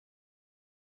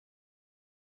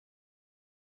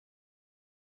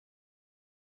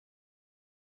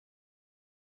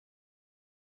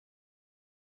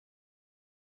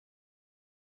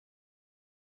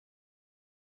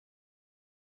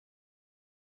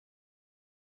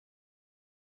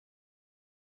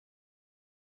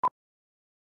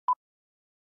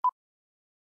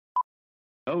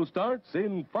Show starts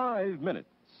in 5 minutes.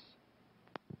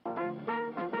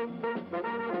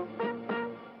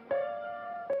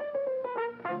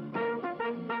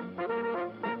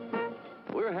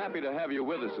 We're happy to have you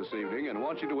with us this evening and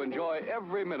want you to enjoy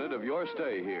every minute of your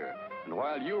stay here. And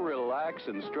while you relax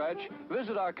and stretch,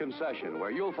 visit our concession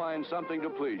where you'll find something to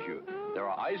please you. There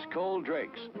are ice-cold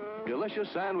drinks, delicious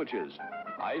sandwiches,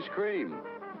 ice cream,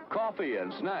 coffee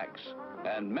and snacks,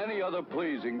 and many other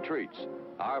pleasing treats.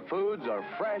 Our foods are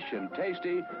fresh and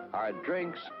tasty, our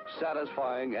drinks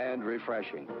satisfying and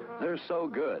refreshing. They're so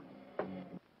good.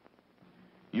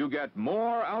 You get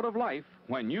more out of life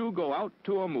when you go out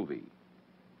to a movie.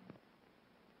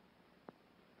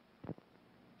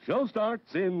 Show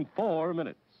starts in 4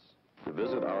 minutes. To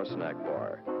visit our snack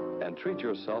bar and treat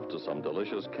yourself to some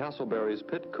delicious Castleberry's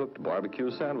pit-cooked barbecue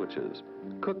sandwiches.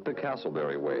 Cook the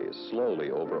Castleberry way,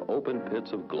 slowly over open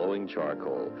pits of glowing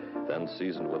charcoal, then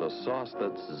seasoned with a sauce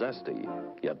that's zesty,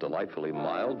 yet delightfully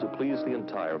mild to please the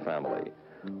entire family.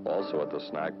 Also at the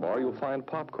snack bar, you'll find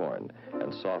popcorn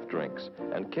and soft drinks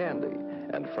and candy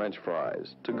and French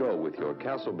fries to go with your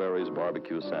Castleberry's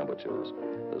barbecue sandwiches.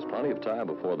 There's plenty of time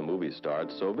before the movie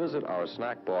starts, so visit our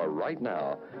snack bar right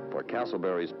now for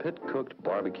Castleberry's pit-cooked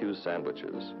barbecue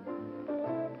sandwiches.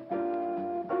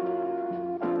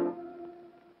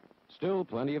 Still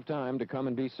plenty of time to come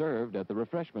and be served at the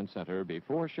refreshment center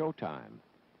before showtime.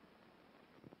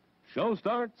 Show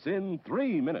starts in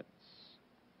 3 minutes.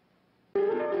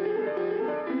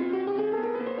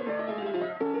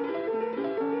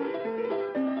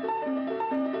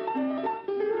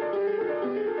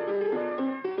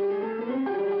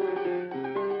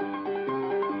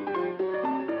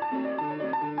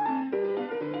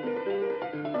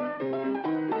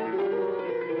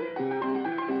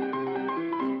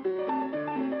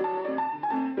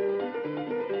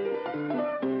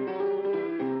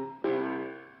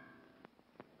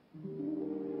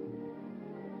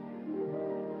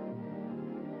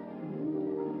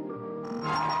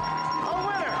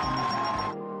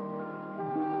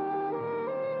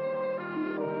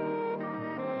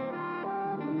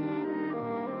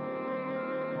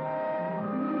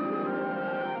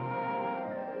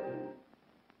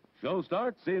 Show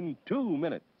starts in 2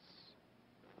 minutes.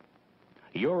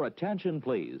 Your attention,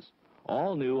 please.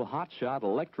 All new hotshot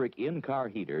electric in-car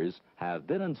heaters have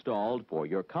been installed for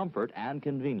your comfort and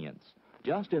convenience.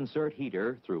 Just insert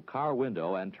heater through car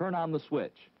window and turn on the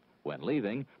switch. When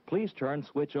leaving, please turn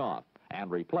switch off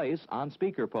and replace on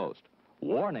speaker post.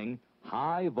 Warning,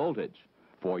 high voltage.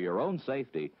 For your own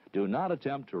safety, do not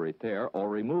attempt to repair or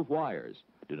remove wires.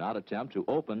 Do not attempt to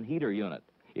open heater unit.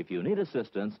 If you need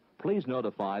assistance, please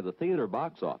notify the theater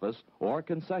box office or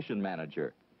concession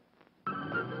manager.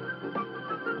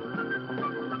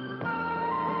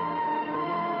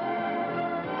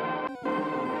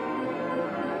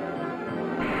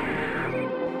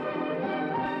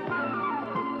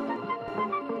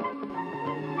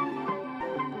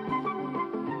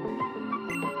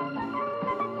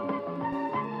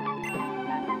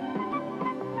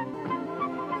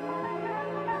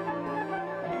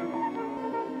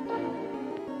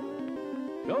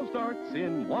 Show starts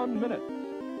in 1 minute.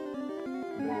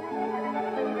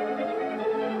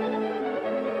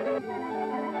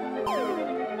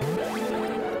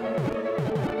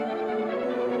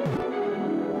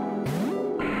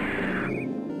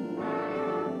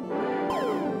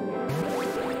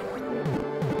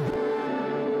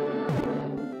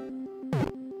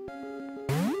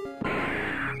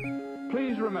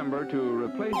 Please remember to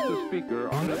replace the speaker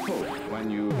on the post when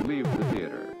you leave the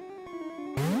theater.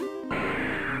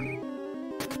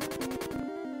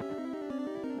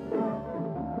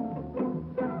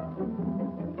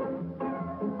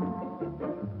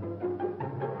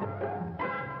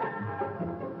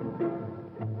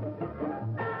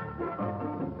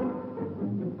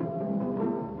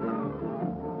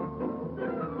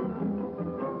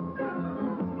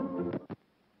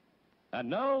 And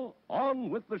now, on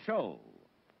with the show.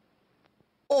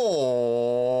 Oh,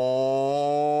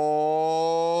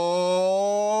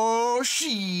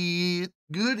 shit.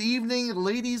 Good evening,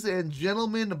 ladies and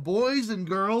gentlemen, boys and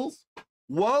girls.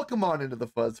 Welcome on into the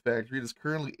Fuzz Factory. It is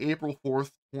currently April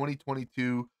 4th,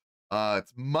 2022.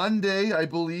 It's Monday, I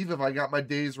believe, if I got my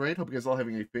days right. Hope you guys all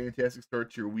having a fantastic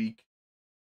start to your week.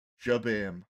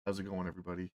 Shabam. How's it going,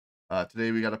 everybody? Today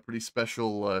we got a pretty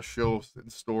special show in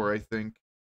store, I think.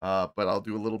 But I'll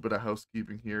do a little bit of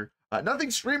housekeeping here.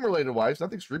 Nothing stream-related wise,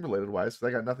 because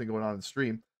I got nothing going on in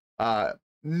stream.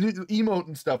 Emote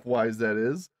and stuff wise, that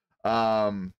is.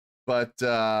 But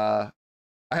I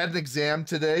had an exam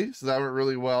today, so that went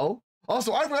really well.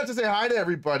 Also, I forgot to say hi to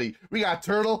everybody. We got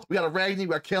Turtle, we got Ragney, we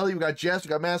got Kelly, we got Jess, we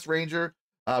got Mass Ranger.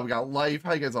 We got Life.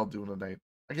 How you guys all doing tonight?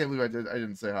 I can't believe I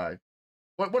didn't say hi.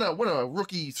 What a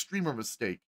rookie streamer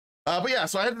mistake. But yeah,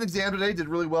 so I had an exam today, did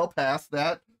really well, passed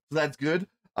that, so that's good.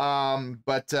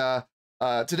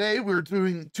 Today we're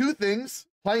doing two things,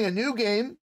 playing a new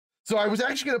game. So I was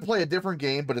actually going to play a different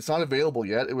game, but it's not available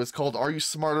yet. It was called Are You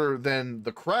Smarter Than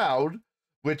the Crowd,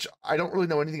 which I don't really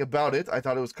know anything about it. I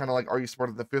thought it was kind of like Are You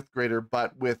Smarter Than the Fifth Grader,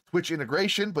 but with Twitch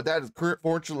integration, but that is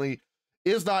fortunately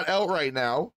is not out right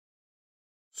now.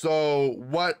 So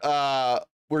what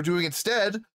we're doing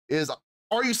instead is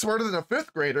Are You Smarter Than a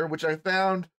Fifth Grader, which I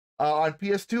found on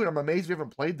PS2, and I'm amazed we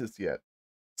haven't played this yet.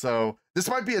 So this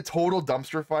might be a total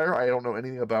dumpster fire. I don't know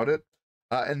anything about it.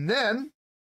 And then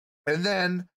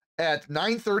at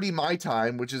 9:30 my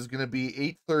time, which is going to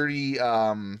be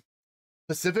 8:30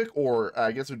 Pacific, or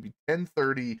I guess it would be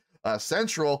 10:30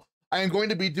 Central, I am going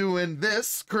to be doing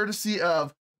this courtesy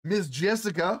of Ms.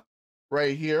 Jessica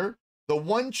right here, the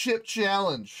One Chip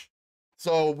Challenge.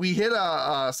 So we hit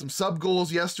some sub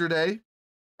goals yesterday,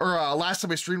 or last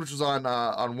time I streamed, which was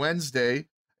on Wednesday,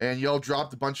 and y'all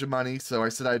dropped a bunch of money, so I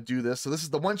said I'd do this. So this is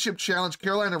the One Chip Challenge,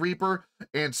 Carolina Reaper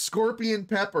and Scorpion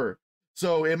Pepper.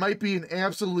 So it might be an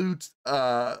absolute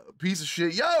piece of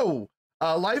shit. Yo,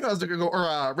 Life, how's it going?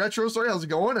 Or Retro, sorry, how's it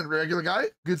going? And Regular Guy,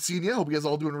 good seeing you. Hope you guys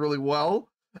all doing really well.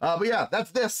 But yeah,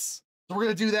 that's this. So we're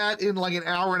gonna do that in like an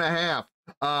hour and a half.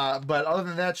 But other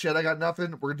than that shit, I got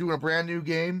nothing. We're doing a brand new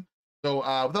game. So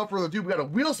without further ado, we got a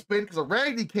wheel spin because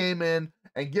Ragni came in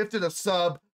and gifted a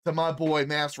sub to my boy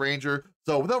Mass Ranger.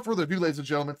 So without further ado, ladies and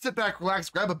gentlemen, sit back, relax,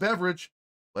 grab a beverage.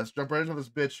 Let's jump right into this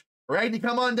bitch. Ragni,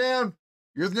 come on down.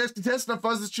 You're the next contestant on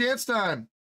Fuzz's Chance Time.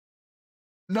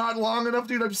 Not long enough,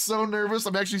 dude. I'm so nervous.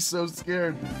 I'm actually so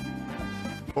scared.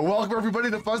 But welcome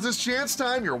everybody to Fuzz's Chance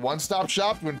Time, your one-stop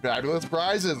shop to win fabulous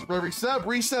prizes. For every sub,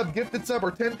 resub, gifted sub,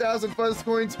 or 10,000 Fuzz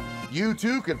coins, you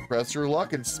too can press your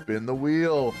luck and spin the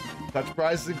wheel. Such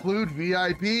prizes include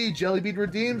VIP, Jelly Bean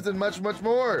redeems, and much, much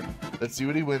more. Let's see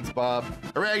what he wins, Bob.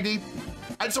 Ragni,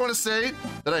 I just want to say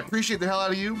that I appreciate the hell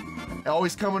out of you.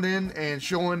 Always coming in and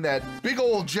showing that big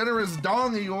old generous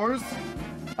dong of yours.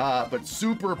 But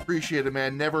super appreciated,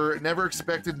 man. Never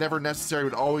expected, never necessary,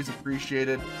 but always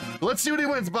appreciated. But let's see what he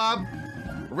wins, Bob.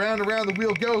 Round and round the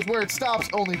wheel goes. Where it stops,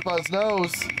 only Fuzz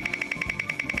knows.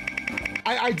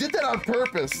 I did that on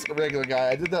purpose, Regular Guy.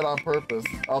 I did that on purpose.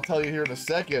 I'll tell you here in a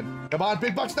second. Come on,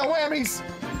 big bucks, no whammies.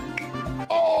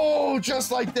 Oh,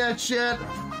 just like that, chat.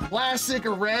 Classic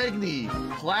Aragni.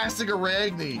 Classic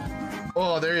Aragni.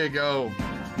 Oh, there you go.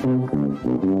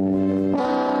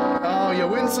 Oh, you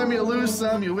win some, you lose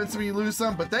some, you win some, you lose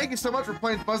some. But thank you so much for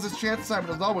playing Fuzz's Chance Time.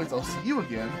 And as always, I'll see you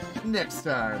again next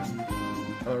time.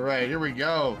 All right, here we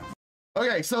go.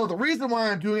 Okay, so the reason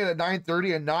why I'm doing it at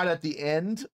 9:30 and not at the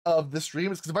end of the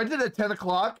stream is because if I did it at 10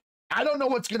 o'clock, I don't know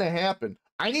what's going to happen.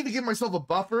 I need to give myself a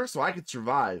buffer so I can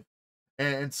survive.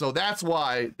 And so that's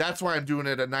why I'm doing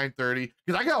it at 9:30,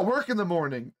 because I got work in the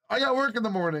morning.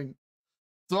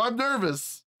 So I'm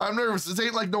nervous. This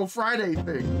ain't like no Friday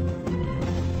thing.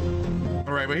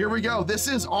 All right, but here we go. This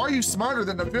is Are You Smarter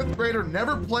Than a Fifth Grader?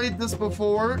 Never played this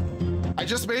before. I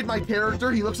just made my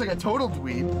character. He looks like a total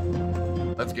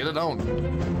dweeb. Let's get it on.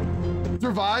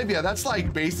 Survive? Yeah, that's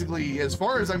like basically as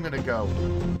far as I'm gonna go.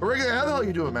 Regular, how the hell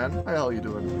you doing, man? How the hell you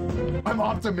doing? I'm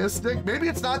optimistic. Maybe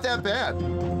it's not that bad.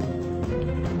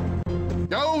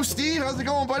 Yo, Steve, how's it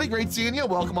going, buddy? Great seeing you.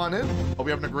 Welcome on in. Hope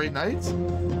you're having a great night.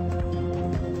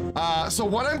 So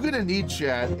what I'm gonna need,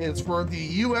 Chad, is for the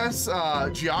U.S.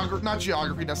 Geography, not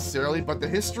geography necessarily, but the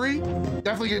history,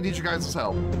 definitely gonna need you guys'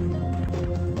 help.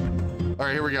 All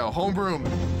right, here we go. Homeroom.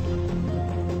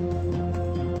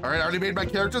 All right, I already made my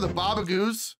character, the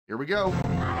Babagoos. Here we go.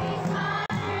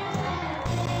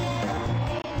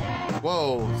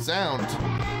 Whoa, sound.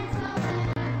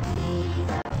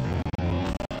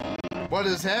 What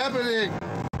is happening?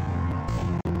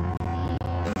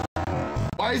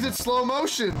 Why is it slow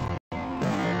motion?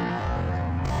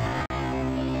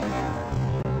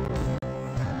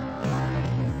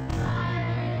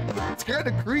 It's kind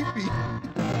of creepy.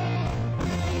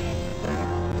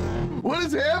 What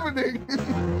is happening?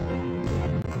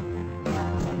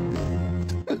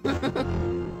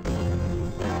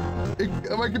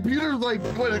 My computer's like,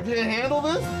 what, it can't handle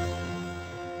this?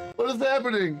 What is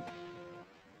happening?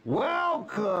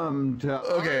 Welcome to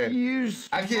Okay. Are You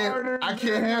I can't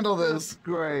handle this.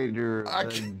 Grader, I a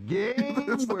can't- game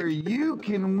It's like- where you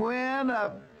can win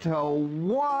up to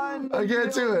 $1 I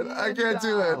can't do it. I can't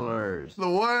do it. million. The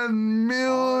 $1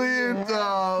 million.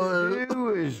 All you have to do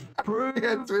is prove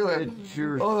can't do it. that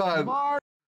you're Hold on. smart.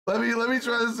 Let me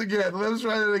try this again. Let's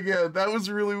try it again. That was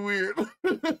really weird.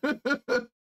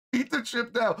 Eat the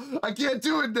chip now. I can't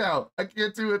do it now. I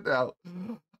can't do it now.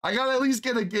 I gotta at least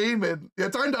get a game in. Yeah,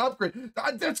 time to upgrade.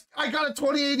 I got a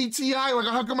 2080 Ti. Like,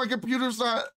 how come my computer's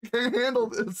not can't handle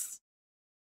this?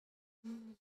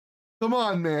 Come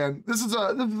on, man. This is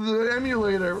an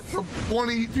emulator from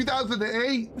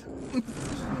 2008.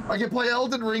 I can play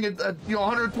Elden Ring at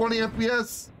 120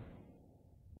 FPS.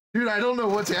 Dude, I don't know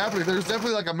what's happening. There's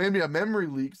definitely like maybe a memory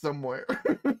leak somewhere.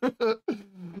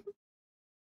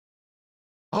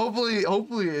 Hopefully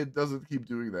it doesn't keep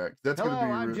doing that. That's Hello, gonna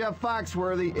be I'm Jeff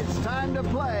Foxworthy. It's time to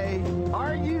play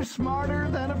Are You Smarter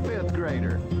Than a 5th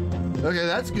Grader? Okay,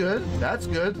 that's good. That's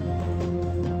good.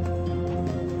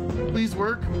 Please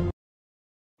work.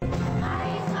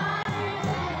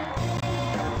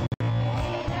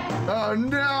 Oh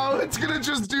no, it's gonna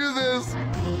just do this.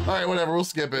 All right, whatever, we'll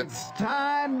skip it. It's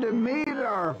time to meet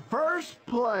our first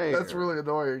player. That's really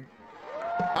annoying.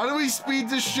 How do we speed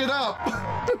this shit up?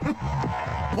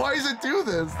 Why does it do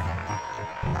this?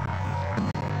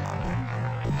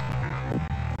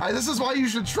 This is why you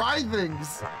should try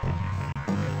things.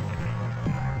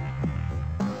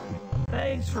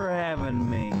 Thanks for having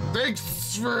me.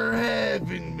 Thanks for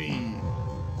having me.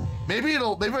 Maybe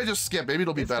I just skip. Maybe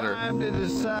it'll be better. Time to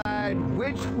decide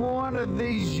which one of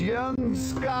these young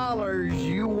scholars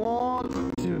you want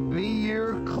to be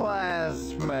your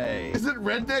classmate. Is it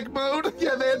redneck mode?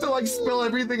 Yeah, they had to like spell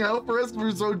everything out for us.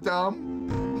 We're so dumb.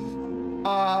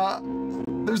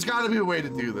 There's got to be a way to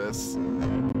do this.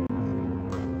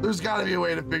 There's got to be a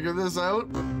way to figure this out.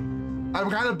 I'm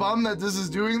kind of bummed that this is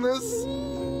doing this.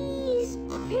 Please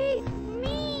pick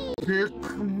me. Pick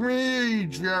me,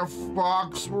 Jeff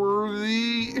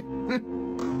Foxworthy.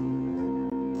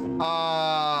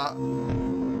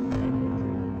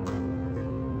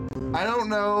 I don't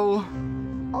know.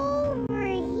 Over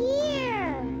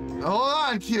here. Hold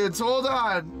on, kids, hold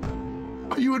on.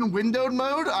 Are you in windowed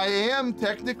mode? I am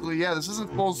technically, yeah, this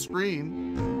isn't full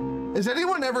screen. Has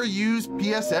anyone ever used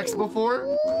PSX before?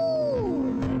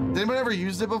 Has anyone ever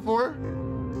used it before?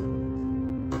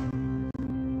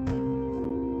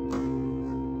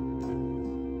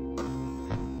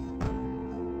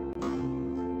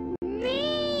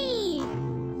 Me.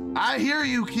 I hear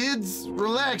you, kids.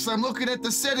 Relax, I'm looking at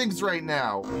the settings right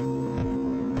now.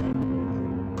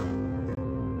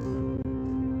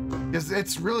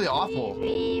 It's really awful.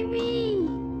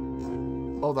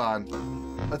 Hold on.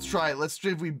 Let's try it. Let's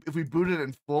try if we boot it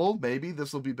in full, maybe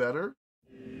this will be better.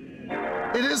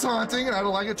 It is haunting and I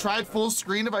don't like it. Try it full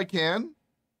screen if I can.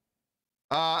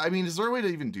 I mean, is there a way to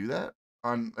even do that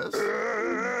on this?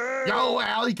 Yo,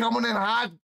 Allie, coming in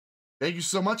hot. Thank you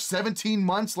so much. 17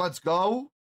 months, let's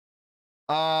go.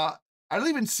 I don't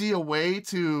even see a way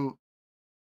to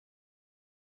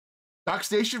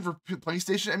DockStation for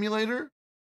PlayStation emulator.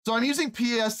 So I'm using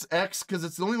PSX because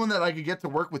it's the only one that I could get to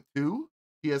work with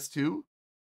PS2.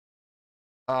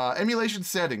 Emulation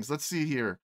settings, let's see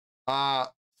here.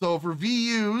 So for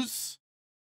VUs,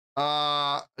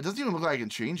 it doesn't even look like I can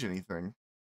change anything.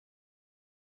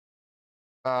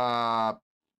 The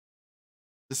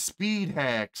speed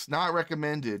hacks, not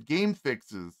recommended. Game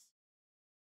fixes.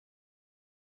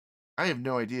 I have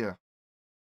no idea.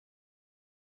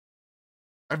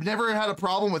 I've never had a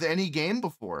problem with any game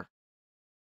before.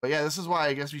 But yeah, this is why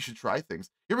I guess we should try things.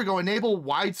 Here we go. Enable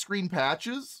widescreen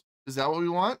patches. Is that what we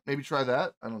want? Maybe try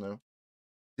that. I don't know.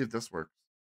 See if this works.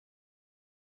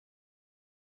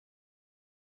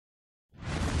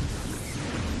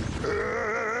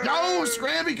 Yo,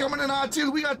 Scramby coming in hot too.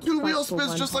 We got 2 wheel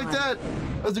spins just like that.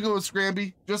 How's it going,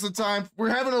 Scramby? Just in time. We're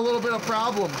having a little bit of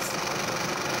problems.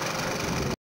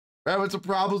 We're having some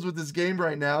problems with this game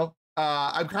right now.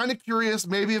 I'm kind of curious.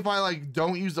 Maybe if I like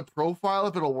don't use the profile,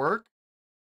 if it'll work.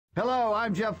 Hello,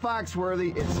 I'm Jeff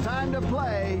Foxworthy. It's time to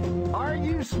play Are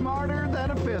You Smarter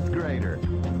Than a 5th Grader?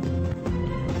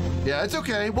 Yeah, it's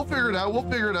okay. We'll figure it out. We'll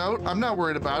figure it out. I'm not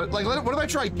worried about it. Like, what if I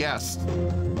try guest?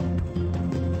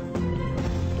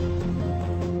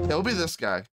 It'll be this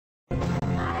guy.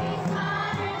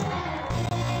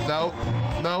 Nope.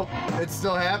 Nope. It's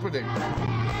still happening.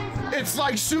 It's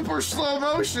like super slow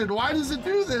motion. Why does it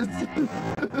do this?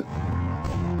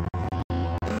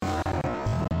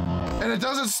 And it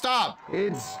doesn't stop.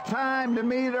 It's time to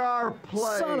meet our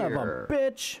player. Son of a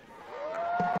bitch.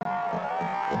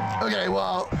 Okay,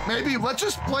 well, maybe let's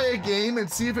just play a game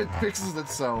and see if it fixes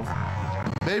itself.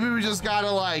 Maybe we just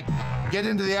gotta, like, get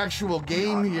into the actual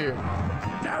game here.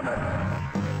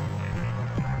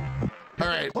 All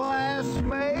right.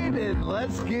 Classmate, and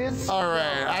let's get started. All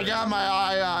right, I got my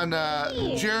eye on,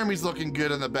 Jeremy's looking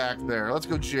good in the back there. Let's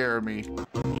go, Jeremy.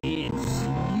 It's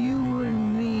you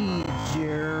and me,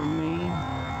 Jeremy.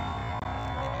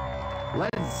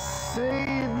 Let's see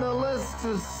the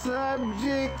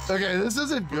subjects Okay, this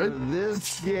isn't for good.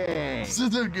 this game. This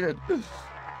isn't good.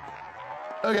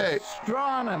 Okay.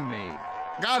 Astronomy,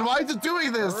 God, why is it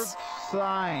doing this? Earth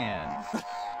science,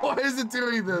 Why is it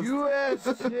doing this? U.S.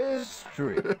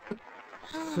 history.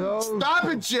 Stop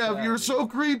it, Jeff. You're so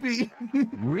creepy.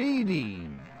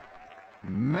 Reading,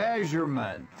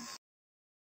 measurements,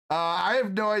 I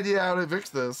have no idea how to fix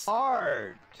this.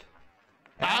 art,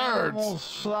 animal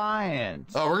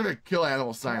science. Oh, we're gonna kill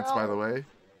animal science, by the way.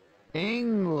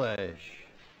 English.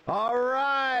 All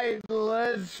right,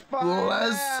 let's find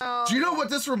out. Do you know what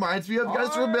this reminds me of? You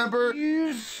guys remember? Are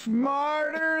you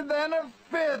smarter than a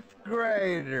 5th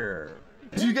grader?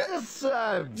 Do you guys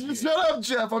shut up,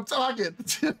 Jeff? I'm talking.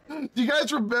 Do you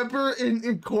guys remember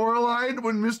in Coraline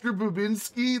when Mr.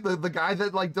 Bubinski, the guy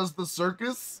that like does the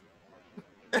circus,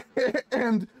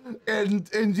 and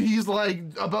he's like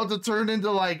about to turn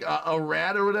into like a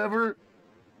rat or whatever?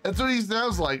 That's what he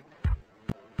sounds like.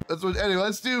 That's what. Anyway,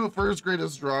 let's do first grade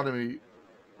astronomy.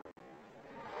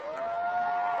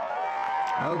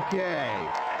 Okay,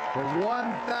 for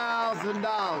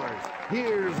 $1,000,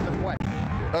 here's the question.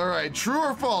 All right, true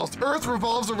or false? Earth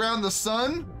revolves around the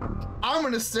sun? I'm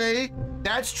gonna say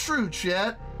that's true,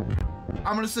 chat.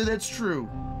 I'm gonna say that's true.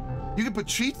 You can put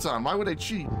cheats on. Why would I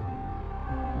cheat?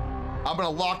 I'm gonna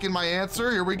lock in my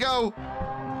answer. Here we go.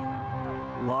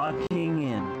 Locking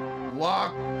in.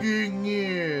 Locking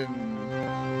in.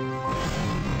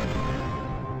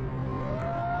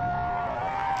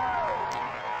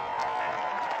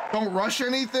 Don't rush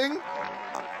anything.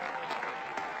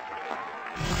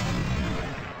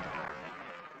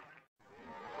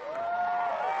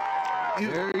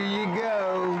 There you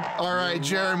go. All right,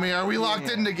 Jeremy, are we locked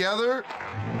in together?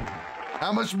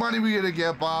 How much money we gonna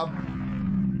get, Bob?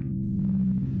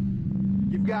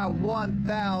 You've got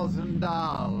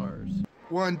 $1,000.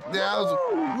 1,000.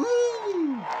 Woo!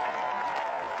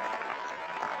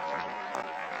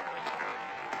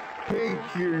 Pick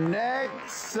your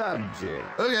next subject.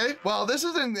 Okay, well, this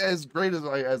isn't as great as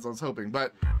I was hoping,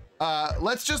 but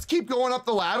let's just keep going up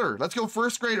the ladder. Let's go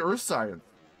first grade earth science.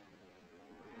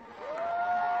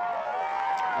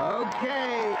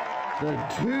 Okay, the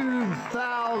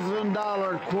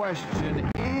 $2,000 question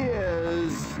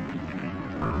is...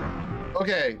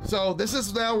 Okay, so this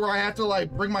is now where I have to like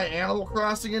bring my Animal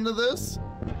Crossing into this.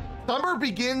 Summer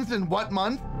begins in what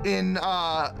month? In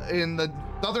the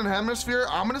Southern Hemisphere?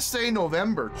 I'm gonna say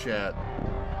November, chat.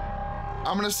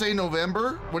 I'm gonna say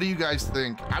November. What do you guys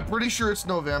think? I'm pretty sure it's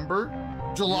November.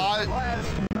 July.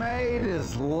 Classmate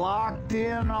is locked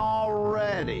in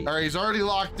already. All right, he's already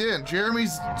locked in.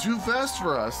 Jeremy's too fast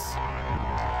for us.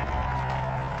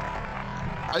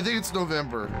 I think it's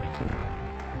November.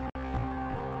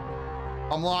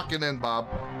 I'm locking in, Bob.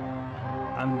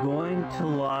 I'm going to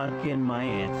lock in my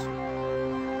answer.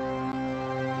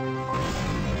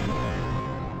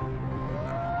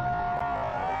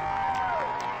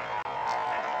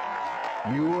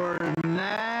 You are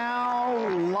now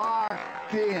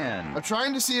locked in. I'm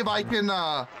trying to see if I can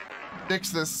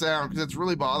fix this sound because it's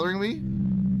really bothering me.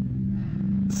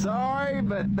 Sorry,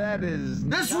 but that is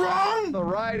That's not wrong? the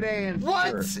right answer.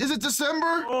 What? Is it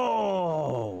December?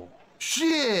 Oh,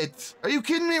 shit. Are you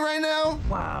kidding me right now?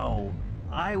 Wow.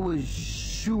 I was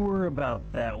sure about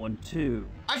that one too.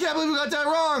 I can't believe we got that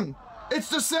wrong. It's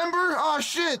December? Oh,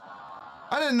 shit.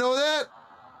 I didn't know that.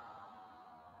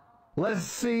 Let's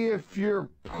see if your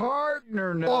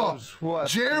partner knows what.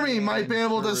 Jeremy the might be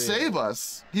able to answer save is.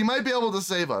 us. He might be able to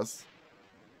save us.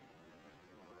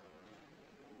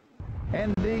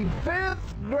 And the 5th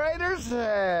graders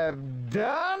have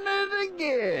done it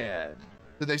again.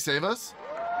 Did they save us?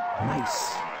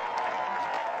 Nice.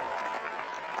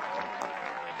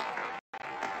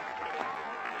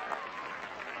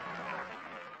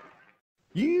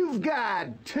 You've got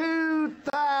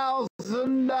 $2,000.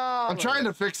 I'm trying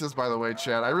to fix this, by the way,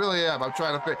 Chad. I really am. I'm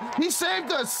trying to fix. He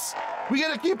saved us. We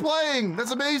gotta keep playing.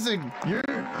 That's amazing. Your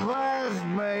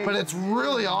classmate. But it's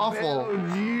really awful.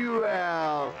 bailed you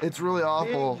out. It's really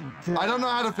awful. Big I don't know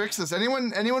how to fix this.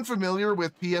 Anyone familiar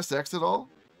with PSX at all?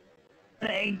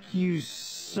 Thank you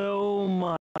so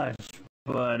much,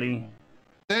 buddy.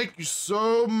 Thank you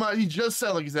so much. He just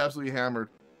sounded like he's absolutely hammered.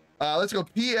 Let's go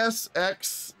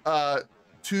PSX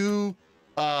to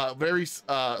very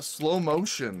slow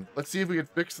motion. Let's see if we can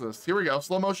fix this. Here we go.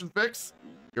 Slow motion fix.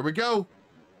 Here we go.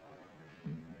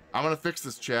 I'm gonna fix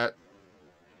this, chat.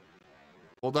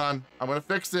 Hold on. I'm gonna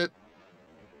fix it.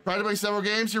 Try to play several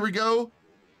games. Here we go.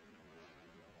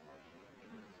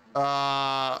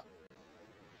 I'm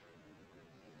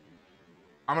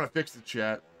gonna fix the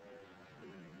chat.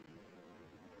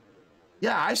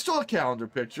 Yeah, I stole a calendar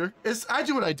picture. I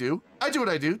do what I do. I do what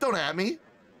I do. Don't at me.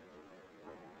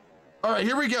 All right,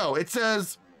 here we go. It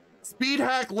says speed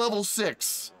hack level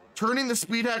 6. Turning the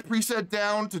speed hack preset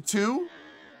down to 2.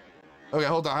 Okay,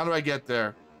 hold on. How do I get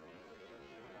there?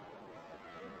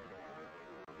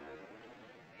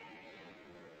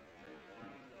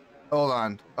 Hold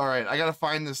on. All right, I gotta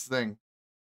find this thing.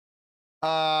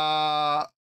 Where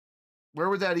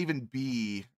would that even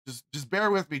be? Just bear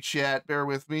with me, chat. Bear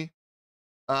with me.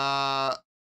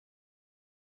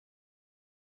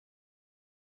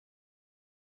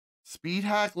 Speed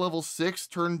hack level 6.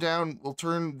 Turn down. Will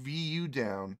turn VU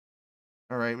down.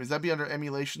 All right. Does that be under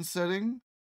emulation setting?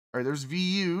 All right. There's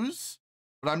VUs,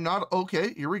 but I'm not.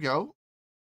 Okay. Here we go.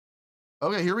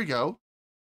 Okay. Here we go.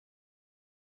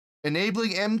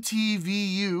 Enabling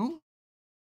MTVU.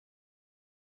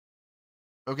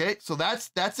 Okay, so that's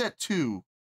at 2.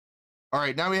 All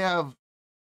right, now we have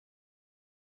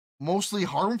mostly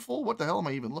harmful. What the hell am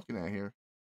I even looking at here?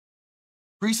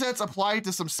 Presets applied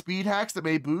to some speed hacks that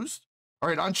may boost. All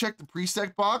right, uncheck the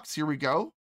preset box. Here we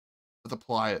go. Let's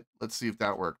apply it. Let's see if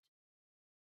that worked.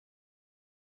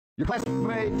 Your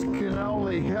classmates can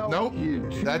only help you.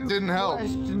 Nope, that didn't help.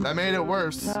 That made it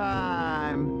worse.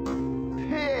 Time.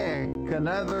 Pick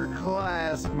another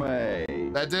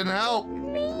classmate. That didn't help.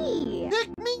 Me. Pick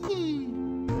me.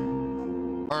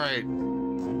 All right.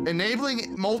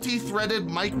 Enabling multi-threaded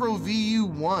micro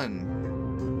VU1.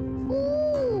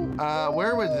 Ooh.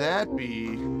 Where would that be?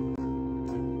 I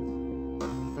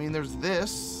mean, there's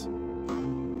this.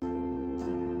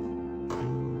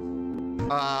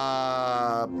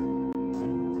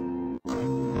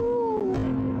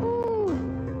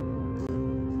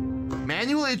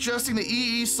 Manually adjusting the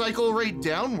EE cycle rate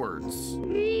downwards.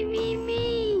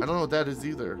 Me. I don't know what that is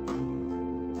either.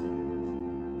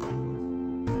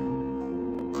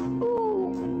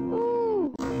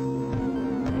 Ooh.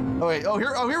 Oh wait,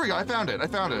 here we go. I found it.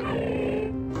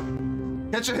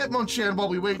 Catch a Hitmonchan while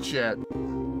we wait, chat.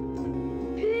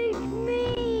 Pick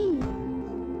me.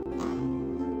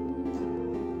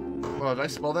 Oh, did I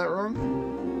spell that wrong?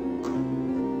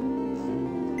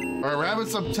 All right, we're having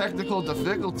some technical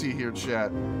difficulty here,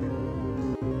 chat.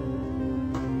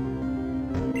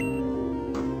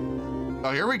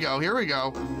 Oh, here we go.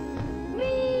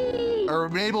 Me. Or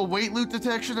enable weight loot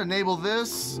detection, enable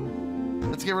this.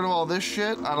 Let's get rid of all this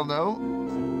shit. I don't know.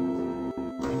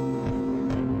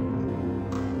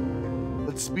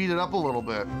 Let's speed it up a little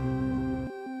bit.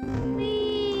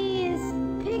 Please,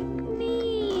 pick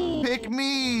me. Pick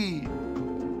me.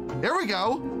 There we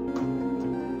go.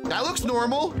 That looks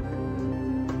normal.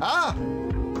 Ah.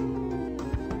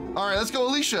 All right, let's go,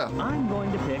 Alicia. I'm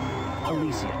going to pick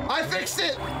Alicia. I fixed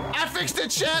it,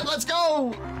 chat. Let's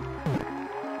go.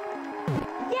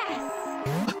 Yes.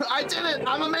 I did it.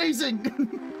 I'm amazing.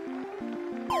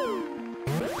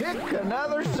 Pick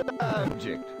another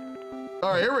subject.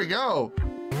 All right, here we go.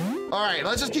 All right,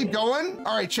 let's just keep going.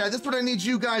 All right, chat, this is what I need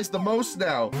you guys the most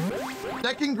now.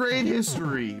 2nd grade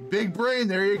history. Big brain,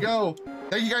 there you go.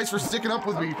 Thank you guys for sticking up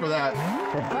with me for that.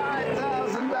 For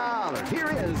 $5,000,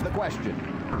 here is the question.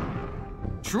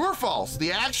 True or false?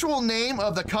 The actual name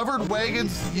of the covered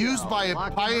wagons used by a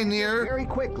pioneer very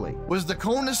quickly was the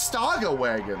Conestoga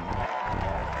wagon.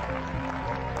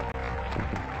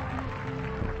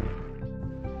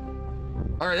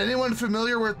 All right, anyone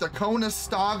familiar with the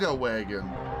Conestoga wagon?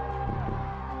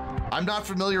 I'm not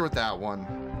familiar with that one.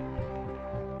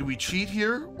 Do we cheat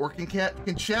here, or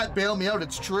can chat bail me out?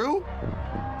 It's true?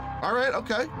 All right,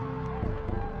 okay.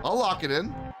 I'll lock it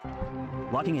in.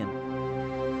 Locking in.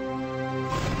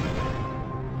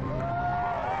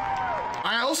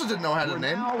 I also didn't know how to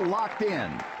name. Now locked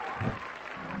in.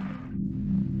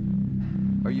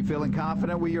 Are you feeling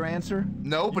confident with your answer?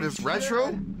 No, but it's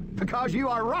retro. Because you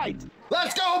are right.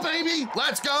 Let's go, baby.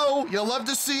 Let's go. You'll love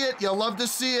to see it. You'll love to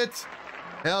see it.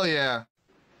 Hell yeah.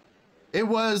 It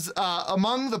was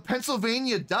among the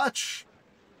Pennsylvania Dutch.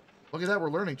 Look at that. We're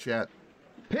learning, chat.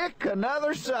 Pick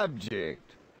another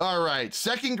subject. All right.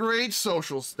 2nd grade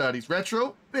social studies.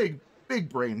 Retro. Big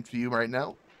brain to you right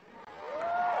now.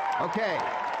 Okay.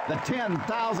 The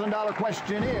 $10,000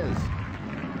 question is,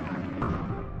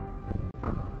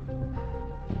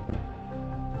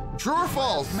 true or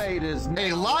false?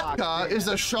 A latka is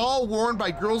a shawl worn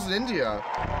by girls in India.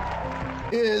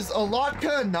 Is a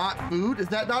latka not food? Is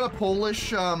that not a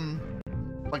Polish,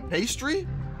 like pastry?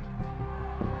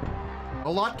 A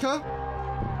latka?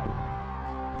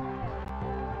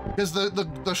 Because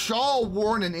the shawl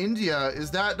worn in India, is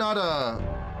that not a,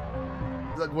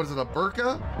 like, what is it, a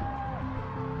burqa?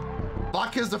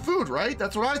 Latka is a food, right?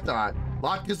 That's what I thought.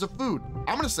 Latka is a food.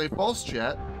 I'm gonna say false,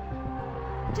 chat.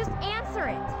 Just answer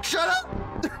it. Shut up!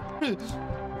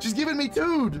 She's giving me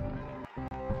dude.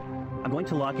 I'm going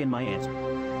to lock in my answer.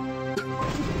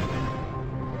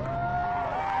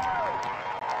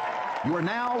 You are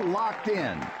now locked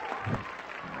in.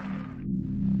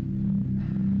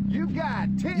 You got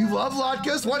 10. You love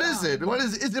latkes? What is it? What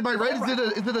is it? Am I right?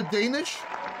 Is it a Danish?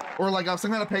 Or like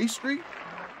some kind of pastry?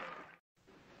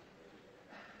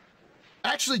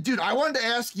 Actually, dude, I wanted to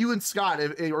ask you and Scott, or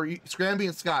Scramby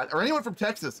and Scott, or anyone from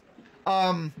Texas.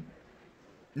 Now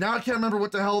I can't remember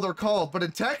what the hell they're called, but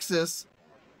in Texas,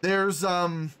 there's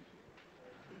oh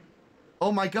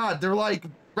my God, they're like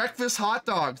breakfast hot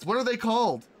dogs. What are they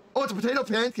called? Oh, it's a potato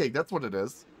pancake. That's what it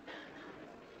is.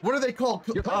 What are they called?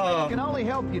 Your classmate can only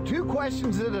help you 2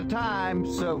 questions at a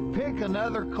time, so pick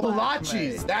another classmate.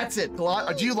 Kolaches. That's it.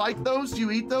 Do you like those? Do you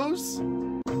eat those?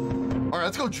 All right,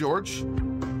 let's go, George.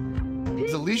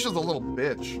 Because Alicia's a little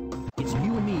bitch. It's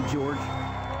you and me, George.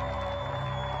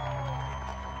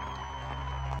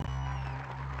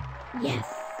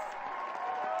 Yes.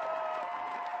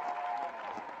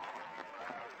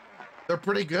 They're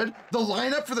pretty good. The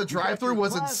lineup for the drive-thru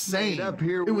was insane.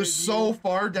 It was so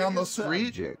far down the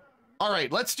street. All right,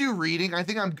 let's do reading. I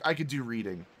think I could do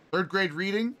reading. 3rd grade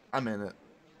reading. I'm in it.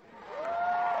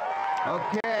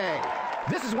 Okay.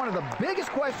 This is one of the biggest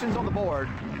questions on the board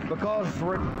because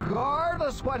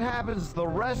regardless what happens the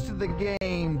rest of the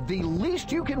game, the least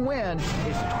you can win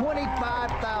is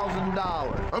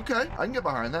 $25,000. Okay, I can get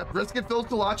behind that. Brisket-filled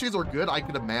kolaches are good, I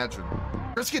could imagine.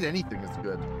 Brisket anything is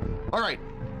good. All right.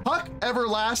 Puck,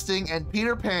 Everlasting, and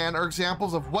Peter Pan are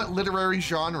examples of what literary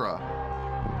genre?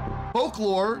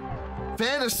 Folklore,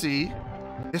 fantasy,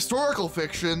 historical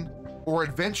fiction, or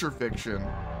adventure fiction?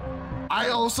 I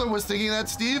also was thinking that,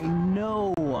 Steve.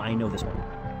 No, I know this one.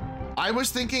 I was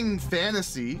thinking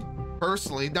fantasy,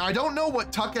 personally. Now, I don't know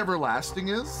what Tuck Everlasting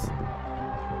is.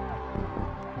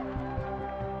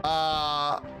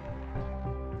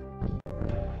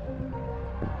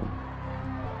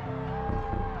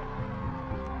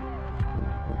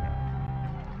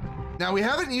 Now, we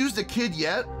haven't used a kid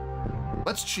yet.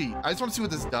 Let's cheat. I just want to see what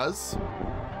this does.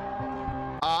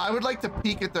 I would like to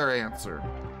peek at their answer.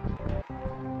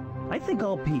 I think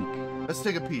I'll peek. Let's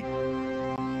take a peek.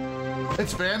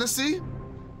 It's fantasy?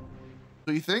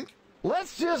 Do you think?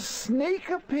 Let's just sneak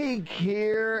a peek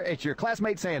here at your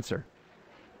classmate's answer.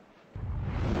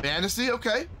 Fantasy?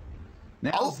 Okay.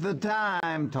 Now's the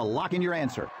time to lock in your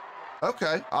answer.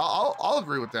 Okay, I'll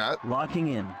agree with that.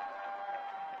 Locking in.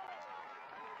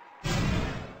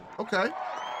 Okay,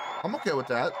 I'm okay with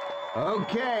that.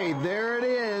 Okay, there it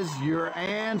is. Your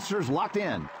answer's locked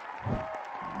in.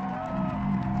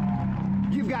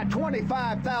 You've got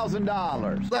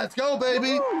 $25,000. Let's go,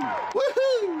 baby.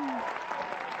 Woohoo!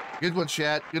 Good one,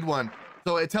 chat. Good one.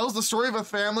 So it tells the story of a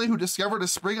family who discovered a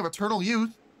spring of eternal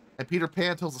youth, and Peter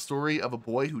Pan tells the story of a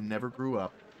boy who never grew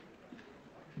up.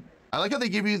 I like how they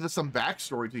give you some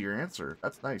backstory to your answer.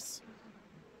 That's nice.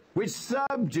 Which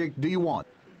subject do you want?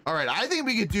 All right, I think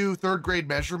we could do 3rd grade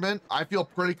measurement. I feel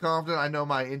pretty confident I know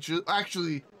my inches.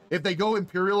 Actually, if they go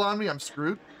imperial on me, I'm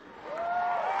screwed.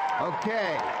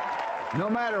 Okay. No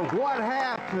matter what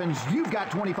happens, you've got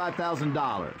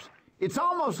 $25,000. It's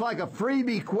almost like a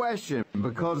freebie question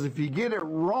because if you get it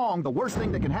wrong, the worst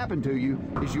thing that can happen to you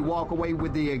is you walk away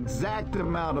with the exact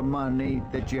amount of money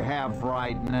that you have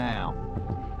right now.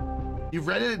 You've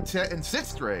read it in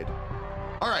 6th grade.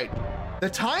 All right. The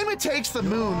time it takes the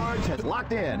moon... George has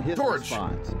locked in his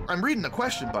response. I'm reading the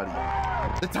question, buddy.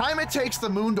 The time it takes the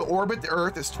moon to orbit the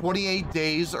Earth is 28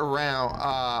 days around.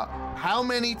 How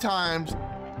many times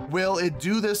will it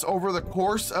do this over the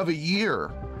course of a year?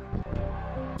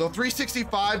 So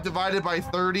 365 divided by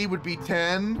 30 would be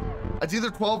 10. It's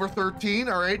either 12 or 13,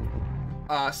 all right?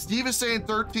 Steve is saying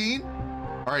 13.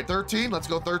 All right, 13, let's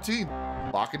go 13.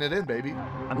 Locking it in, baby.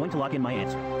 I'm going to lock in my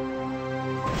answer.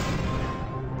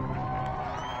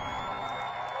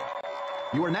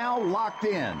 You are now locked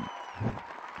in.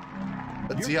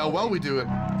 Let's see how well we do it.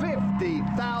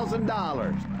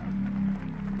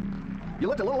 $50,000. You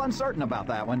looked a little uncertain about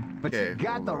that one, but you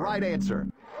got the right answer.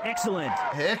 Excellent.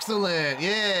 Excellent,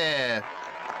 yeah.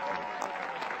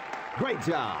 Great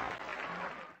job.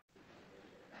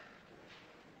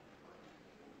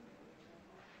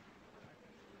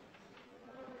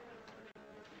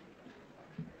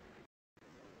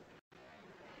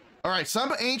 All right,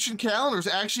 some ancient calendars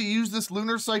actually use this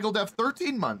lunar cycle to have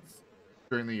 13 months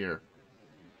during the year.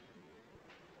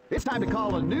 It's time to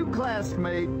call a new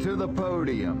classmate to the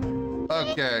podium.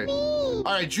 Okay. All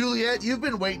right, Juliet, you've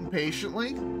been waiting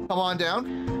patiently. Come on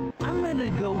down. I'm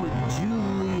gonna go with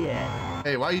Juliet.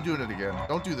 Hey, why are you doing it again?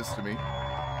 Don't do this to me.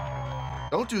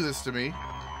 Don't do this to me.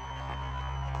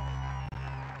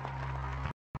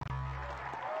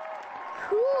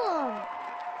 Cool.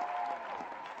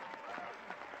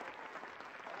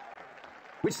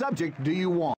 Which subject do you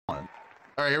want? All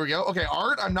right, here we go. Okay,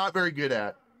 art, I'm not very good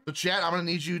at. So chat, I'm gonna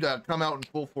need you to come out in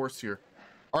full force here.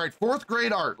 All right, 4th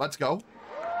grade art, let's go.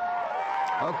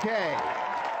 Okay.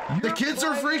 The kids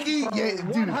are freaky. Yeah,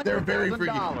 dude, they're very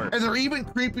freaky. And they're even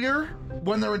creepier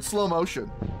when they're in slow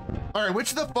motion. All right,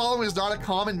 which of the following is not a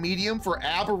common medium for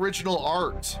Aboriginal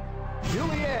art?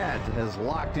 Juliet has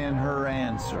locked in her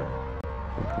answer.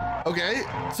 Okay,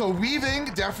 so weaving,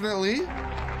 definitely.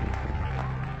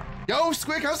 Yo,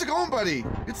 Squick, how's it going, buddy?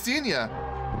 Good seeing ya.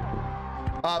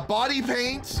 Body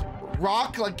paint,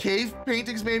 rock, like cave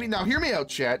paintings, maybe. Now, hear me out,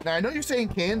 chat. Now, I know you're saying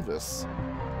canvas.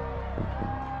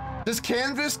 Does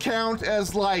canvas count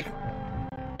as, like,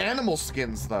 animal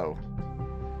skins, though?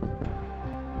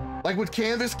 Like, would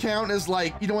canvas count as,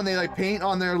 like, you know, when they, like, paint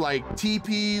on their, like,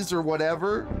 teepees or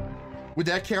whatever? Would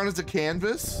that count as a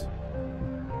canvas?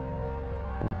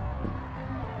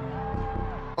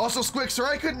 Also, Squick,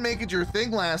 sorry I couldn't make it your thing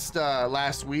last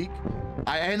week.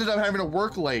 I ended up having to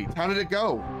work late. How did it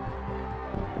go?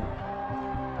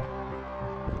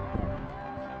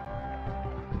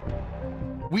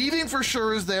 Weaving for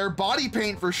sure is there. Body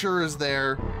paint for sure is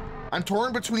there. I'm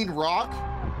torn between rock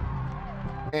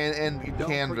and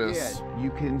canvas. Forget, you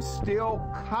can still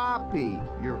copy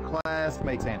your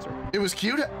classmate's answer. It was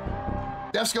cute.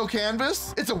 Defsco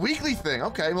canvas? It's a weekly thing.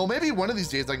 Okay, well, maybe one of these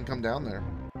days I can come down there.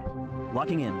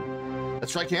 Locking in.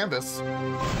 Let's try canvas.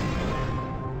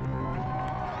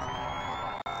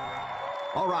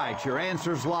 All right, your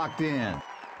answer's locked in.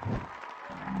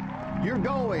 You're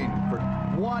going for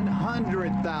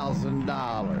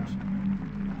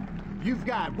 $100,000. You've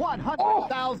got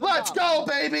 $100,000. Let's go,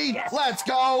 baby. Yes. Let's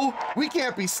go. We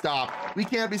can't be stopped. We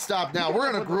can't be stopped now. We're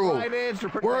in a groove.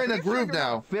 Right, we're in a groove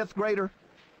now. 5th grader.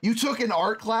 You took an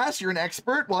art class. You're an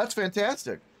expert. Well, that's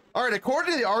fantastic. All right,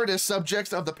 according to the artist,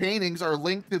 subjects of the paintings are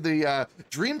linked to the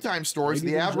Dreamtime stories of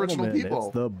the Aboriginal people.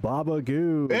 It's the Baba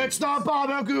Goose. It's the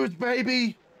Baba Goose,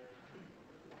 baby.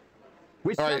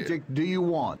 Which subject do you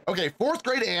want? Okay, 4th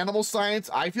grade animal science,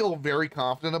 I feel very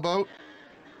confident about.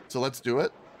 So let's do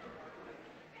it.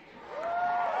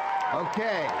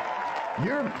 Okay,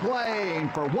 you're playing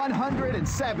for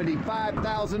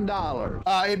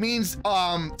 $175,000. It means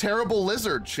terrible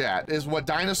lizard, chat, is what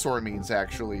dinosaur means,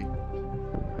 actually.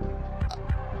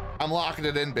 I'm locking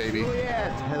it in, baby.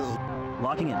 Juliet has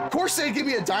locking in. Of course they give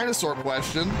me a dinosaur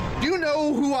question. Do you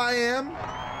know who I am?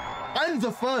 I'm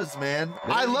the Fuzz, man.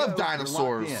 I love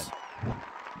dinosaurs.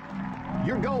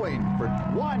 You're going for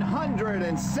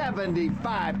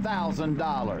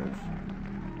 $175,000.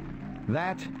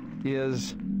 That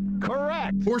is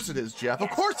correct. Of course it is, Jeff. Of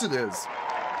course it is.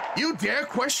 You dare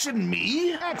question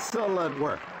me? Excellent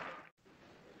work.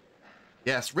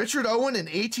 Yes, Richard Owen in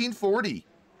 1840.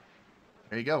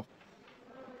 There you go.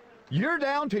 You're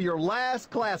down to your last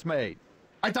classmate.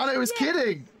 I thought I was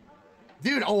kidding.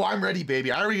 Dude, oh, I'm ready,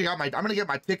 baby. I already got I'm gonna get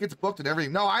my tickets booked and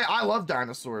everything. No, I love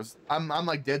dinosaurs. I'm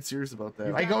like dead serious about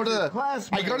that. I go to the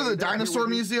dinosaur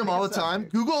museum all the time.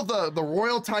 Google the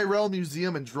Royal Tyrrell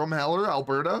Museum in Drumheller,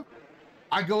 Alberta.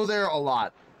 I go there a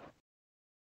lot.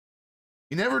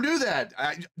 You never knew that.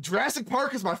 Jurassic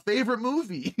Park is my favorite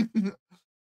movie.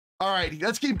 All right,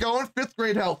 let's keep going. 5th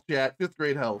grade health, chat. 5th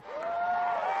grade health.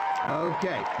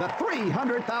 Okay, the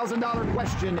 $300,000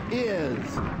 question is...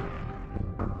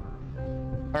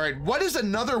 All right, what is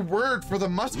another word for the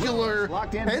muscular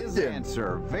locked in his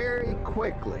answer very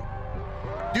quickly.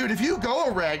 Dude, if you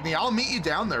go, Ragni, I'll meet you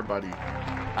down there, buddy.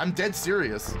 I'm dead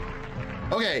serious.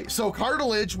 Okay, so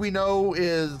cartilage we know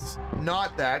is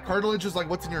not that. Cartilage is like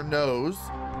what's in your nose.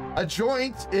 A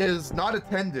joint is not a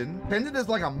tendon. Tendon is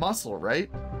like a muscle, right?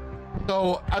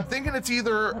 So I'm thinking it's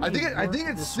either I think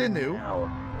it's sinew.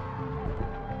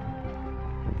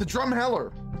 The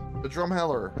drumheller. The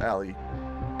drumheller, Allie.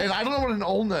 And I don't know what an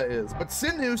ulna is, but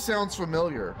sinew sounds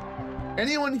familiar.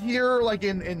 Anyone here like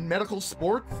in medical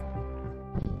sports?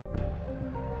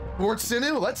 Sports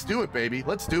sinew? Let's do it, baby.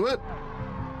 Let's do it.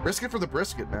 Risk it for the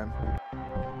brisket, man.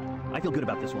 I feel good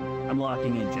about this one. I'm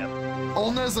locking in, Jeff.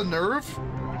 Ulna is a nerve?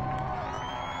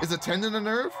 Is a tendon a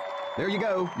nerve? There you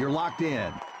go. You're locked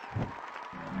in.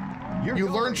 You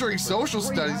learned during social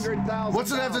studies.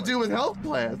 What's it have to do with health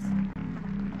class?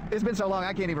 It's been so long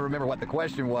I can't even remember what the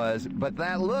question was, but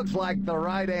that looks like the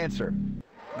right answer.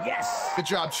 Yes! Good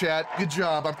job, chat. Good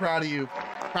job. I'm proud of you.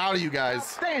 Proud of you guys.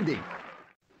 Outstanding.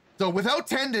 So without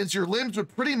tendons, your limbs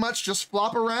would pretty much just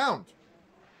flop around.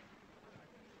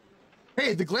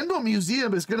 Hey, the Glenville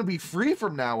Museum is going to be free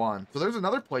from now on, so there's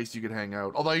another place you can hang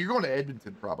out. Although you're going to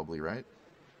Edmonton probably, right?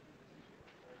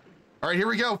 All right, here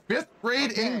we go. 5th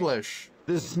grade English.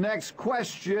 This next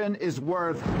question is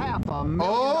worth $500,000.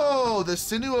 Oh, the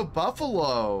sinew of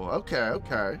buffalo. Okay,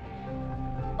 okay.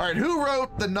 All right, who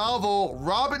wrote the novel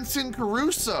Robinson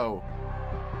Crusoe?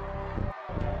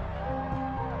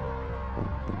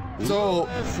 So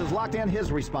This is locked in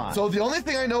his response. So the only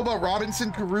thing I know about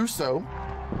Robinson Crusoe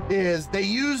is they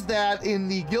used that in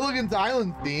the Gilligan's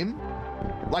Island theme.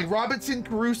 Like Robinson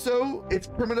Crusoe, it's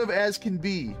primitive as can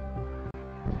be.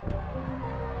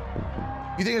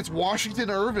 You think it's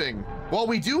Washington Irving? Well,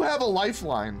 we do have a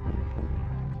lifeline.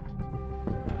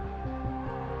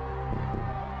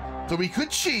 So we could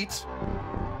cheat.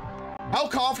 How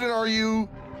confident are you?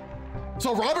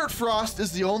 So Robert Frost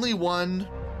is the only one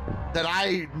that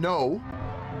I know.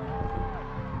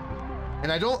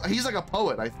 And he's like a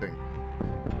poet, I think.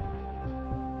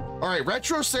 All right,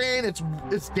 Retro saying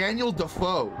it's Daniel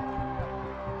Defoe.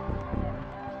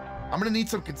 I'm gonna need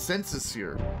some consensus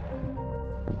here.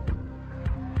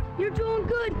 You're doing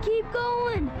good. Keep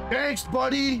going. Thanks,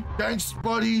 buddy. Thanks,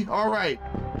 buddy. All right.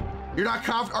 You're not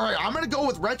confident. All right, I'm gonna go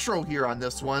with Retro here on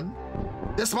this one.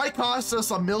 This might cost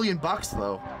us $1 million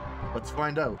though. Let's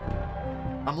find out.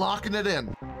 I'm locking it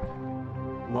in.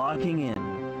 Locking in.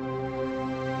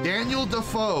 Daniel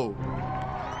Defoe.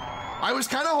 I was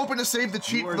kind of hoping to save the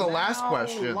cheat for the last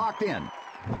question. Locked in.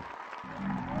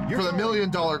 For the $1 million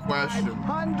question.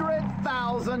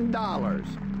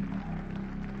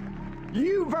 $100,000.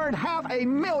 You've earned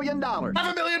 $500,000.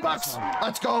 $500,000.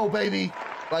 Let's go, baby.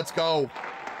 Let's go.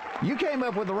 You came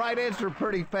up with the right answer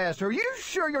pretty fast. Are you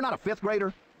sure you're not a fifth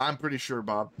grader? I'm pretty sure,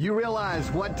 Bob. You realize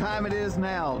what time it is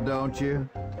now, don't you?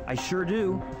 I sure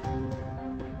do.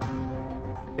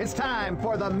 It's time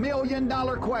for the $1 million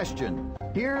question.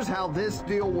 Here's how this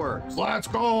deal works. Let's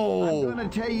go. I'm going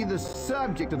to tell you the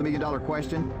subject of the $1 million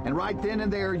question, and right then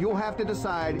and there, you'll have to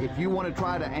decide if you want to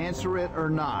try to answer it or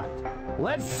not.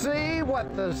 Let's see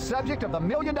what the subject of the $1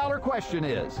 million question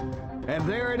is. And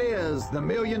there it is, the $1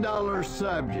 million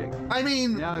subject. I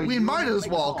mean, now, we might as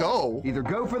well go. Either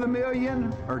go for the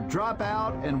million or drop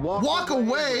out and walk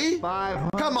away.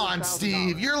 Come on,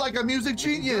 Steve. You're like a music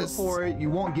genius. Go for it. You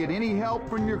won't get any help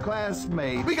from your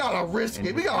classmates. We gotta risk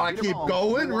it. We gotta keep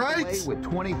going, right? With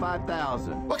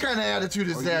 $25,000. What kind of attitude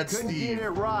is that, Steve? Get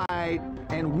it right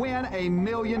and win $1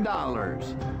 million.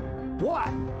 What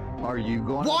are you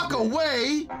going walk to do?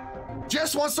 Away?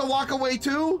 Jess wants to walk away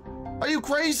too? Are you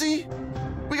crazy?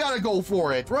 We gotta go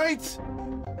for it, right?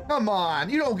 Come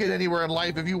on, you don't get anywhere in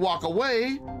life if you walk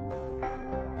away.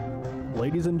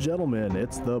 Ladies and gentlemen,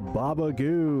 it's the Baba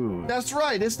Goose. That's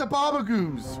right, it's the Baba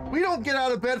Goose. We don't get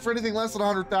out of bed for anything less than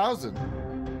 100,000.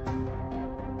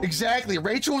 Exactly,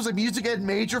 Rachel was a music ed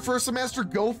major for a semester,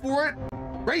 go for it.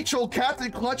 Rachel,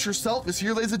 Captain Clutch herself is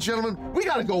here, ladies and gentlemen. We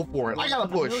gotta go for it, I gotta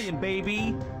push. $1 million,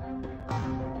 baby.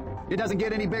 It doesn't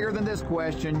get any bigger than this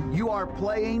question. You are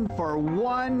playing for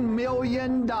 $1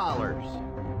 million.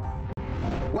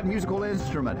 What musical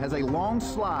instrument has a long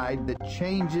slide that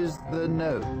changes the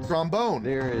notes? Trombone.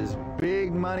 There is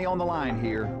big money on the line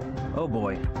here. Oh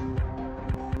boy.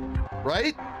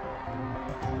 Right?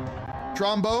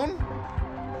 Trombone?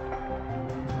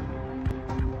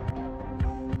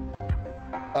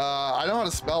 I know how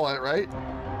to spell it, right?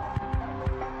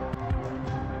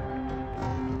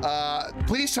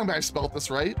 Please tell me I spelled this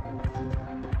right.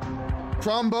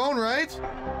 Trombone, right?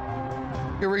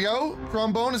 Here we go.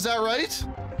 Trombone, is that right?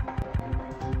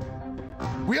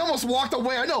 We almost walked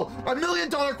away. I know. $1 million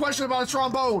question about a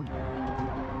trombone.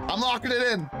 I'm locking it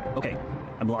in. Okay,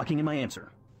 I'm locking in my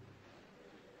answer.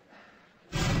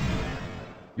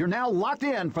 You're now locked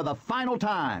in for the final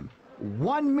time.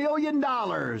 $1 million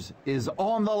is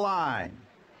on the line.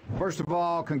 First of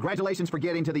all, congratulations for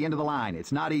getting to the end of the line.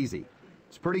 It's not easy.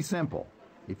 It's pretty simple.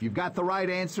 If you've got the right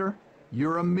answer,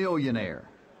 you're a millionaire.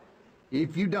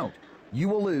 If you don't, you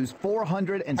will lose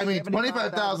 $475,000. I mean,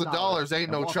 $25,000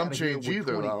 ain't no chump change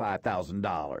either, though.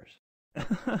 $25,000.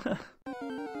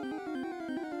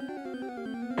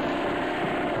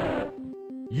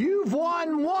 You've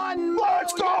won $1 million.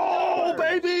 Let's go,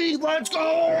 baby! Let's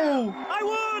go! I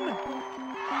won!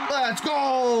 Let's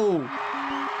go!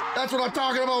 That's what I'm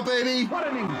talking about, baby! What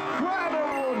an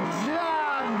incredible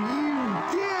job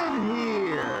you did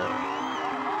here!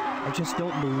 I just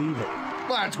don't believe it.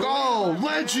 Let's go!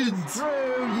 Legends!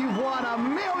 True, you've won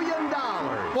 $1 million!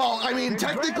 Well, I mean,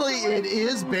 technically it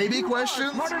is baby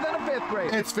questions. Smarter than a fifth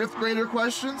grader. It's fifth grader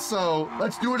questions, so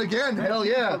let's do it again. Hell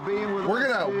yeah.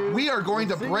 We are going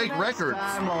to break records.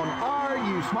 Time on Are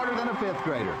You Smarter Than a Fifth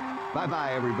Grader?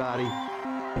 Bye-bye, everybody.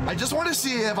 I just want to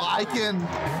see if I can...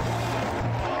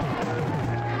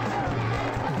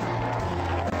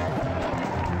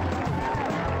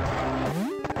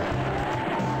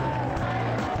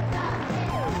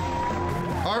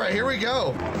 All right, here we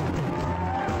go.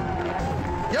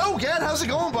 Yo, Gad, how's it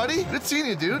going, buddy? Good seeing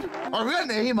you, dude. Are we at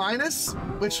an A minus?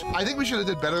 Which I think we should have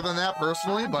did better than that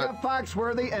personally, but. Jeff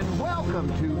Foxworthy, and welcome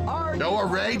to our. Noah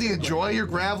Ray, do you enjoy your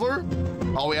Graveler?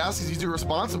 All we ask is you do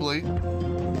responsibly.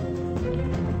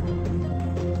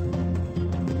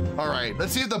 All right,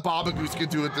 let's see if the Baba Goose can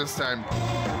do it this time.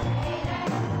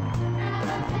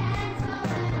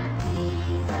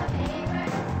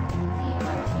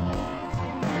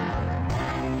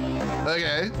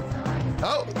 Okay.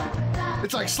 Oh,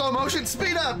 it's like slow motion.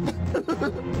 Speed up.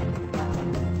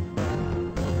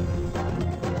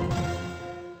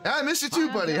 I missed you too,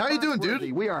 buddy. How you doing,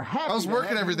 dude? We are happy. How's work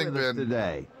and everything been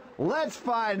today? Let's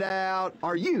find out.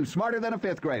 Are you smarter than a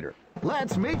 5th grader?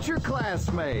 Let's meet your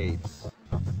classmates.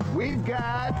 We've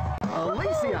got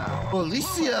Alicia,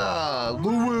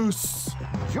 Lewis,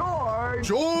 George,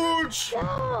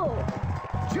 No.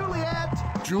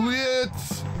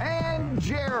 Juliet, and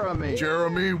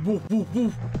Jeremy. Woof, woof,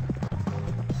 woof.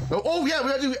 Oh yeah, we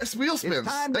gotta do wheel spins.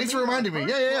 Thanks for reminding me.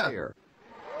 Yeah.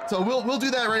 So we'll do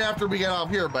that right after we get off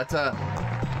here. But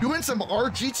you win some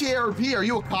GTA RP. Are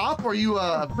you a cop or are you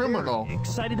a criminal?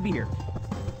 Excited to be here.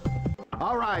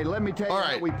 All right, let me tell you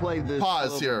how we played this.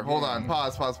 Pause here. Hold on.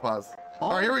 Pause.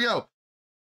 All right, here we go.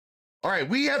 All right,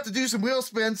 we have to do some wheel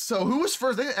spins. So who was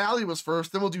first? I think Allie was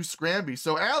first. Then we'll do Scramby.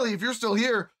 So Allie, if you're still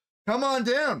here, come on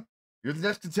down. You're the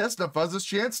next contestant of Fuzz's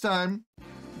Chance Time.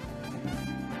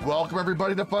 Welcome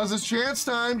everybody to Fuzz's Chance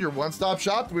Time, your one-stop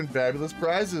shop to win fabulous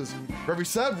prizes. For every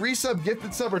sub, resub,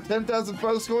 gifted sub, or 10,000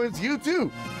 Fuzz coins, you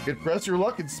too can press your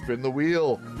luck and spin the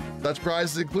wheel. Such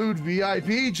prizes include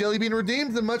VIP, Jelly Bean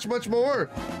redeemed, and much, much more.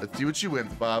 Let's see what you win,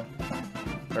 Bob.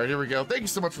 All right, here we go. Thank you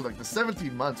so much for like the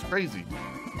 17 months. Crazy.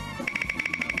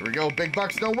 Here we go. Big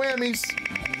bucks, no whammies.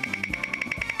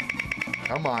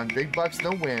 Come on, big bucks,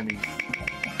 no whammies.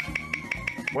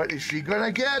 What is she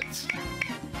gonna get?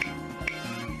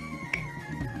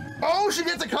 Oh, she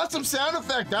gets a custom sound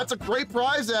effect. That's a great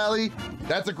prize, Allie.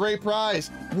 That's a great prize.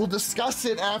 We'll discuss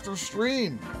it after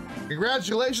stream.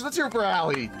 Congratulations. Let's hear it for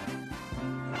Allie.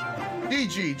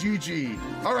 GG.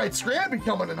 All right, Scramby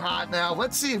coming in hot now.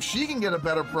 Let's see if she can get a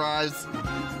better prize.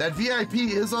 That VIP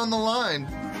is on the line.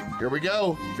 Here we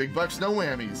go. Big bucks, no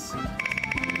whammies.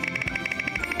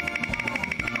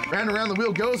 Round and around the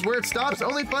wheel goes. Where it stops,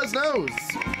 only Fuzz knows.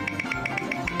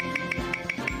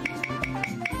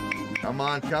 Come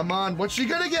on. What's she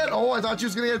gonna get? Oh, I thought she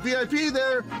was gonna get VIP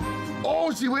there.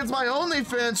 Oh, she wins my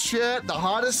OnlyFans chat. The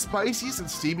hottest, spiciest, and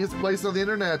steamiest place on the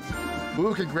internet.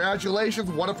 Ooh, congratulations.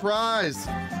 What a prize.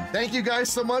 Thank you guys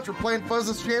so much for playing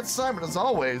Fuzz's Chance Time. And as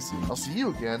always, I'll see you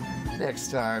again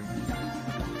next time.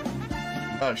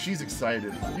 Oh, she's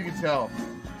excited. You can tell.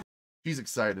 She's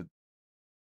excited.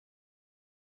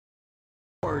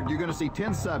 You're going to see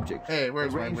 10 subjects. Hey,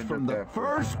 where's my window? From the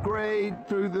 1st grade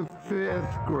through the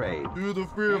 5th grade.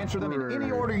 Answer them in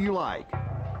any order you like.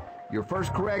 Your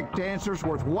first correct answer is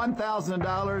worth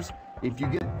 $1,000. If you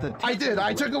get the I did.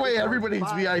 I took away everybody's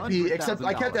VIP except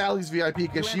I kept Allie's VIP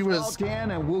because she was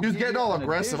getting all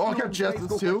aggressive. Oh, I kept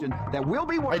Justin's too. That will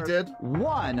be worth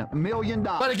 $1 million.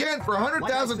 But again, for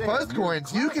 100,000 Fuzz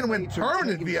coins, you can win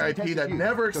permanent VIP that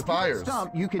never expires.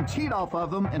 You can cheat off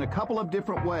of them in a couple of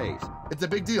different ways. It's a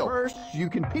big deal. First, you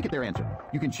can peek at their answer.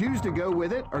 You can choose to go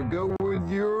with it or go with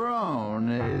your own.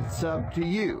 It's up to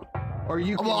you. Or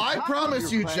you can I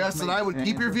promised you, Justin, I would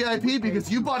keep your VIP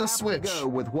because you bought a Switch. Go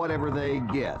with whatever they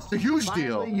guess. It's a huge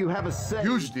deal. You have a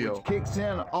save which kicks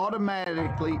in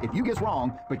automatically if you guess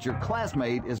wrong, but your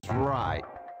classmate is right.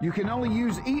 You can only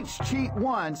use each cheat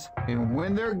once, and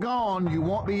when they're gone, you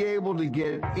won't be able to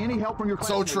get any help from your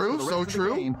classmate. So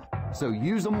true. So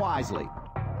use them wisely.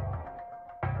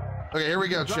 Okay, here we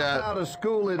go, chat. Drop out of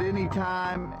school at any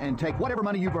time and take whatever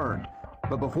money you've earned.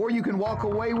 But before you can walk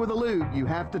away with the loot, you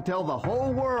have to tell the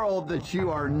whole world that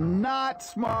you are not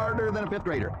smarter than a 5th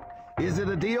grader. Is it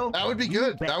a deal? That would be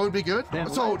good.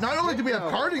 So not only do we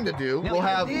have karting to do, we'll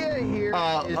have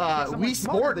Wii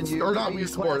Sports, or not Wii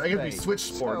Sports, I guess we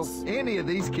Switch Sports. So any of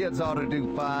these kids ought to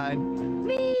do fine.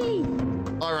 Me!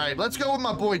 All right, let's go with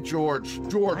my boy George.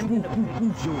 George.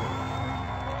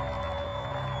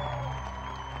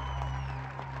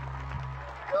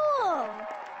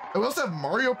 We also have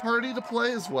Mario Party to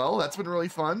play as well. That's been really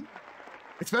fun.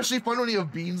 Especially fun when you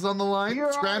have beans on the line.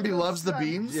 Scramby loves the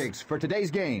beans. For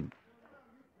today's game.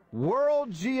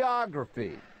 World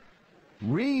geography,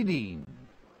 reading,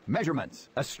 measurements,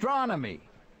 astronomy,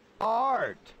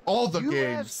 art. All the US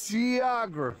games.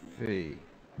 Geography,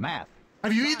 math.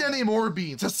 Have you eaten any more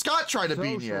beans? Has Scott tried a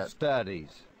bean yet? Studies.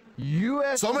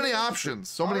 US. So many options.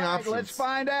 So many options. Let's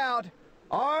find out.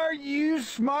 Are you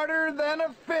smarter than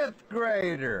a 5th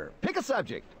grader? Pick a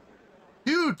subject.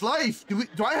 Dude, life.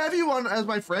 Do I have you on as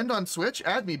my friend on Switch?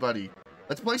 Add me, buddy.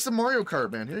 Let's play some Mario Kart,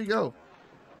 man. Here you go.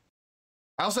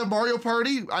 I also have Mario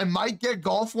Party. I might get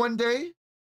golf one day.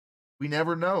 We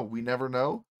never know. We never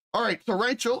know. All right, so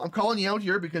Rachel, I'm calling you out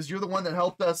here because you're the one that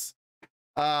helped us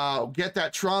get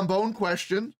that trombone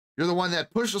question. You're the one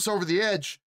that pushed us over the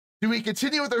edge. Do we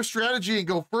continue with our strategy and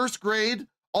go first grade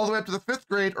all the way up to the 5th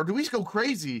grade, or do we go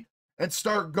crazy and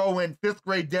start going 5th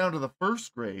grade down to the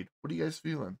 1st grade? What are you guys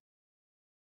feeling?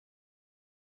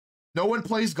 No one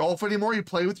plays golf anymore. You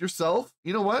play with yourself.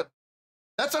 You know what?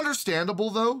 That's understandable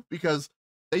though, because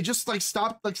they just like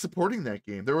stopped like supporting that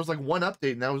game. There was like one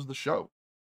update and that was the show.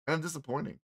 Kind of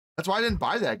disappointing. That's why I didn't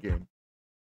buy that game.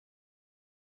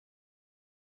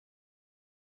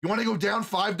 You want to go down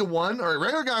 5-1? All right,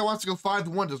 regular guy wants to go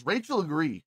 5-1. Does Rachel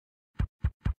agree?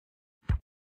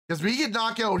 Because we could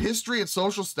knock out history and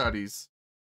social studies.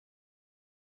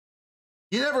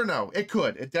 You never know. It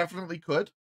could. It definitely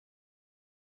could.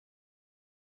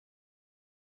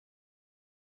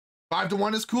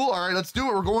 5-1 is cool. All right, let's do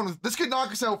it. We're going with, this could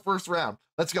knock us out first round.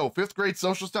 Let's go. 5th grade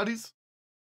social studies.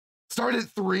 Start at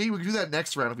 3. We can do that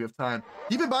next round if we have time.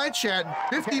 Keep in mind, chat,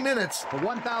 in 50 minutes,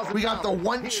 we got the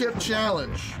one chip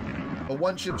challenge. The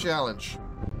one chip challenge.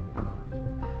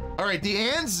 All right, the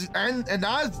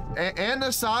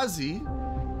Anasazi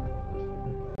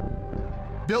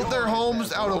built their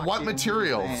homes out of what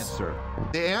materials?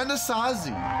 The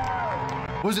Anasazi.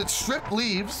 Was it stripped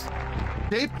leaves,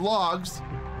 taped logs,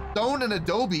 stone and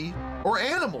adobe, or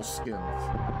animal skins?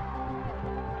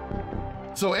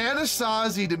 So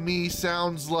Anasazi to me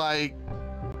sounds like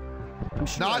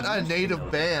not a native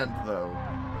band though.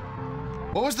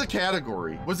 What was the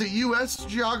category? Was it US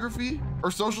geography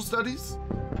or social studies?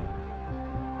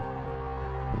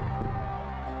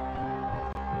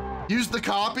 Use the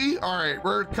copy. All right,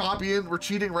 we're copying. We're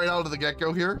cheating right out of the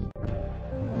get-go here.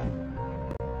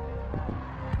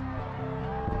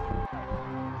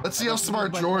 Let's see how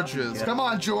smart George is. Come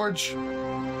on, George.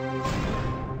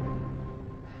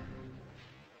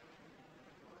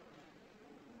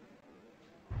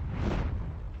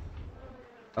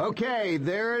 Okay,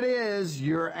 there it is.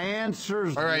 Your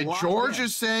answer's all right, George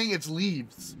is saying it's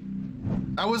leaves.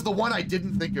 That was the one I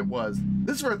didn't think it was.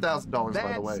 This is for $1,000,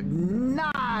 by the way. That's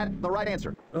not the right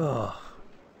answer. Ugh.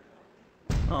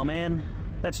 Oh, man.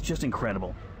 That's just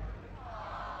incredible.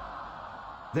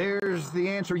 There's the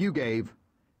answer you gave.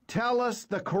 Tell us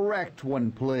the correct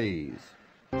one, please.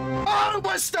 Oh, it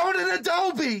was stone and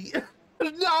adobe!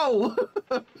 No!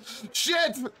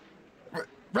 Shit!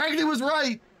 Raggedy was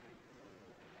right.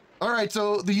 All right,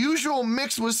 so the usual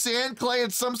mix was sand, clay,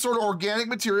 and some sort of organic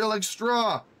material like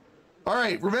straw. All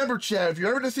right, remember, Chad, if you're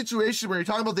ever in a situation where you're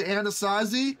talking about the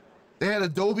Anasazi, they had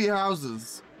adobe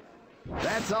houses.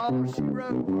 That's all she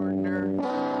wrote, partner.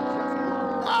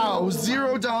 Wow,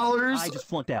 $0. I just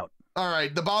flunked out. All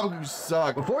right, the Babagoos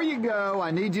suck. Before you go,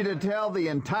 I need you to tell the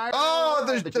entire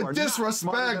the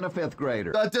disrespect. Than a 5th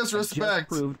grader. The disrespect.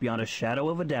 Just proved beyond a shadow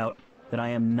of a doubt that I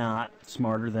am not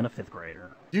smarter than a 5th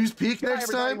grader. Use peak next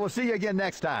time. We'll see you again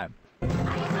next time.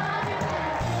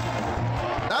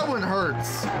 That one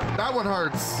hurts. That one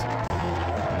hurts.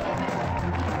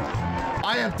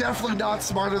 I am definitely not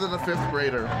smarter than a 5th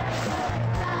grader.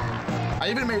 I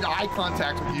even made eye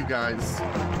contact with you guys.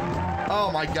 Oh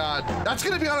my God. That's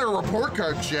gonna be on our report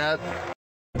card, chat.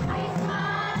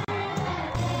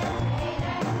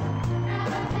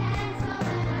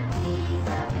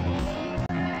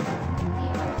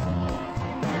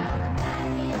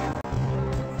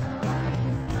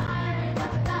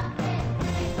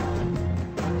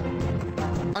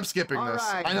 I'm skipping this.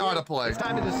 Right, I know how to play. It's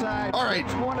time to decide. All right,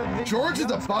 George is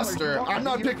a buster. I'm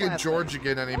not picking George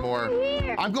again anymore.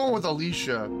 I'm going with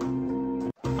Alicia.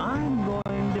 I'm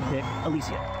going to pick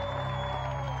Alicia.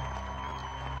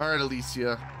 All right,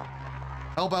 Alicia.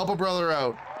 Help a brother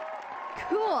out.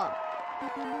 Cool.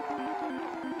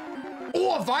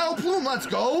 Oh, a vile plume. Let's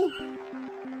go.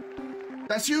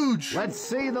 That's huge. Let's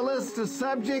see the list of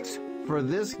subjects for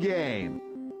this game.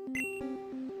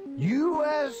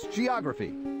 U.S.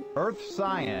 Geography, Earth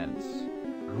Science,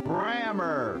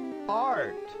 Grammar,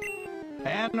 Art,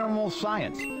 Animal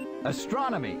Science,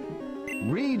 Astronomy,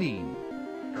 Reading,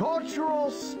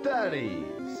 Cultural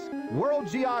Studies, World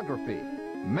Geography,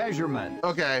 Measurement.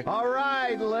 Okay. All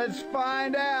right, let's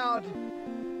find out.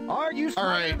 Are you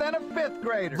smarter than a 5th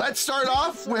grader? Let's start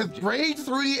off with grade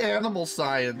 3 animal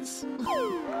science.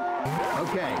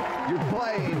 Okay, you're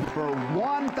playing for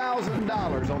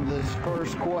 $1,000 on this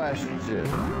first question.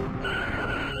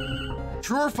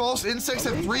 True or false, insects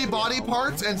have 3 body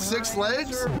parts and 6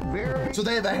 legs? So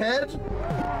they have a head,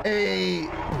 an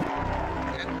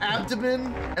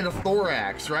abdomen, and a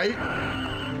thorax, right?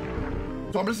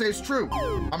 So I'm gonna say it's true.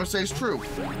 I'm gonna say it's true.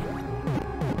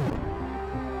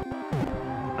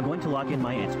 lock in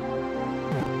my answer.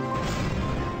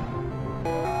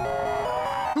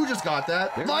 Who just got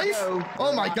that? There Life? you go.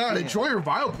 Oh my god, in. enjoy your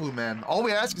Vileplume, man. All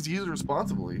we ask is to use it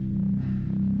responsibly.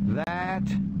 That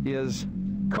is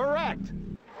correct.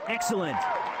 Excellent.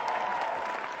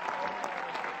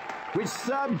 Which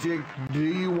subject do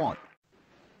you want?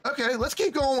 Okay, let's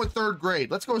keep going with 3rd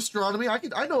grade. Let's go astronomy.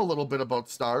 I know a little bit about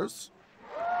stars.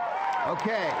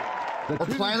 Okay. The Or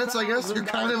planets, I guess. You're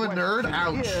kind of a nerd.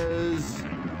 Ouch. Is...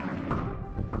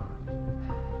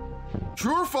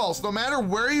 True or false? No matter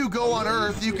where you go on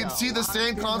Earth, you can see the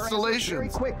same Very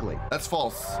constellations. quickly. That's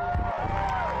false.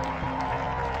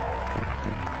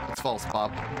 That's false,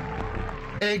 Pop.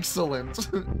 Excellent.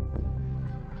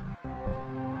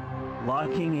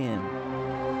 Locking in.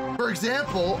 For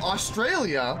example,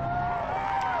 Australia.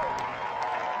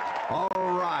 All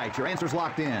right, your answer's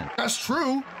locked in. That's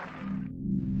true.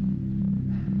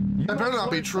 That better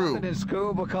not be true. In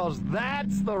school because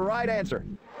that's the right answer.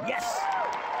 Yes.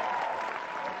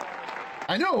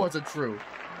 I know it wasn't true.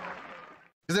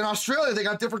 Because in Australia, they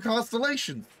got different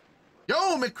constellations. Yo,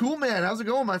 McCool Man, how's it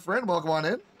going, my friend? Welcome on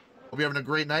in. Hope you're having a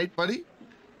great night, buddy.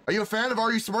 Are you a fan of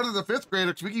Are You Smarter Than the 5th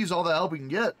Grader? Because we can use all the help we can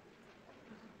get.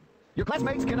 Your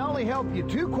classmates can only help you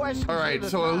 2 questions. All right,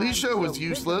 so Alicia was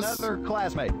useless. Another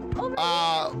classmate.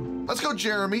 Let's go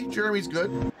Jeremy. Jeremy's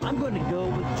good. I'm going to go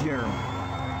with Jeremy.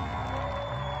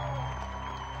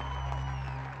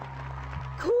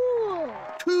 Cool.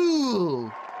 Cool.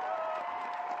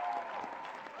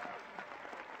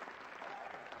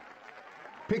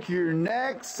 Pick your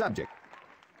next subject.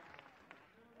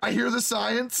 I hear the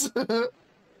science.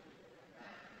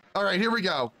 All right, here we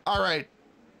go. All right.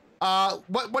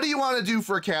 What do you want to do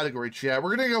for a category, chat?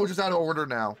 We're gonna go just out of order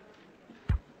now.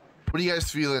 What are you guys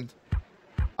feeling?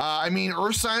 I mean,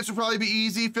 earth science would probably be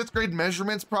easy. 5th grade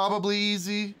measurements probably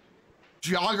easy.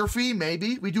 Geography,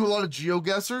 maybe. We do a lot of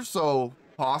GeoGuessr, so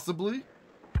possibly.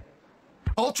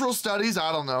 Cultural studies,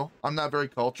 I don't know. I'm not very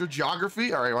cultured.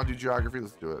 Geography, all right, want to do geography?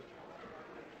 Let's do it.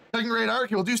 2nd grade art,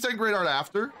 okay, we'll do 2nd grade art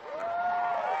after.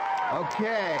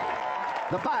 Okay.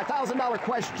 The $5,000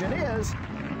 question is...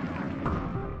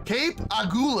 Cape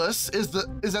Agulhas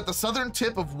is at the southern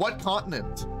tip of what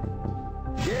continent?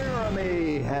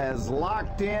 Jeremy has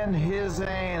locked in his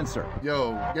answer.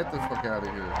 Yo, get the fuck out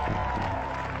of here.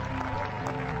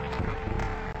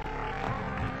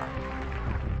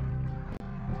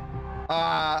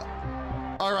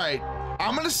 All right.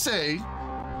 I'm gonna say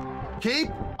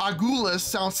Cape Agulhas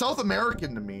sounds South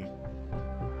American to me.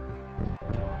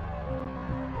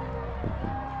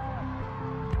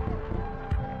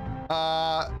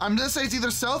 I'm gonna say it's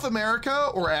either South America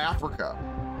or Africa.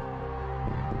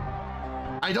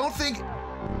 I don't think...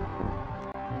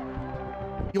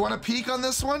 You want to peek on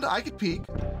this one? I could peek.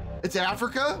 It's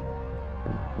Africa?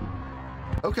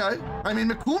 Okay. I mean,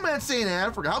 McCool Man's saying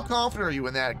Africa. How confident are you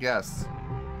in that guess?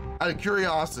 Out of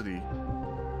curiosity.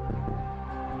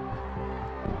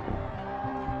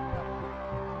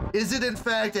 Is it in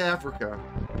fact Africa?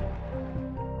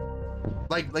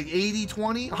 Like 80,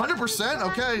 20? 100%?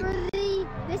 Okay.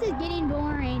 This is getting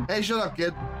boring. Hey, shut up,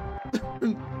 kid.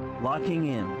 Locking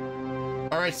in.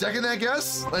 All right, second that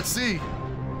guess. Let's see.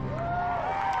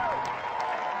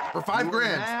 For 5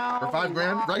 grand. For 5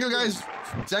 grand. Regular guys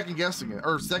second guessing it,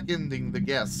 or seconding the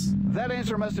guess. That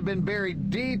answer must have been buried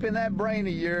deep in that brain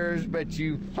of yours, but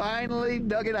you finally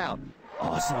dug it out.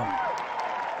 Awesome.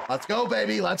 Let's go,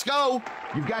 baby. Let's go.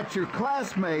 You've got your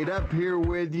classmate up here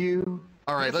with you.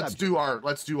 All right, let's do art.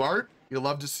 Let's do art. You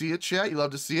love to see it, chat. You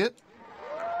love to see it.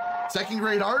 2nd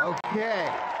grade art. Okay.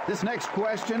 This next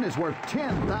question is worth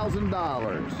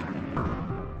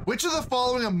 $10,000. Which of the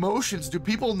following emotions do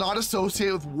people not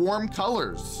associate with warm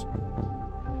colors?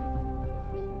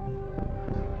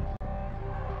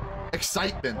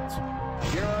 Excitement.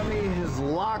 Jeremy has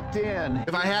locked in.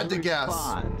 If I had to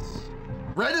guess.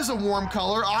 Red is a warm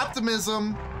color.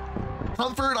 Optimism.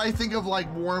 Comfort, I think of like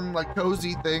warm, like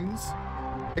cozy things.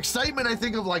 Excitement, I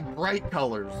think of like bright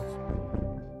colors.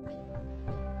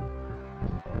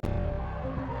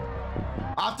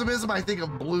 Optimism, I think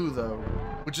of blue though,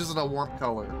 which isn't a warm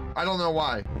color. I don't know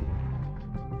why.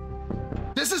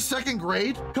 This is 2nd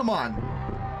grade? Come on.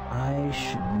 I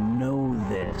should know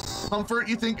this. Comfort,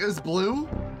 you think is blue?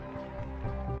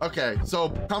 Okay, so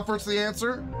comfort's the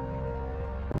answer?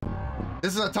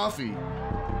 This is a toughie.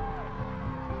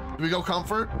 Do we go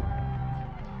comfort?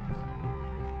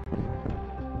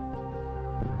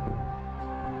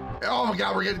 Oh my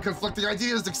God, we're getting conflicting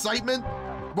ideas. Excitement?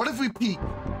 What if we peek?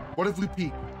 What if we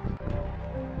peek?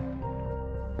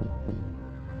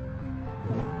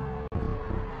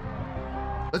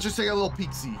 Let's just take a little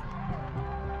peek-see.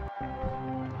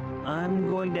 I'm I'm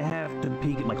going to have to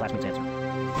peek at my classmate's answer.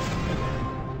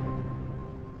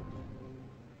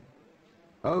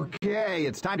 Okay,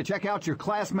 it's time to check out your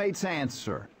classmate's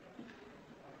answer.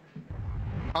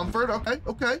 Comfort,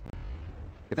 okay.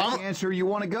 If that's the answer you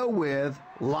want to go with,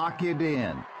 lock it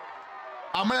in.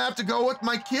 I'm gonna have to go with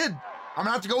my kid. I'm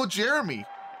gonna have to go with Jeremy.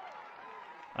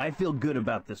 I feel good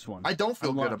about this one. I don't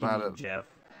feel good about it, Jeff.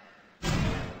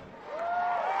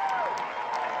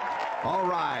 All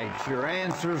right, your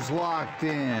answer's locked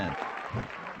in.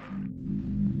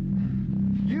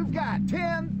 You've got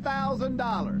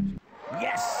 $10,000.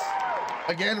 Yes!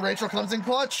 Again, Rachel comes in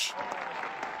clutch.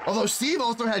 Although Steve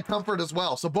also had comfort as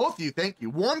well. So both of you, thank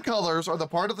you. Warm colors are the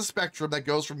part of the spectrum that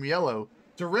goes from yellow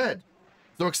to red.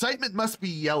 So excitement must be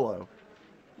yellow.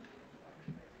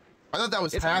 I thought that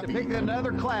was it's happy. Time to pick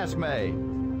another classmate.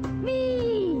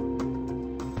 Me.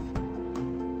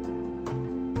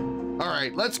 All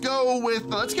right, let's go with,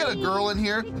 let's get a girl in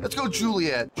here. Let's go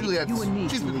Juliet. Juliet,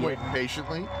 she's been waiting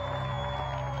patiently.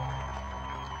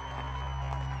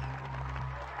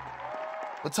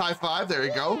 Let's high five, there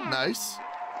you go, nice.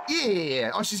 Yeah,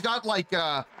 oh, she's got like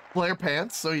flare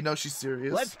pants, so you know she's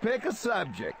serious. Let's pick a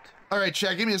subject. All right,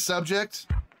 Chad, give me a subject.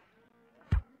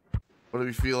 What are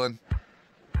we feeling?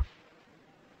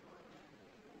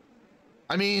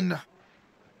 I mean,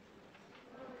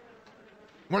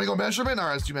 want to go measurement? All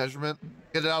right, let's do measurement.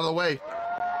 Get it out of the way.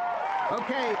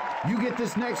 Okay, you get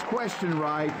this next question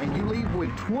right, and you leave with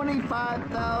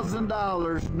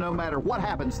 $25,000 no matter what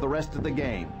happens the rest of the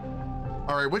game.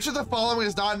 All right, which of the following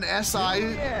is not an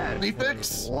SI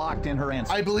prefix? Locked in her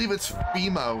answer. I believe it's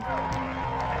FEMO.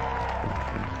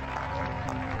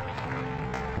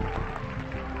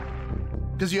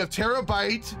 Because you have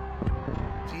terabyte.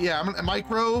 Yeah, I'm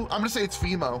gonna say it's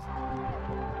FEMO.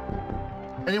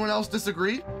 Anyone else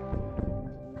disagree?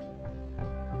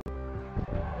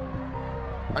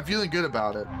 I'm feeling good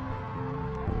about it.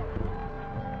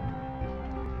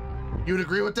 You would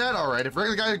agree with that? All right, if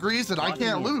regular guy agrees, then I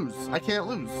can't lose. I can't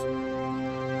lose.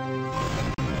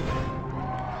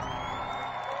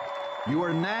 You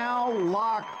are now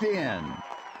locked in.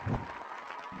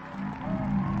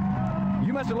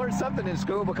 You must have learned something in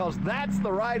school because that's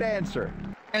the right answer.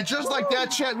 And just like that,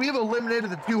 chat, we have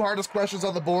eliminated the two hardest questions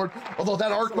on the board, although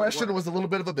that art question was a little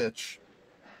bit of a bitch.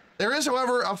 There is,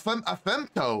 however, a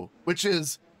femto, which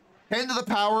is 10 to the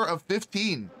power of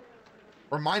 15.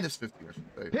 Or minus 15, I should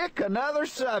say. Pick another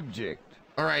subject.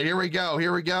 All right, here we go.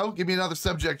 Here we go. Give me another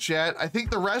subject, chat. I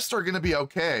think the rest are going to be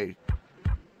okay.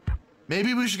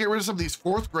 Maybe we should get rid of some of these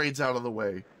fourth grades out of the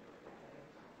way.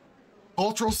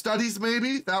 Cultural studies,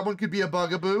 maybe? That one could be a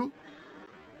bugaboo.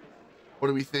 What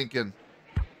are we thinking?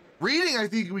 Reading, I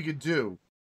think we could do.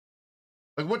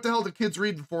 Like, what the hell do kids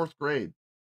read in fourth grade?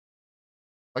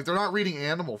 Like, they're not reading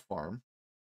Animal Farm.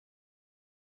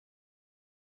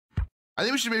 I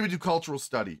think we should maybe do cultural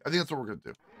study. I think that's what we're going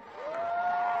to do.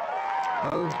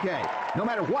 Okay. No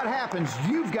matter what happens,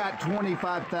 you've got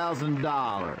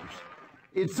 $25,000.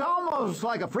 It's almost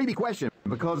like a freebie question,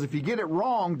 because if you get it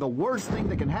wrong, the worst thing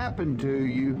that can happen to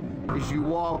you is you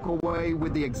walk away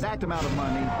with the exact amount of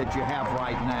money that you have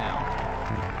right now.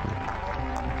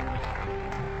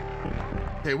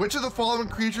 Okay, which of the following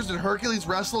creatures did Hercules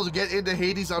wrestle to get into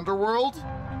Hades' underworld?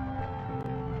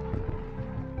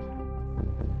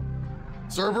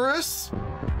 Cerberus?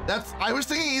 I was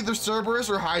thinking either Cerberus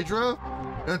or Hydra,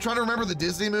 and I'm trying to remember the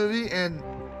Disney movie, and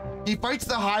he fights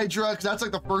the Hydra because that's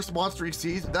like the first monster he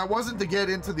sees. That wasn't to get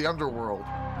into the underworld.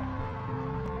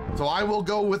 So I will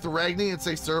go with Ragni and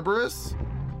say Cerberus.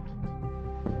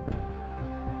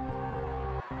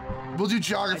 We'll do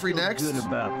geography next. Good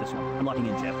about this one. I'm locking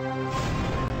in, Jeff.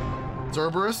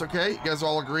 Cerberus, okay. You guys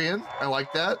all agreeing? I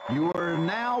like that. You are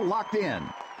now locked in.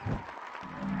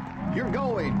 You're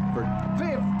going for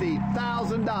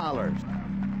 $50,000.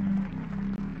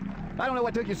 I don't know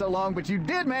what took you so long, but you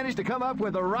did manage to come up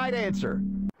with the right answer.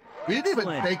 We didn't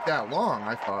even take that long,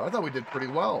 I thought. I thought we did pretty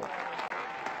well.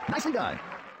 Nicely done.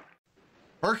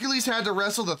 Hercules had to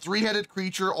wrestle the three-headed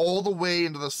creature all the way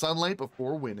into the sunlight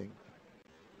before winning.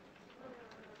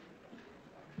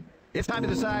 It's time to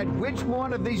decide which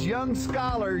one of these young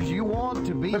scholars you want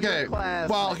to be your class.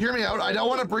 Well, hear me out. I don't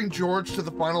want to bring George to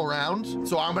the final round,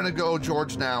 so I'm going to go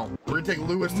George now. We're going to take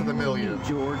Lewis to the million.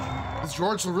 George. Because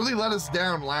George really let us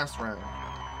down last round.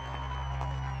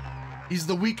 He's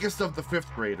the weakest of the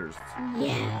fifth graders.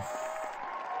 Yes.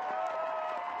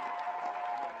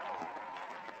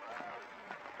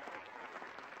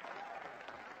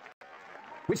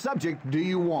 Which subject do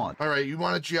you want? All right, you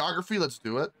want a geography? Let's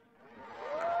do it.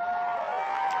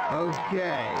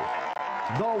 Okay.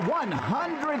 The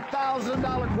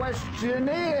 $100,000 question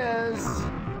is,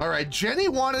 All right, Jenny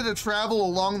wanted to travel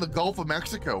along the Gulf of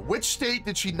Mexico. Which state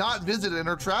did she not visit in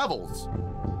her travels?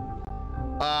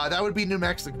 That would be New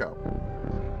Mexico.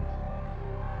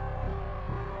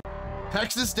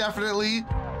 Texas, definitely.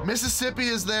 Mississippi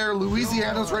is there.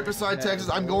 Louisiana's right beside Texas.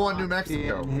 I'm going New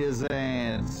Mexico. His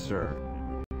answer.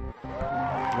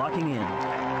 Locking in.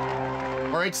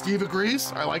 All right, Steve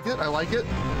agrees. I like it. I like it.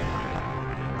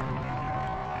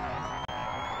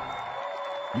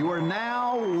 You are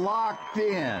now locked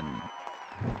in.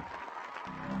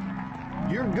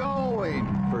 You're going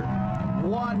for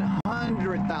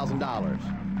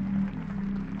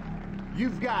 $100,000.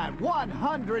 You've got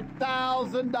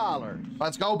 $100,000.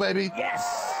 Let's go, baby.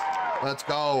 Yes. Let's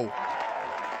go.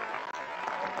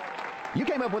 You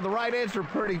came up with the right answer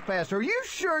pretty fast. Are you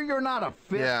sure you're not a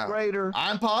fifth grader?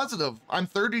 I'm positive. I'm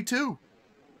 32.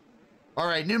 All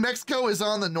right, New Mexico is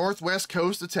on the northwest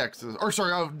coast of Texas. Or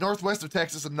sorry, northwest of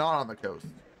Texas and not on the coast.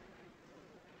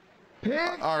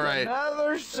 Pick all right.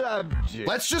 Another subject.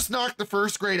 Let's just knock the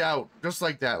first grade out. Just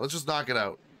like that. Let's just knock it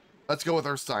out. Let's go with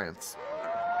our science.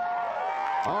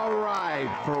 All right,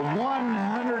 for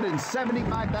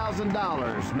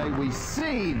 $175,000, may we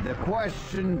see the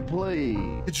question,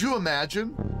 please? Could you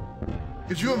imagine?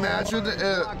 Could you imagine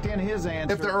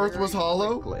if the Earth was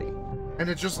hollow? Quickly. And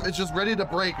it's just ready to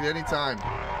break at any time.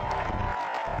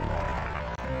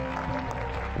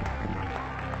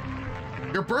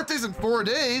 Your birthday's in 4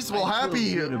 days. Well,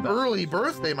 happy early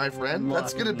birthday, my friend.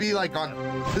 That's gonna be like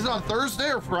is it on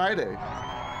Thursday or Friday?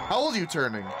 How old are you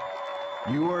turning?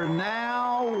 You are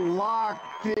now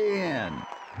locked in.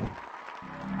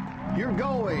 You're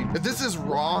going. If this is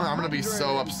wrong, I'm gonna be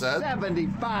so upset.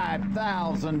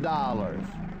 $75,000.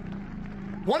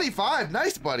 25,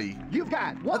 nice, buddy. You've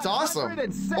got that's awesome. Well, I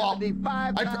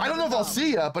don't know if I'll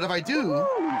see you, but if I do,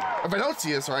 if I don't see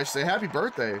you, sorry, I should say happy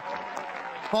birthday.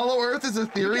 Hollow Earth is a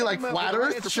theory like flat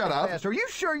Earth. Shut up. Are you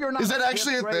sure you're not? Is that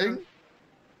actually a thing?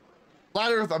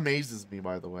 Flat Earth amazes me,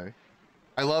 by the way.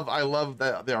 I love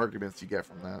the arguments you get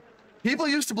from that. People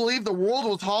used to believe the world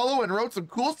was hollow and wrote some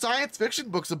cool science fiction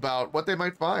books about what they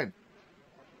might find.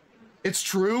 It's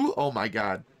true? Oh my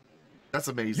God. That's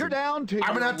amazing. You're down to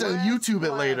I'm gonna have to YouTube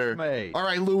it later. All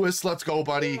right, Lewis, let's go,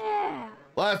 buddy. Yeah.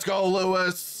 Let's go,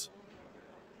 Lewis.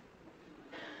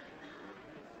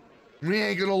 We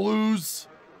ain't gonna lose.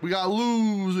 We got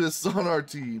Lewis on our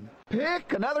team.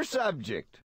 Pick another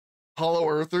subject. Hollow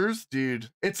Earthers, dude.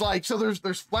 It's like, so there's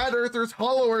flat Earthers,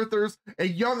 Hollow Earthers,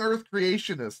 and young Earth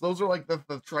creationists. Those are like the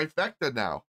trifecta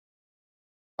now.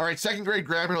 All right, second grade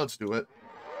grammar, let's do it.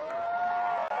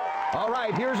 All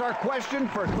right, here's our question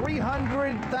for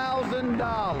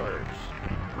 $300,000.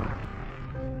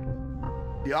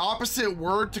 The opposite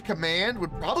word to command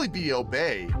would probably be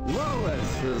obey.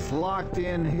 Lewis has locked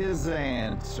in his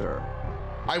answer.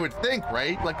 I would think,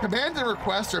 right? Like command and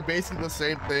request are basically the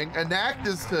same thing. Enact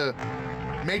is to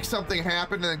make something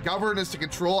happen, and then govern is to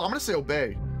control. I'm gonna say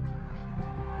obey.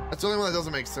 That's the only one that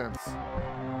doesn't make sense.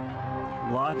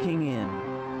 Locking in.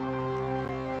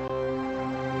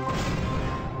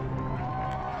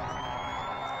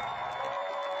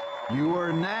 You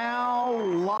are now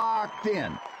locked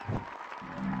in.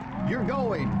 You're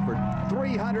going for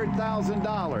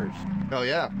 $300,000. Hell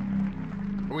yeah.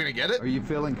 Are we gonna get it? Are you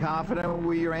feeling confident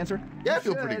with your answer? Yeah, I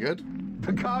feel pretty good.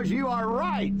 Because you are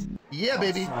right. Yeah,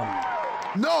 baby.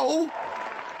 No.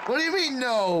 What do you mean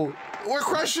no? We're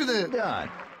crushing it. Done.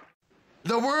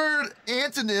 The word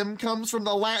antonym comes from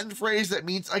the Latin phrase that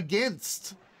means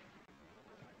against.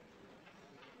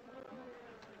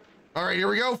 All right, here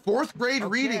we go. Fourth grade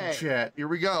reading chat. Here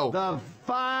we go. The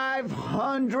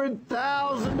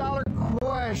 $500,000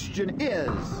 question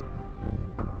is...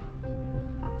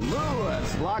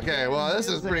 Lewis, lock okay, well, this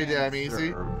is pretty damn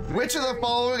easy. Which of the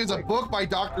following is a book by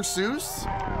Dr. Seuss?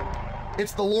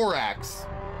 It's the Lorax.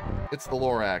 It's the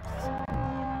Lorax.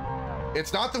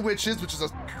 It's not The Witches, which is a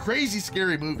crazy,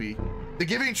 scary movie. The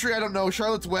Giving Tree, I don't know.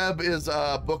 Charlotte's Web is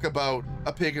a book about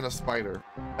a pig and a spider.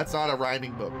 That's not a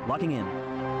rhyming book. Locking in.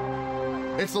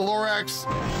 It's the Lorax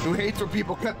who hates when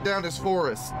people cut down his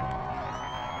forest.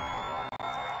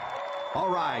 All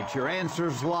right, your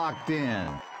answer's locked in.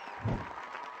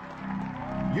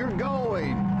 You're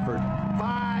going for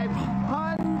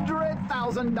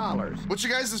 $500,000. What's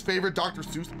your guys' favorite Dr.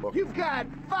 Seuss book? You've got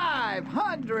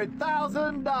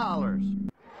 $500,000.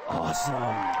 Awesome.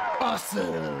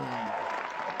 Awesome.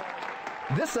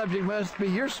 This subject must be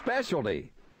your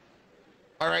specialty.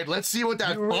 All right, let's see what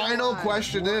that final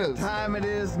question is. What time it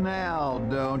is now,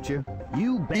 don't you?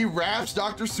 He raps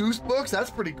Dr. Seuss books? That's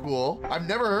pretty cool. I've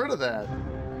never heard of that.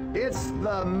 It's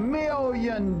the $1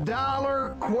 million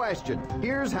question.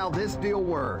 Here's how this deal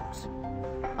works.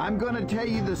 I'm going to tell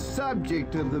you the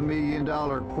subject of the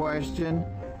million-dollar question,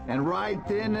 and right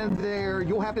then and there,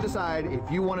 you'll have to decide if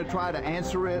you want to try to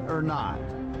answer it or not.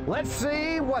 Let's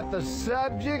see what the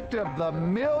subject of the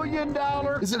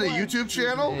million-dollar Is it a YouTube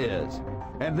channel? is.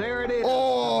 And there it is.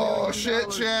 Oh,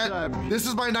 shit, chat. This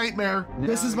is my nightmare.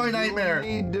 This is my nightmare.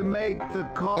 Need to make the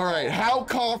call. All right, how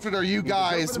confident are you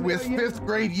guys with 5th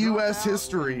grade U.S.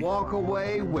 history? Walk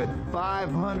away with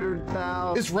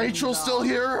 $500,000. Is Rachel still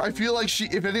here? I feel like she,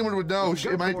 if anyone would know,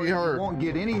 it might be her. You won't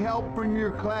get any help from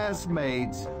your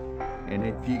classmates. And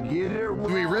if you get it wrong,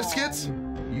 do we risk it?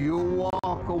 You'll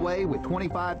walk away with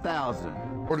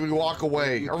 $25,000. Or do we walk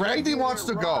away? Randy wants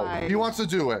to go. He wants to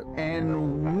do it.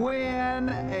 And win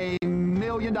 $1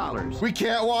 million. We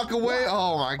can't walk away?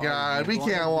 Oh my God, we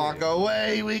can't walk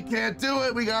away. We can't do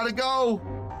it. We gotta go.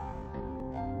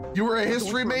 You were a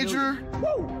history major?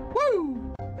 Woo!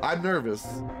 Woo! I'm nervous.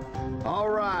 All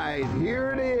right,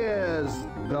 here it is.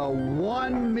 The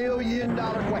 $1 million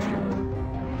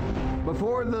question.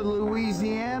 Before the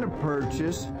Louisiana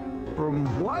Purchase, from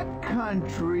what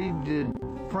country did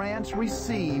France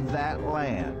receive that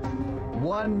land?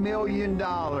 $1 million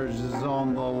is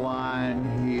on the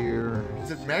line here.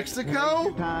 Is it Mexico? Take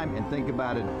your time and think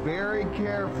about it very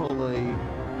carefully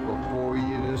before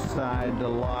you decide to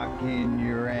lock in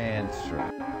your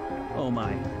answer. Oh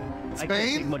my. Spain? I can't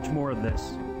take much more of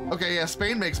this. Okay, yeah,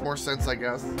 Spain makes more sense, I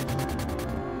guess.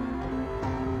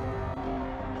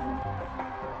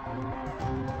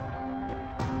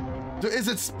 Is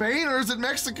it Spain or is it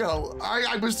Mexico?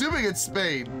 I'm assuming it's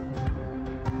Spain.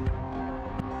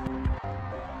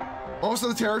 Most of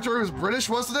the territory was British,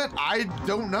 wasn't it? I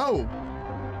don't know.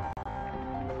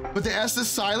 But the S is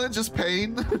silent, just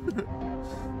pain.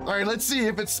 All right, let's see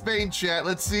if it's Spain, chat.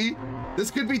 Let's see. This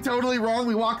could be totally wrong.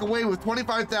 We walk away with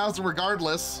 $25,000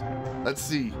 regardless. Let's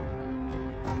see.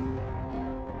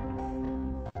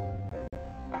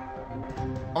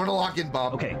 I'm gonna lock in,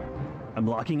 Bob. Okay, I'm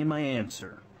locking in my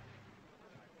answer.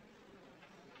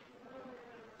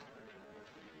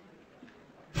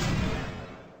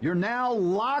 You're now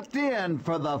locked in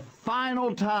for the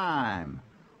final time.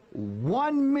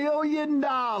 $1 million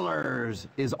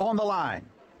is on the line.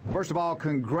 First of all,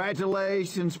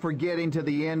 congratulations for getting to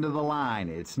the end of the line.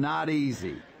 It's not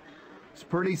easy. It's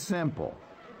pretty simple.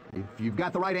 If you've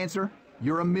got the right answer,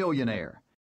 you're a millionaire.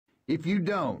 If you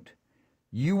don't,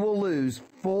 you will lose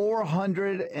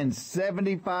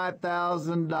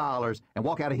 $475,000 and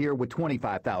walk out of here with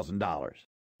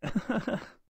 $25,000.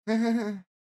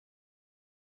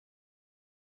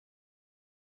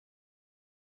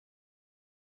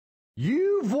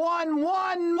 You've won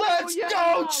 $1 million. Let's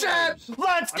go, chat!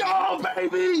 Let's go,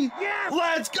 baby! Yes!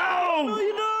 Let's go! $1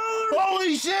 million!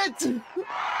 Holy shit!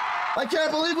 I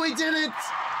can't believe we did it!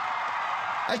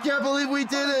 I can't believe we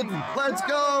did it! Let's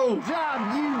go! Good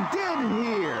job you did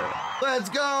here. Let's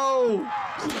go!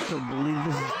 I can't believe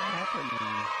this is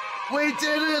happening. We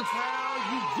did it!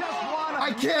 You just won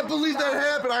I can't believe that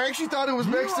happened. I actually thought it was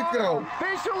Mexico. You are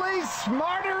officially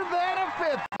smarter than a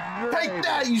 5th grader. Take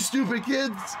that, you stupid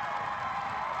kids!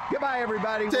 Goodbye,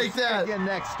 everybody. Take we'll that. See you again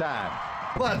next time.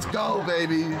 Let's go,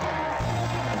 baby.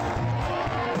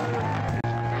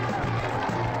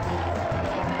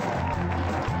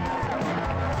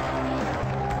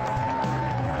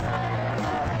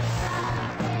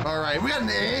 All right, we got an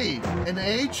A. An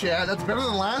A, chat. That's better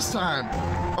than last time.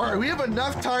 All right, we have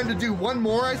enough time to do one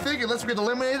more, I think, unless we get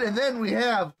eliminated, and then we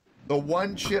have the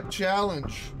one chip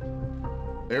challenge.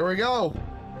 There we go.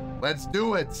 Let's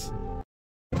do it.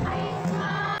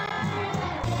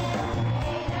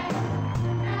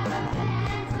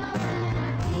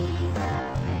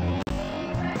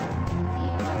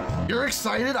 You're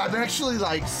excited? I'm actually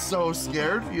like so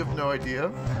scared. You have no idea.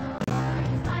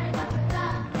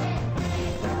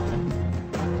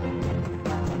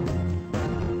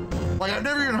 Like, I've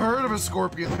never even heard of a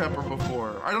scorpion pepper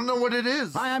before. I don't know what it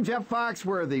is. Hi, I'm Jeff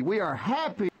Foxworthy. We are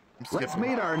happy. Let's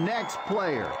meet our next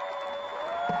player.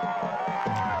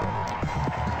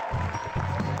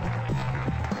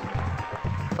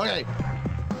 Okay.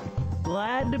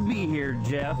 Glad to be here,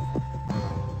 Jeff.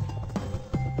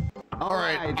 All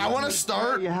right, I want to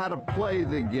start. Tell you how to play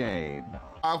the game.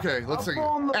 Okay, let's see.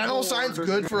 Animal science,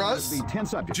 good for us. 10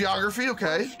 subjects. Geography,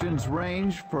 okay. Questions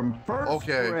range from first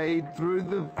grade through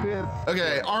the 5th.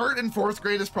 Okay, art in 4th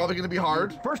grade is probably going to be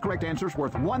hard. First correct answer is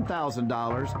worth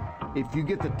 $1,000. If you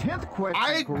get the 10th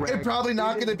question correct, I'm probably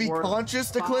not going to be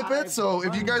conscious to clip it, so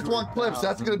if you guys want clips,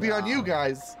 that's going to be on you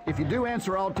guys. If you do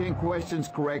answer all 10 questions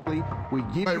correctly, we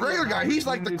give you regular guy, he's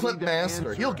like the clip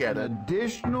master. He'll get it.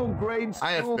 Additional grade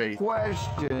school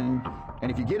question,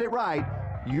 and if you get it right,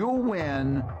 you'll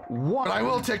win $1 but I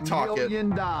will TikTok million.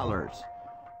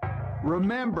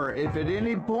 Remember, if at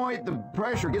any point the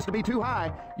pressure gets to be too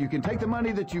high, you can take the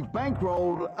money that you've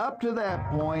bankrolled up to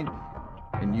that point,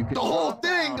 and you can... The whole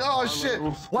thing? Oh, shit.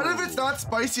 What if it's not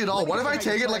spicy at all? What if I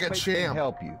take it like a champ?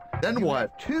 Help you. Then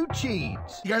what? 2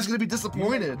 cheats. You guys are gonna be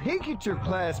disappointed. Peek at your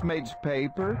classmates'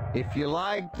 paper. If you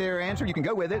like their answer, you can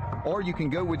go with it, or you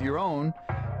can go with your own.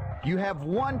 You have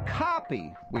 1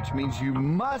 copy, which means you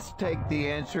must take the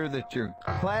answer that your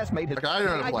classmate has. Okay, I know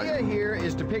how to the play. idea here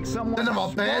is to pick someone Then I'm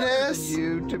a smarter badass? than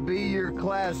you to be your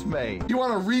classmate. You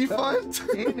want a refund?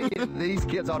 Any of these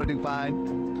kids ought to do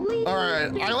fine. All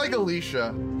right, I like Alicia.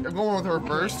 I'm going with her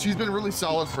first. She's been really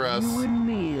solid for us. You and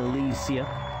me,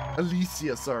 Alicia.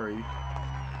 Alicia, sorry.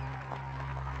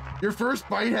 Your first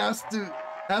bite has to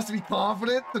be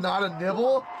confident to not a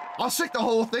nibble. I'll stick the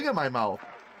whole thing in my mouth.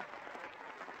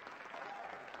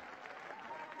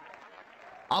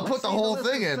 I'll put the whole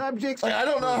thing in. Like, I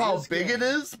don't know how big it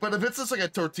is, but if it's just like a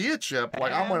tortilla chip,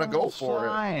 like I'm gonna go for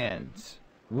Science,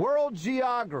 world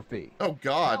geography. it. Oh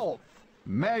God. Health,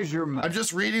 measurement. I'm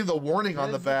just reading the warning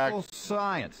on the back. Physical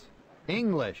science,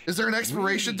 English. Is there an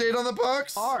expiration date on the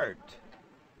box? Art,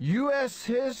 U.S.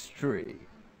 history,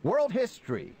 world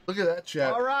history. Look at that,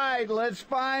 chat. All right, let's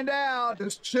find out.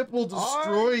 This chip will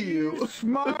destroy Are you.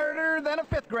 Smarter than a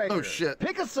 5th grader. Oh shit.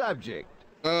 Pick a subject.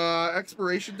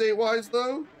 Expiration date wise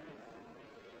though?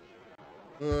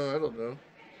 I don't know.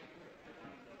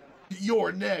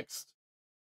 You're next.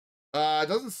 It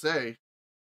doesn't say.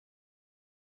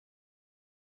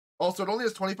 Also, it only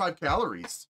has 25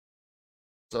 calories.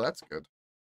 So that's good.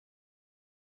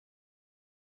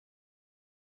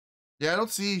 Yeah, I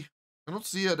don't see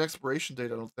an expiration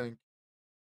date, I don't think.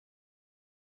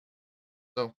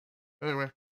 So,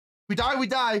 anyway. We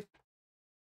die.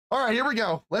 All right, here we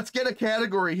go. Let's get a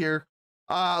category here.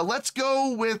 Let's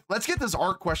get this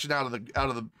art question out of the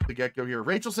get-go here.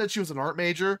 Rachel said she was an art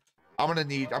major. I'm gonna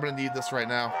need this right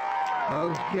now.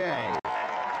 Okay.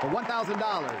 For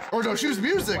 $1,000. Or no, she was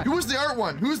music. Who was the art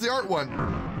one? Who's the art one?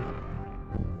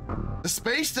 The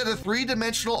space that a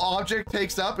 3-dimensional object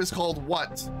takes up is called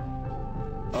what?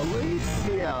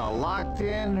 Alicia locked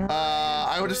in her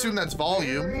I would assume that's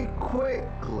volume. very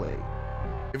quickly.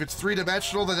 If it's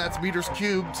 3-dimensional, then that's meters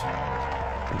cubed.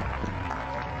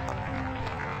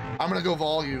 I'm gonna go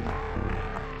volume.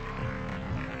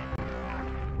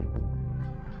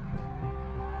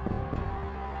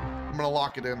 I'm gonna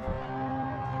lock it in.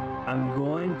 I'm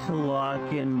going to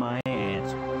lock in my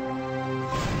answer.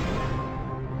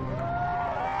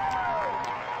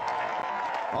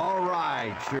 All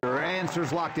right, your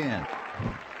answer's locked in.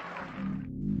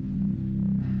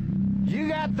 You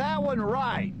got that one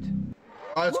right.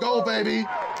 Let's go, baby.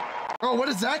 Oh, what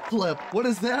is that clip? What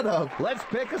is that of? Let's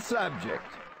pick a subject.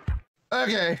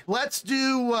 Okay, let's do,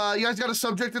 you guys got a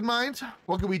subject in mind?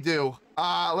 What can we do?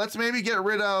 Let's maybe get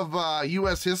rid of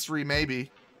U.S. history, maybe. You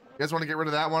guys want to get rid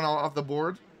of that one off the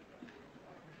board?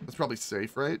 That's probably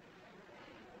safe, right?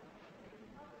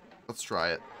 Let's try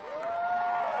it.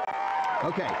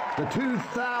 Okay, the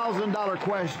 $2,000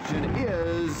 question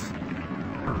is...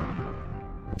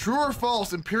 True or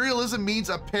false, imperialism means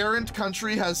a parent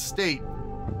country has state.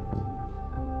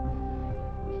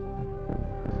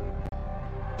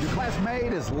 Your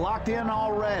classmate is locked in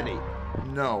already.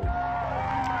 No.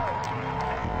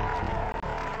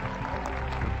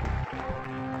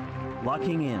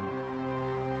 Locking in.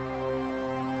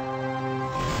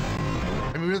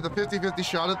 And we have the 50-50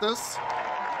 shot at this?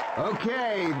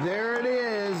 Okay, there it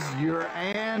is. Your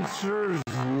answer's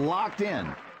locked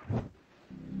in.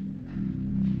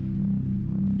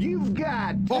 You've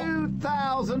got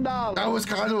 $2,000. That was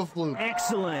kind of a fluke.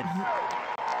 Excellent.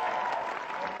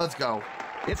 Let's go.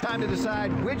 It's time to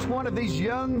decide which one of these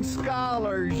young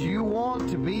scholars you want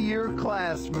to be your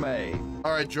classmate.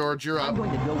 All right, George, you're up. I'm going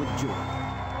to go with George.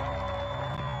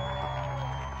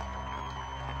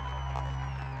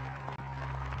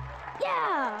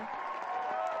 Yeah.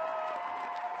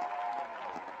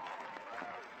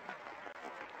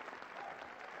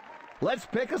 Let's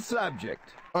pick a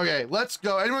subject. Okay, let's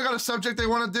go. Anyone got a subject they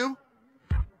want to do?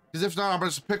 Because if not, I'm going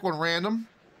to just pick one random.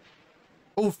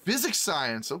 Oh, physics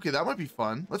science. Okay, that might be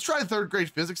fun. Let's try 3rd grade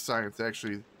physics science,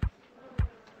 actually.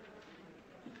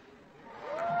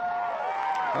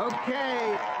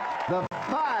 Okay, the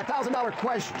 $5,000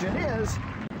 question is...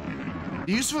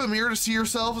 The use of a mirror to see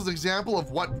yourself is an example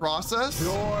of what process?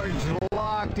 George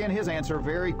locked in his answer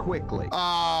very quickly.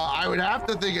 I would have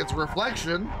to think it's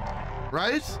reflection,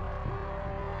 right?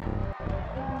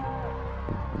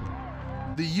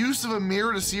 The use of a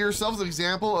mirror to see yourself is an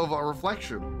example of a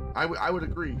reflection. I would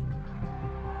agree.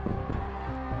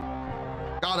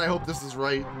 God, I hope this is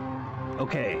right.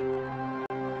 Okay.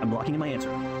 I'm locking in my answer.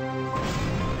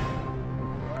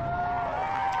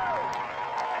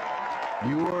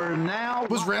 You are now...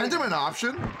 Was random an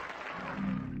option?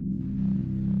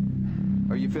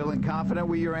 Are you feeling confident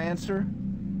with your answer?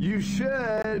 You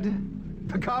should,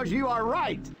 because you are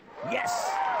right.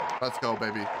 Yes. Let's go,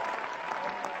 baby.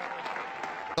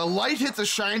 The light hits a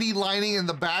shiny lining in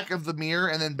the back of the mirror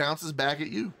and then bounces back at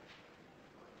you.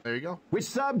 There you go. Which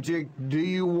subject do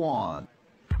you want?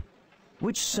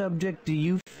 Which subject do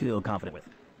you feel confident with?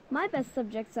 My best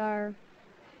subjects are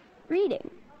reading,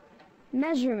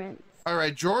 measurements. All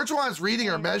right, George wants reading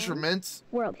or measurements.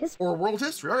 World history. Or world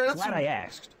history. All right, Glad I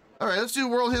asked. All right, let's do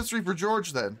world history for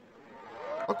George then.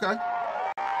 Okay.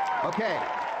 Okay,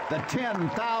 the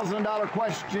 $10,000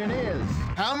 question is...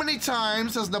 How many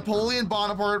times has Napoleon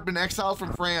Bonaparte been exiled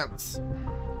from France?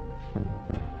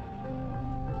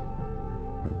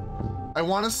 I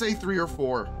want to say 3 or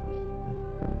 4.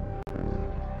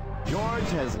 George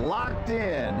has locked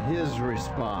in his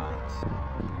response.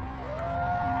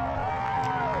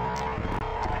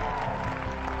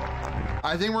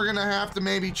 I think we're gonna have to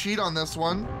maybe cheat on this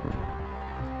one.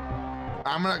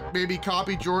 I'm gonna maybe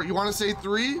copy George. You want to say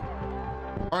 3?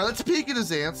 All right, let's peek at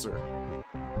his answer.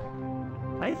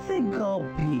 I think I'll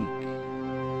peek.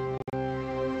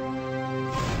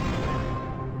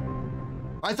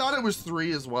 I thought it was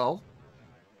 3 as well.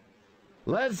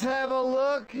 Let's have a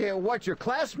look at what your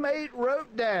classmate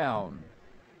wrote down.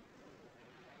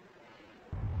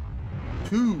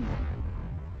 2.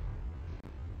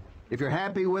 If you're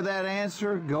happy with that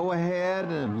answer, go ahead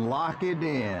and lock it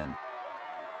in.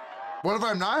 What if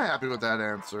I'm not happy with that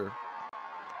answer?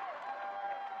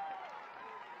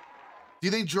 Do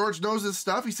you think George knows his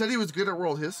stuff? He said he was good at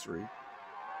world history.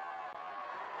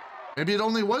 Maybe it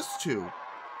only was 2.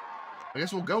 I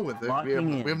guess we'll go with it.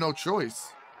 We have no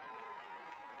choice.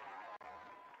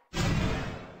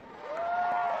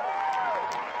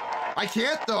 I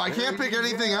can't though. I can't pick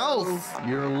anything else.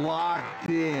 You're locked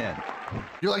in.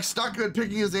 You're like stuck at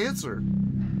picking his answer.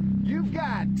 You've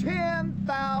got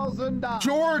 $10,000.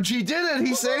 George, he did it.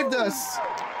 He saved us.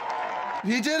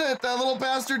 He did it. That little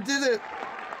bastard did it.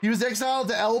 He was exiled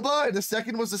to Elba, and the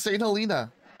second was to St.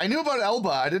 Helena. I knew about Elba.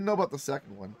 I didn't know about the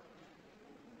second one.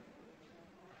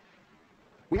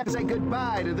 We have to say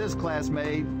goodbye to this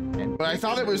classmate. But I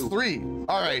thought it was 3.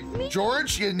 All right,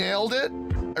 George, you nailed it.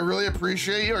 I really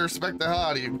appreciate you. I respect the hell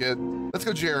out of you, kid. Let's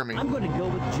go, Jeremy. I'm going to go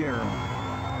with Jeremy.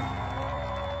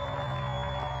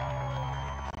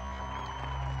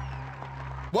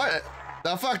 What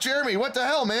the fuck, Jeremy? What the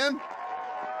hell, man?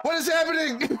 What is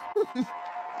happening?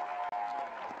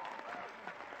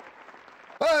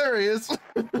 Oh, there he is.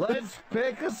 Let's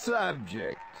pick a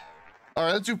subject. All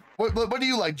right, let's do. What do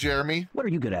you like, Jeremy? What are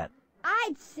you good at?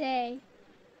 I'd say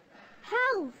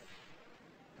health.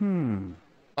 All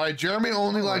right, Jeremy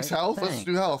only likes health. thanks. Let's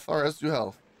do health. All right, let's do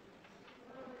health.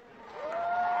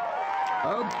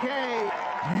 Okay,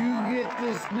 you get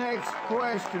this next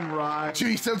question right. Gee,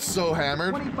 he sounds so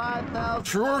hammered. 25,000.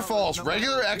 True or false?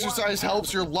 Regular exercise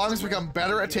helps your lungs become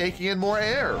better at taking in more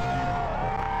air.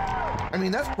 I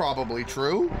mean, that's probably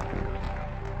true.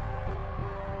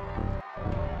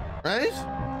 Right?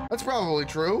 That's probably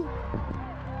true.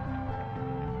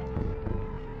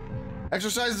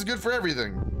 Exercise is good for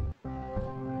everything.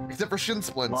 Except for shin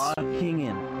splints. Locking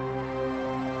in.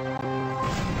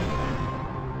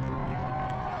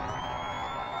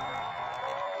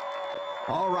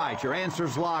 All right, your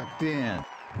answer's locked in.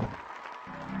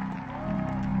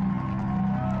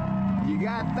 You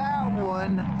got that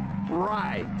one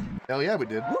right. Hell yeah, we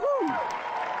did. Woohoo!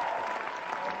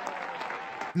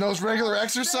 Knows regular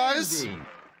exercise? Andy.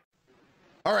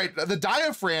 All right, the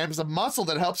diaphragm is a muscle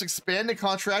that helps expand and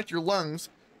contract your lungs,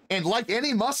 and like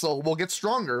any muscle, will get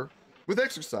stronger with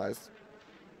exercise.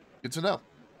 Good to know.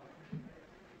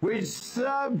 Which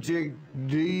subject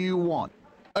do you want?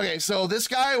 Okay, so this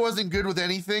guy wasn't good with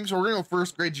anything, so we're gonna go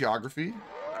first grade geography.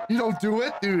 You don't do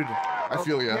it? Dude, I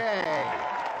feel ya. Okay.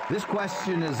 This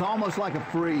question is almost like a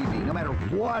freebie. No matter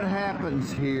what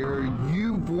happens here,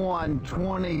 you've won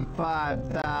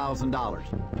 $25,000.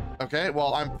 Okay,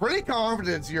 well, I'm pretty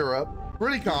confident it's Europe.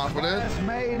 Pretty confident.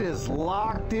 Classmate is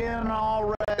locked in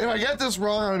already. If I get this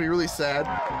wrong, I'm gonna be really sad.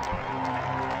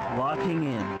 Locking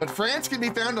in. But France can be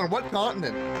found on what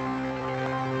continent?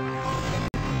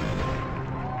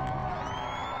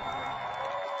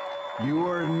 You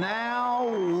are now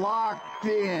locked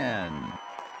in.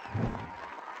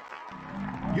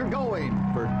 You're going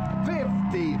for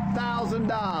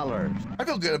 $50,000. I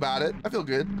feel good about it. I feel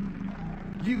good.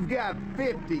 You've got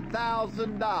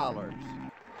 $50,000.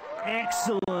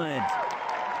 Excellent.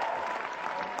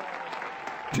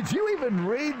 Did you even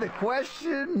read the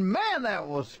question? Man, that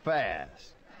was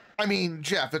fast. I mean,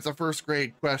 Jeff, it's a first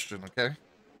grade question, okay?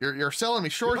 You're selling me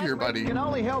short here, buddy. We can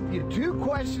only help you 2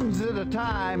 questions at a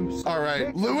time. So all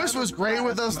right, Lewis was great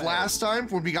with us last time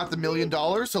when we got the $1 million,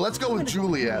 so let's go with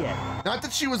Juliet. Not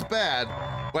that she was bad,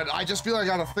 but I just feel like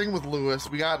I got a thing with Lewis.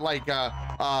 We got like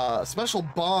a special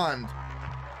bond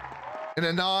in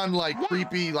a non like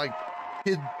creepy like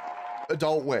kid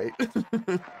adult way.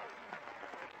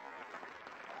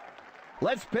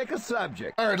 Let's pick a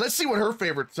subject. All right, let's see what her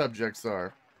favorite subjects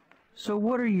are. So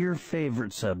what are your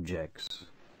favorite subjects?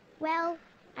 Well,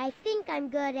 I think I'm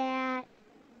good at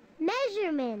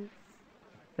measurements.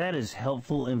 That is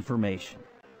helpful information.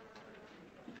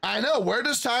 I know. Where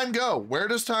does time go? Where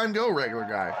does time go, regular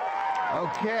guy?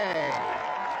 Okay.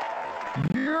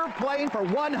 You're playing for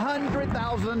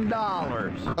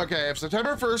 $100,000. Okay, if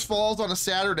September 1st falls on a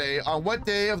Saturday, on what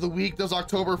day of the week does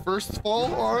October 1st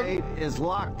fall on? Date is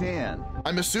locked in.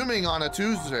 I'm assuming on a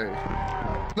Tuesday.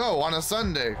 No, on a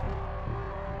Sunday.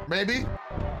 Maybe?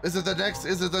 Is it the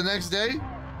next day?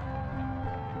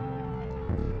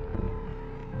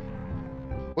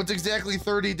 What's exactly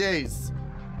 30 days?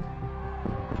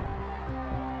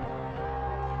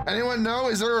 Anyone know?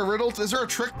 Is there a riddle? Is there a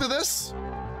trick to this?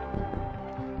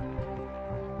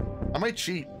 I might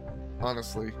cheat,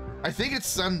 honestly. I think it's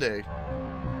Sunday.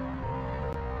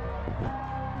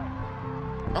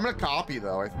 I'm gonna copy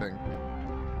though, I think.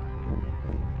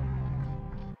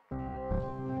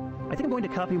 I think I'm going to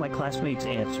copy my classmate's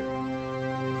answer.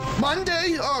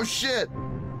 Monday? Oh shit.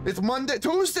 It's Monday,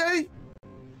 Tuesday?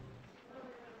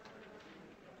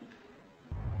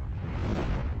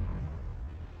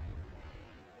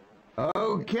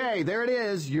 Okay, there it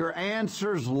is. Your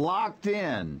answer's locked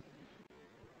in.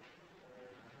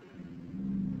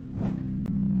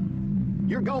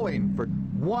 You're going for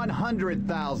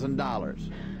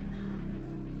 $100,000.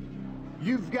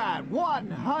 You've got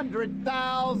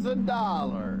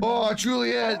 $100,000. Oh,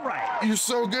 Juliet, you're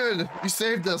so good. You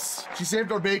saved us. She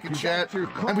saved our bacon, chat.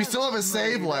 And we still have a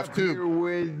save left, too. Here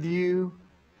with you.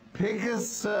 Pick a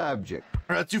subject. All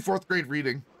right, let's do 4th grade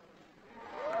reading.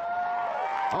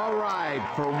 All right,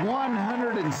 for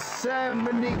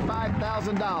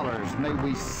 $175,000, may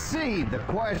we see the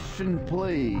question,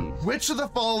 please? Which of the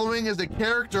following is a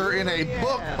character in a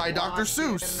book by Dr.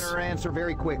 Seuss? Her answer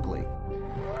very quickly.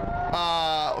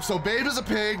 So Babe is a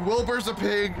pig, Wilbur's a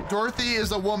pig, Dorothy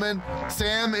is a woman,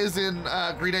 Sam is in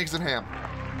Green Eggs and Ham.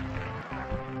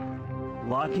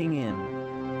 Locking in.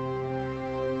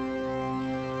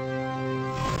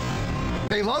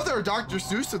 They love their Dr.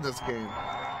 Seuss in this game.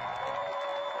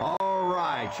 All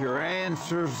right, your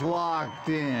answer's locked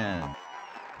in.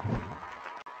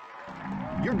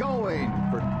 You're going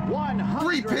for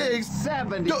 3 pigs.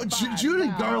 No, Judy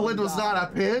Garland was not a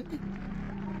pig.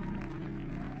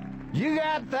 You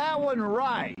got that one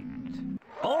right.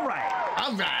 All right.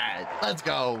 All right. Let's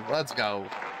go. Let's go.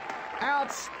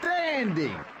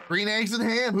 Outstanding. Green Eggs and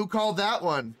Ham. Who called that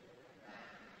one?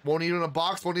 Won't eat in a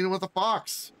box, won't eat it with a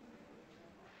fox.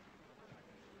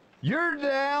 You're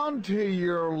down to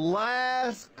your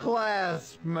last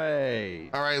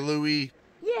classmate. All right, Louie.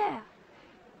 Yeah.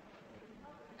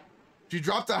 She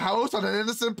dropped a house on an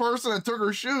innocent person and took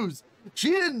her shoes.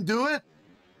 She didn't do it.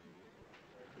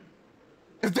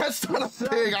 If that's not a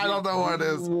pig, I don't know what it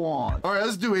is. All right,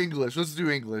 let's do English. Let's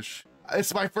do English.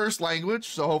 It's my first language,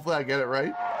 so hopefully I get it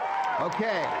right.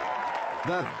 Okay.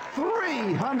 The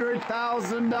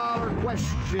 $300,000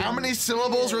 question. How many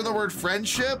syllables are in the word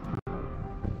friendship?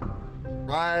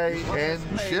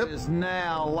 Friendship is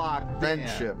now locked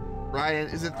friendship. Ryan,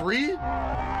 is it 3?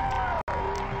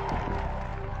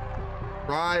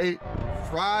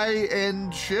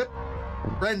 Friendship.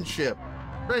 Friendship.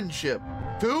 Friendship.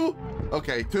 2?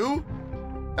 Okay, 2?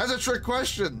 That's a trick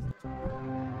question.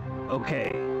 Okay.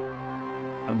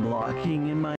 I'm locking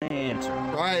in my answer.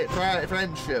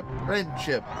 Friendship.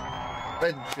 Friendship.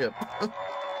 Friendship.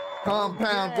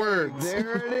 Compound words.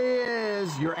 There it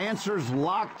is. Your answer's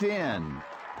locked in.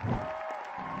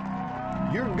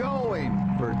 You're going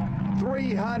for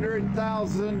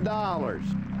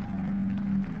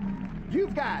 $300,000.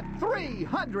 You've got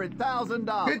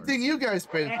 $300,000. Good thing you guys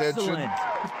paid attention.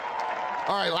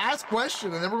 All right, last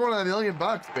question, and then we're going to $1 million,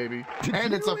 baby.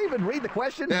 Did you even read the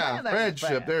question? Yeah, Man,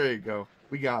 friendship. There you go.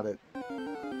 We got it.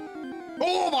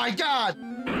 Oh my God!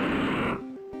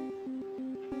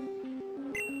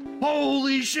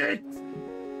 Holy shit!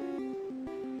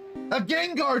 A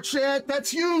Gengar, chat.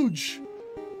 That's huge.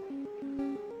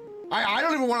 I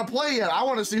don't even want to play yet. I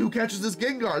want to see who catches this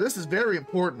Gengar. This is very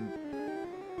important.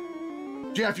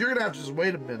 Jeff, you're gonna have to just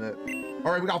wait a minute.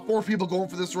 All right, we got 4 people going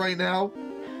for this right now.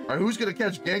 All right, who's gonna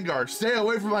catch Gengar? Stay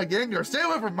away from my Gengar. Stay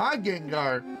away from my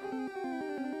Gengar.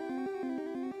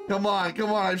 Come on,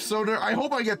 come on. I'm so nervous. I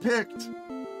hope I get picked.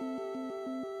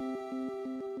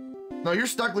 No, you're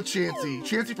stuck with Chansey.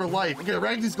 Chansey for life. Okay,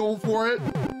 Raggy's going for it.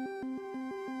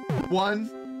 1,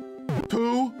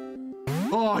 2.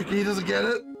 Oh, he doesn't get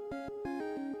it.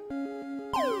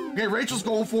 Okay, Rachel's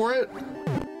going for it.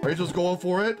 Rachel's going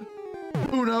for it.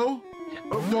 Uno.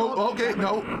 No, okay,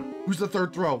 no. Who's the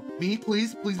third throw? Me,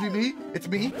 please. Please be me. It's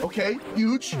me. Okay,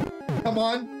 huge. Come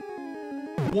on.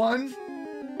 1,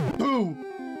 2,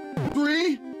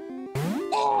 3.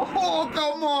 Oh,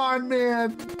 come on,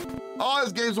 man. Oh,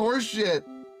 this game's horse shit.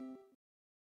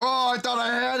 Oh, I thought I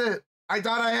had it. I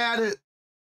thought I had it.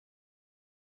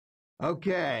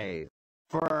 Okay,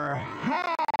 for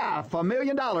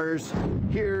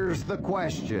 $500,000, here's the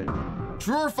question.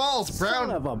 True or false?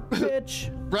 Son of a bitch.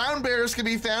 Brown bears can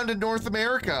be found in North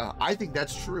America. I think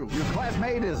that's true. Your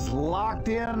classmate is locked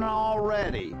in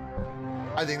already.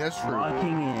 I think that's true.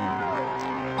 Locking in.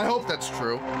 I hope that's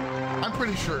true. I'm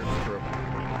pretty sure it's true.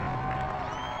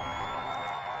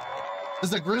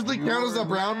 Does a grizzly count as a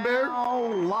brown bear?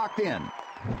 Now locked in.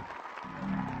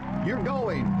 You're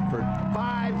going for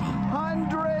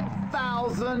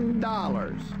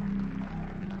 $500,000.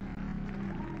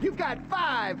 You've got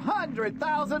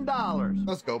 $500,000.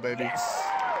 Let's go, baby. Yes.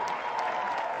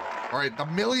 All right, the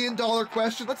 $1 million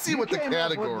question. Let's see what the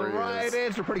category the right is.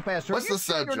 answer pretty fast. What's the You're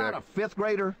subject? not a fifth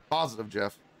grader. Positive,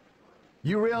 Jeff.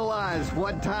 You realize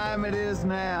what time it is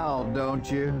now, don't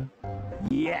you?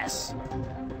 Yes.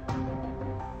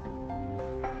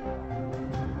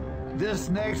 This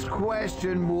next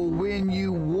question will win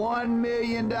you $1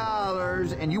 million,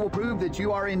 and you will prove that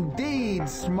you are indeed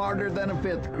smarter than a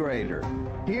fifth grader.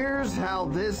 Here's how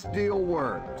this deal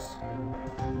works.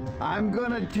 I'm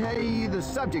gonna tell you the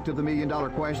subject of the $1 million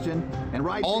question, and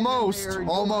right almost.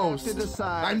 To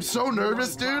decide I'm so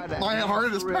nervous, dude. My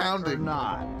heart is pounding. Or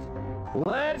not.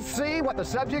 Let's see what the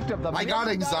subject of the $1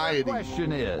 million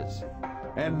question is.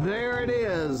 And there it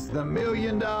is, the $1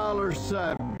 million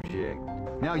subject.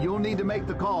 Now you'll need to make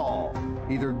the call.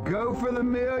 Either go for the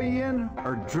million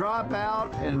or drop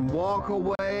out and walk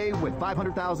away with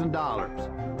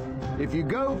 $500,000. If you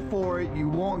go for it, you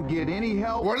won't get any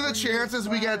help. What are the chances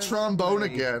we get trombone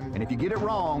again? And if you get it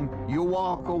wrong, you'll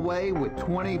walk away with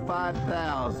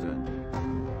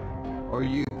 $25,000. Or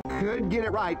you could get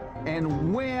it right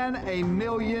and win $1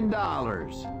 million.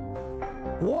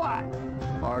 What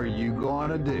are you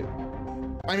gonna do?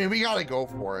 I mean, we gotta go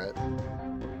for it.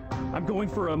 I'm going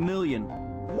for $1 million.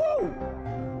 Woo!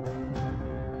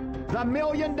 The $1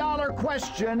 million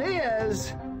question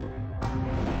is,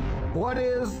 what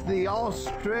is the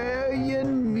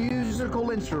Australian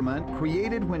musical instrument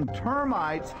created when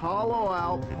termites hollow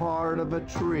out part of a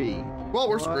tree? Well,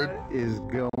 we're screwed. What is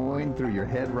going through your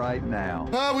head right now?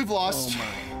 We've lost. Oh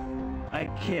my. I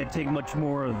can't take much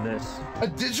more of this. A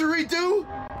didgeridoo?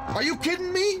 Are you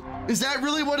kidding me? Is that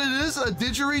really what it is? A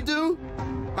didgeridoo?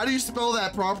 How do you spell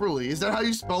that properly? Is that how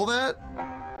you spell that?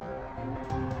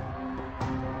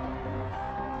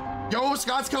 Yo,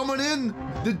 Scott's coming in.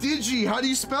 The digi, how do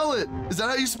you spell it? Is that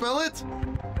how you spell it?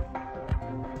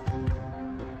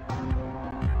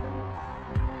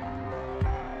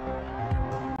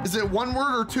 Is it one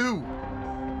word or two?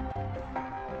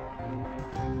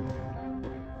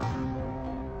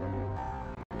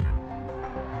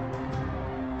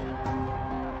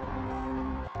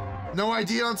 No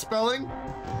idea on spelling?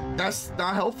 That's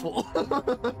not helpful.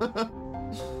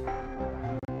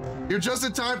 You're just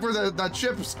in time for the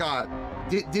chip, Scott.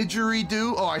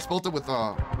 Didgeridoo? Oh, I spelled it with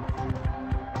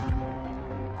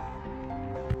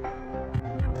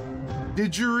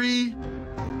Didgeridoo.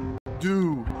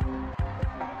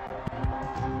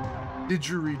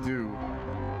 Didgeridoo.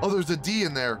 Oh, there's a D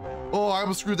in there. Oh, I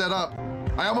almost screwed that up.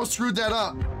 I almost screwed that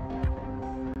up.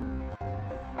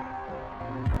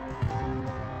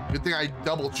 Good thing I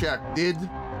double checked. Did.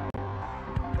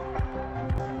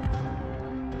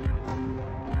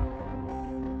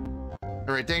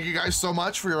 All right, thank you guys so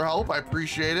much for your help. I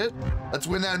appreciate it. Let's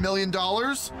win that $1 million.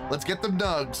 Let's get them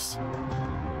nugs.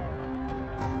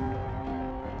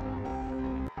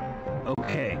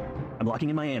 Okay, I'm locking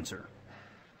in my answer.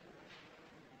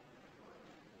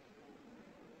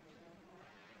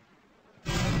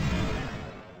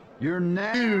 You're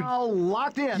now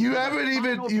locked in. You haven't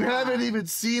even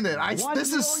seen it.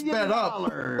 This is sped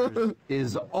up.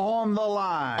 Is on the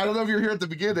line. I don't know if you're here at the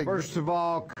beginning. First of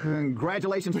all,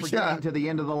 congratulations for getting to the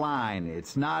end of the line.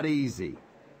 It's not easy.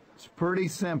 It's pretty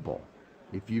simple.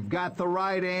 If you've got the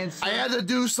right answer, I had to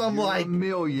do some like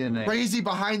crazy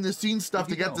behind the scenes stuff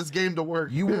to get this game to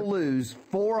work. You will lose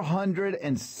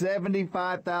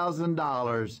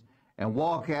 $475,000 and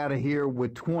walk out of here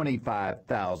with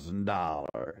 $25,000.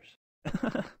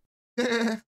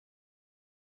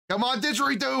 Come on,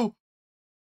 didgeridoo.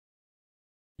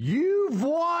 You've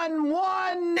won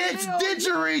 $1 It's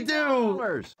million.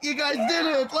 didgeridoo! You guys did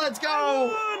it! Let's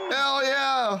go! Hell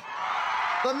yeah!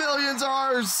 The million's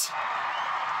ours!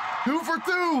 2 for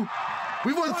 2!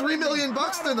 We won $3 million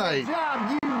tonight! Good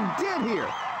job you did here.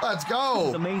 Let's This go!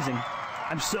 is amazing.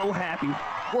 I'm so happy.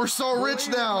 We're so rich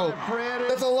now!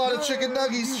 That's a lot of chicken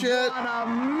nuggies, shit!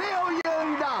 $1 million.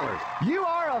 You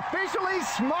are officially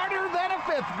smarter than a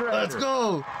fifth grader. Let's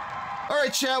go!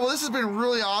 Alright, chat, well, this has been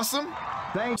really awesome.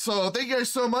 Thanks. So, thank you guys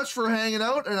so much for hanging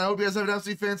out, and I hope you guys have an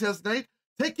absolutely fantastic night.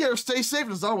 Take care, stay safe,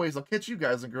 and as always, I'll catch you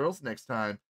guys and girls next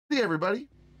time. See you, everybody.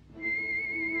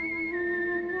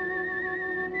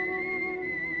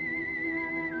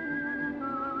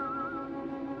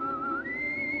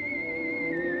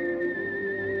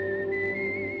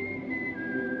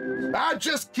 I'm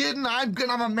just kidding. I'm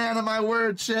a man of my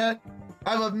word, chat.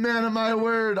 I'm a man of my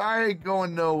word. I ain't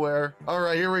going nowhere. All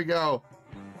right, here we go.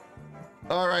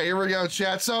 All right, here we go,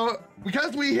 chat. So,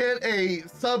 because we hit a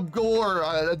sub goal or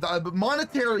a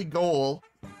monetary goal,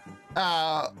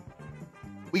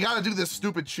 we got to do this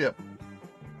stupid chip.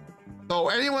 So,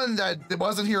 anyone that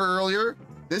wasn't here earlier,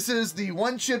 this is the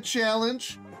 1 chip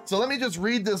challenge. So, let me just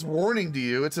read this warning to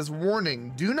you. It says,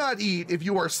 warning, do not eat if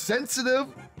you are sensitive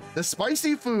to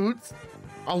spicy foods,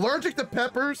 allergic to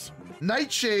peppers,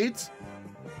 nightshades,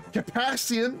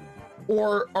 Capacian,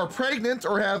 or are pregnant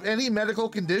or have any medical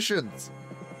conditions.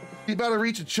 Keep out of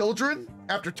reach of children.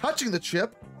 After touching the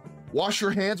chip, wash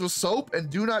your hands with soap and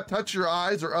do not touch your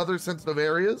eyes or other sensitive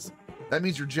areas. That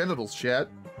means your genitals, chat.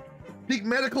 Seek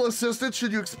medical assistance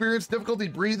should you experience difficulty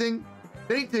breathing,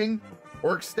 fainting,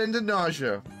 or extended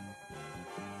nausea.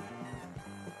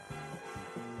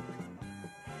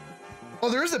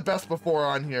 Oh, there is a best before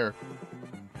on here.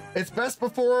 It's best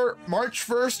before March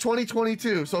 1st,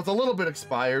 2022, so it's a little bit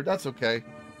expired. That's okay.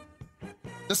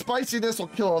 The spiciness will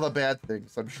kill all the bad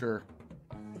things, I'm sure.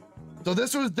 So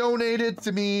this was donated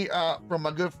to me from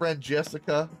my good friend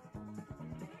Jessica.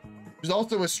 She's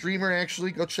also a streamer,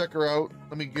 actually. Go check her out.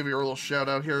 Let me give you a little shout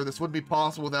out here. This wouldn't be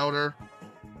possible without her.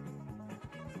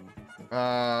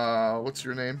 What's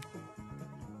your name?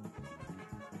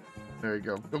 There you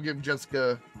go. Go give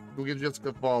Jessica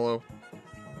a follow.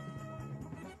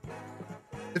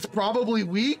 It's probably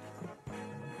weak.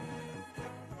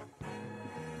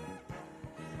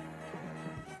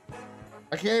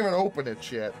 I can't even open it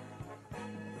yet.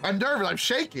 I'm nervous. I'm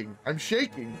shaking. I'm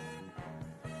shaking.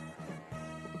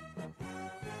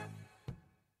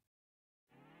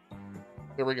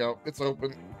 There we go. It's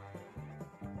open.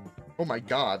 Oh my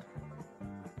God.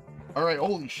 All right.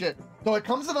 Holy shit. So it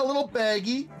comes in a little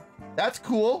baggie. That's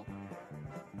cool.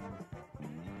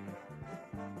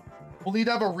 We'll need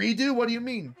to have a redo? What do you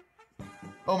mean?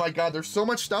 Oh my God, there's so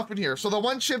much stuff in here. So the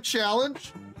 1 chip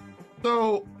challenge.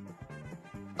 So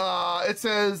it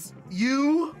says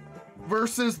you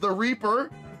versus the Reaper.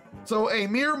 So a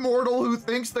mere mortal who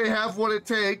thinks they have what it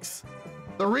takes.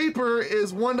 The Reaper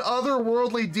is one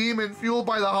otherworldly demon fueled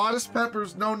by the hottest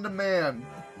peppers known to man.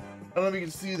 I don't know if you can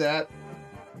see that.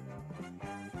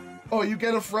 Oh, you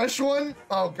get a fresh one?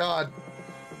 Oh God.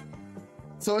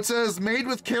 So it says, made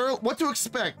with what to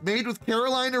expect? Made with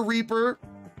Carolina Reaper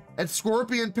and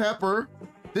Scorpion Pepper.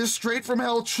 This straight from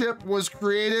hell chip was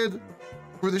created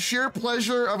for the sheer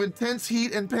pleasure of intense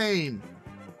heat and pain.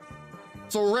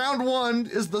 So round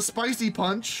 1 is the Spicy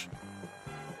Punch.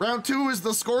 Round 2 is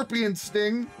the Scorpion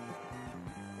Sting.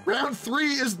 Round 3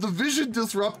 is the Vision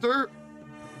Disruptor.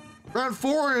 Round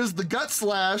 4 is the Gut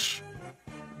Slash.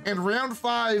 And round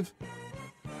 5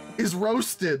 is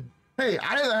Roasted. Hey,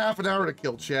 I had a half an hour to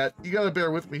kill, chat. You gotta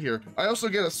bear with me here. I also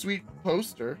get a sweet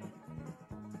poster.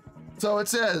 So it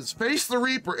says, face the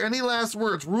Reaper, any last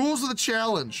words? Rules of the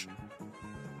challenge.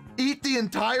 Eat the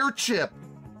entire chip.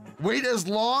 Wait as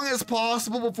long as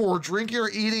possible before drinking or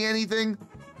eating anything.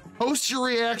 Post your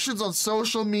reactions on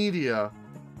social media.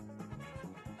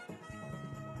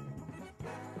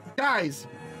 Guys,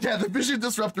 yeah, the Vision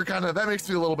Disruptor that makes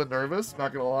me a little bit nervous,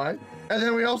 not gonna lie. And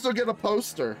then we also get a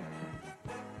poster.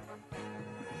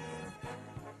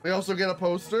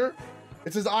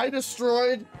 It says, I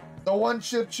destroyed the 1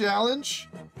 chip challenge.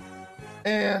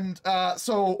 And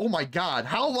so, oh my God,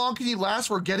 how long can you last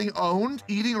for getting owned,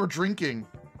 eating, or drinking?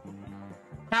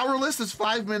 Powerless is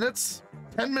 5 minutes.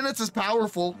 10 minutes is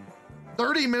powerful.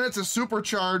 30 minutes is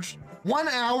supercharged. 1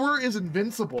 hour is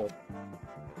invincible.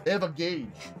 They have a gauge.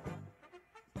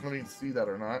 I don't even see that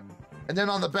or not. And then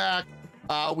on the back,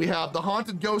 we have the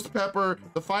Haunted Ghost Pepper,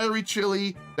 the Fiery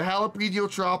Chili, the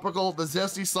Jalapeno Tropical, the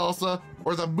Zesty Salsa,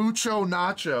 or the Mucho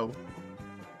Nacho.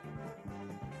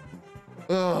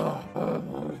 Ugh.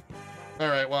 All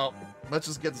right, well, let's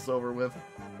just get this over with.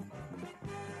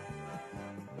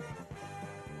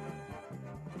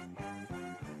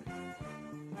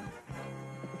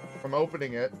 I'm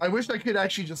opening it. I wish I could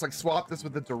actually just like swap this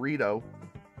with the Dorito.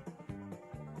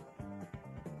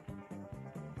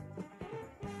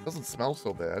 Doesn't smell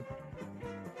so bad.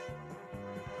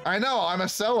 I know, I'm a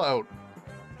sellout.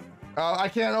 I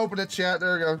can't open it, chat.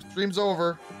 There we go. Stream's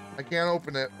over. I can't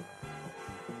open it.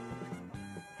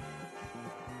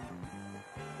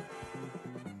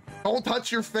 Don't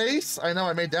touch your face. I know,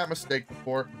 I made that mistake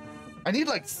before. I need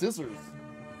like scissors.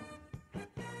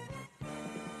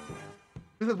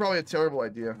 This is probably a terrible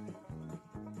idea.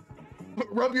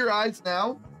 Rub your eyes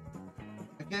now.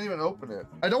 I can't even open it.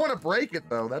 I don't want to break it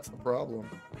though. That's the problem.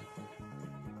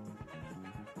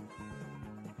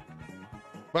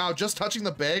 Wow, just touching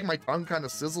the bag, my tongue kind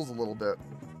of sizzles a little bit.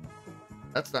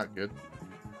 That's not good.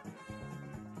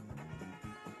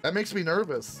 That makes me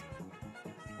nervous.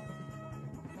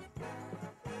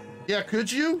 Yeah,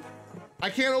 could you? I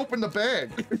can't open the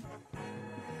bag.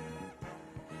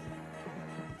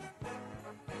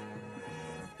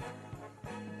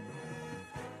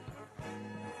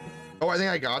 Oh, I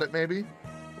think I got it, maybe.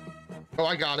 Oh,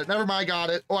 I got it. Never mind, I got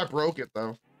it. Oh, I broke it,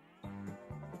 though.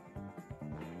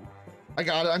 I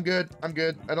got it. I'm good. I'm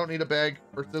good. I don't need a bag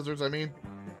or scissors, I mean.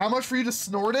 How much for you to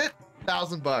snort it?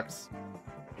 $1,000.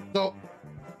 So,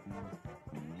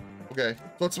 okay.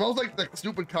 So it smells like the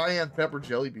stupid cayenne pepper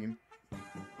jelly bean.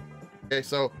 Okay,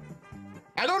 so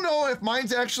I don't know if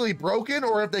mine's actually broken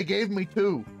or if they gave me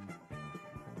two.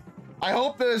 I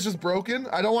hope that it's just broken.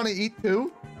 I don't want to eat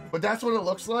two, but that's what it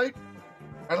looks like.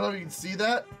 I don't know if you can see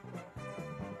that.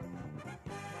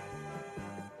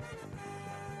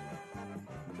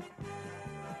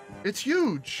 It's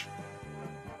huge.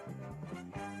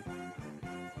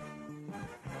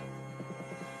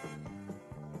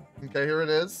 Okay, here it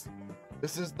is.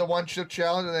 This is the one chip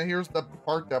challenge, and then here's the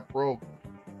part that broke.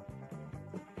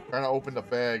 Trying to open the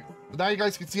bag. So now you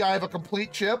guys can see I have a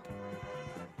complete chip.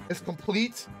 It's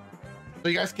complete. So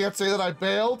you guys can't say that I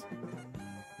bailed.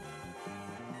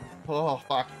 Oh,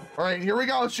 fuck. All right, here we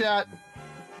go, chat.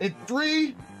 In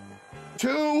 3,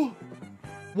 2,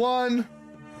 1.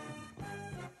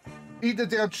 Eat the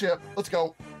damn chip. Let's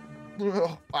go.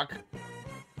 Oh, fuck.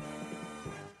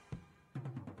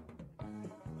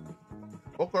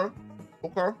 Okay.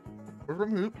 Okay. Where's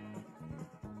some heat?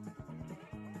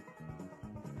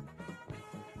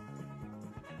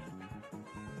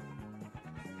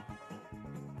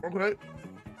 Okay.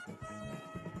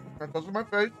 That touches my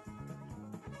face.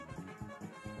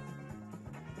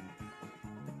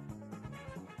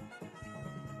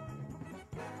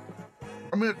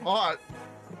 I mean, it's hot.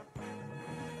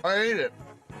 I ate it.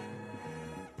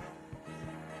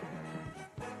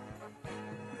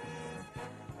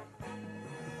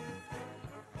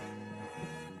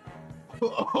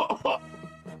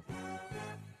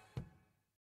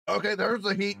 Okay, there's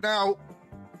the heat now.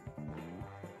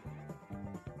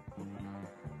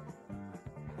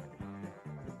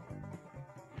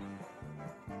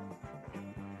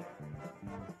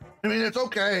 I mean, it's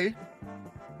okay.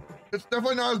 It's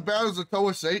definitely not as bad as the toe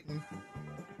of Satan.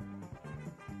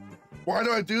 Why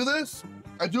do I do this?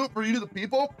 I do it for you, the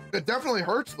people. It definitely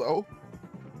hurts, though.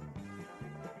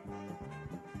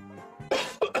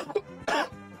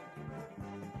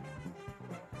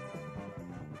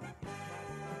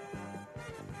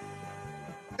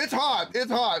 It's hot.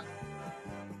 It's hot.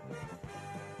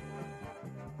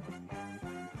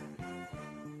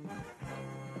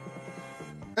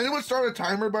 Anyone start a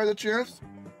timer by the chance?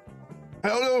 I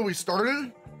don't know when we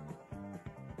started.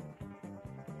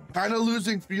 Kind of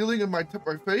losing feeling in my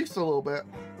face a little bit.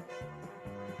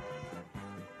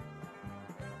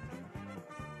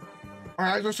 Our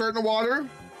eyes are starting to water.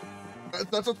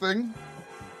 That's a thing.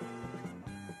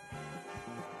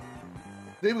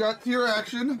 They've got tear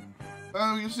action.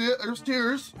 You see it? There's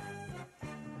tears.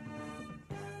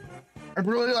 I'm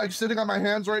really like sitting on my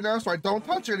hands right now, so I don't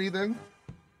touch anything.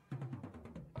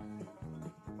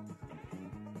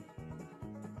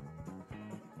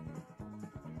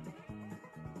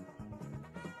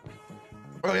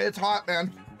 Okay, it's hot,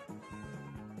 man.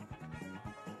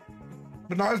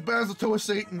 But not as bad as the toe of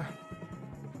Satan.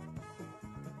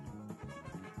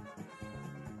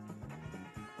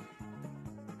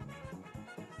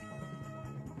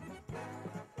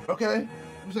 Okay,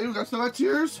 you say we got still got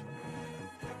tears?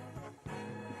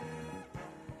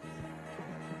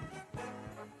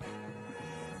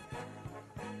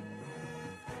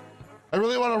 I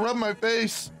really want to rub my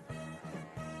face,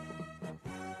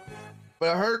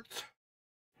 but it hurts.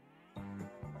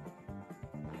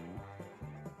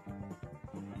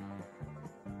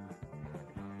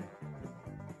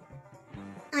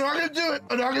 I'm not gonna do it.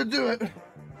 I'm not gonna do it.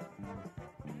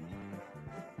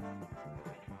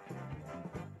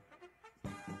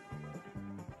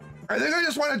 I think I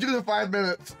just want to do the 5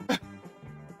 minutes.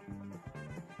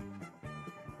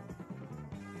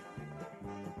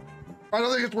 I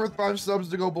don't think it's worth 5 subs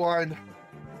to go blind.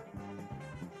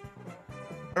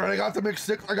 All right, I got the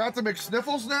mixed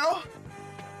sniffles now.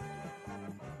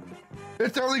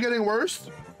 It's definitely getting worse.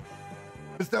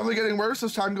 It's definitely getting worse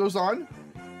as time goes on.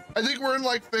 I think we're in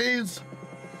like phase.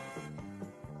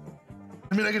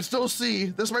 I mean, I can still see.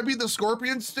 This might be the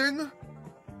scorpion sting.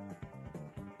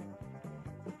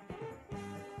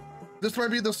 This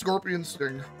might be the scorpion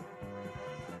sting.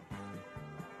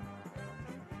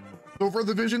 So for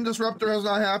the vision disruptor has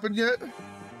not happened yet.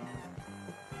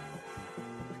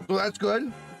 So that's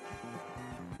good.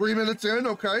 3 minutes in,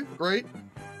 okay, great.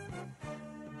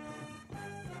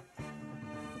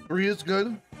 3 is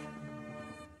good.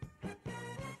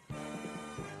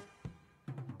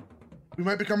 We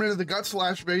might be coming into the gut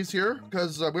slash phase here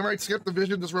because we might skip the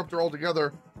vision disruptor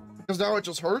altogether because now it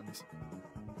just hurts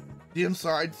the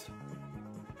insides.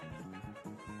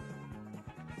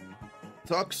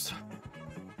 Sucks.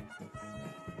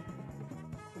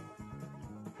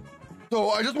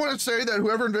 So I just want to say that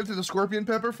whoever invented the scorpion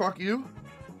pepper, fuck you.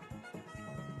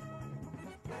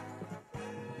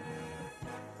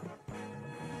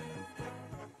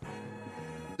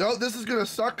 No, this is gonna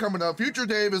suck coming up. Future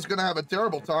Dave is gonna have a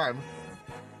terrible time.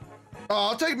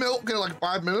 I'll take milk in like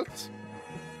 5 minutes.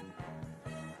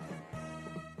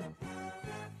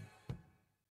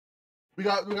 We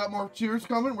got more cheers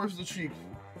coming. Where's the sheep?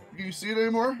 Can you see it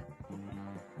anymore?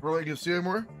 Really, can you see it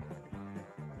anymore?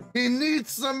 He needs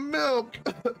some milk.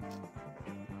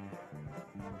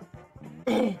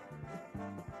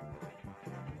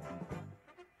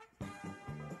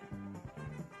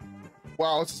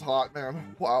 Wow, this is hot,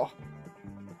 man. Wow.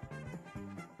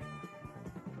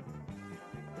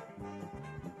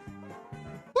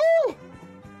 Woo!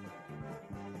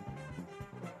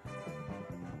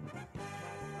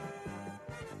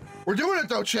 We're doing it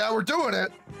though, chat. We're doing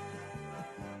it.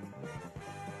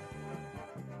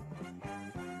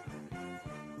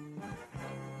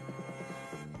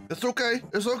 It's okay.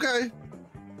 It's okay.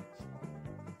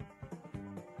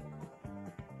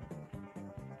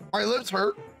 My lips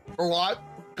hurt a lot.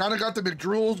 Kind of got the big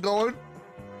drools going.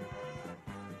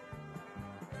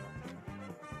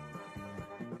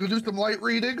 Gonna do some light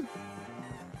reading.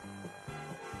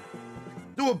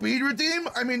 Do a bean redeem?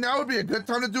 I mean, now would be a good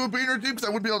time to do a bean redeem because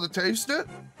I wouldn't be able to taste it.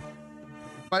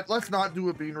 But let's not do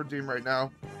a bean redeem right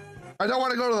now. I don't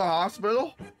want to go to the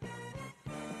hospital.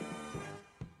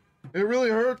 It really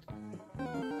hurts.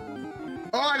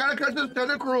 Oh, I gotta catch this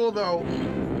tentacruel though.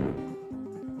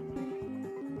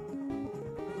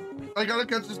 I gotta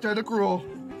catch this tentacruel.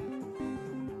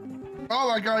 Oh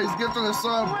my god, he's gifted a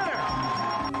sub.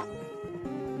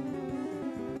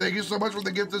 Thank you so much for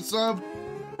the gifted sub.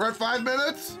 We're at 5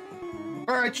 minutes.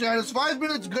 All right, chat, is 5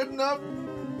 minutes good enough?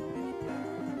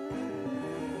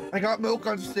 I got milk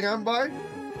on standby.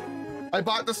 I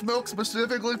bought this milk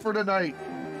specifically for tonight.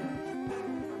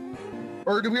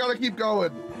 Or do we gotta keep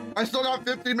going? I still got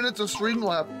 15 minutes of stream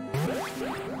left.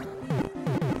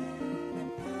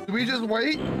 Do we just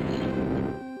wait?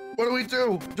 What do we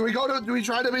do? Do we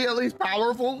try to be at least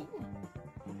powerful?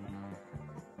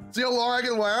 See how long I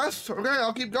can last? Okay,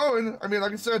 I'll keep going. I mean,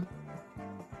 like I said,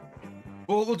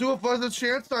 we'll do a Fuzz's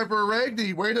chance time for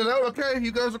Aragni. Wait it out. Okay,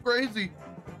 you guys are crazy.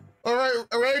 All right,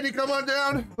 Aragni, come on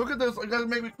down. Look at this. You guys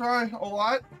make me cry a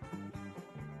lot.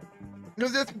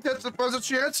 Because that's the Fuzz's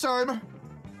chance time.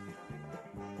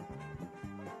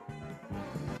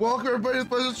 Welcome everybody to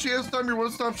Fuzz's chance time, your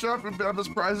one-stop shop for boundless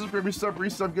prizes for every sub,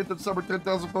 resub, get that sub or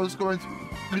 10,000 Fuzz coins.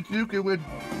 You can win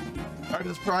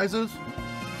artist prizes.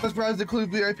 Those prizes include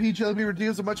VIP, jelly bean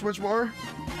redeems, and much, much more.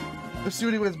 Let's see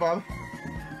what he wins, Bob.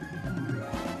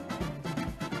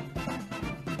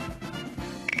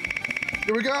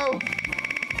 Here we go.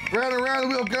 Round and round the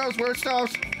wheel goes. Where it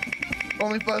stops,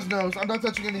 only Fuzz knows. I'm not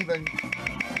touching anything.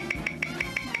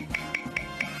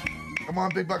 Come on,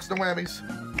 big bucks, no whammies.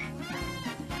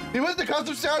 He wins the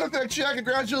custom sound effect check.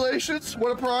 Congratulations.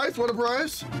 What a prize. What a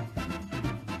prize.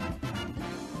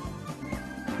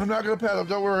 I'm not going to pet him.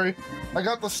 Don't worry. I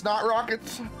got the snot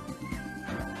rockets.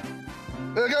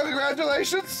 There you go.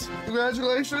 Congratulations.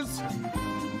 Congratulations.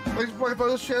 Thanks for playing for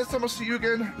this chance. I'm going to see you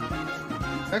again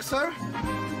next time.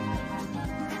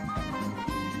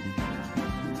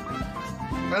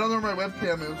 I don't know where my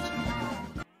webcam is.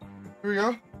 Here we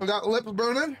go. I got lips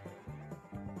burning.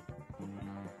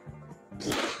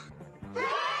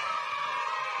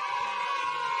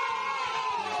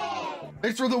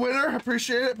 Thanks for the winner.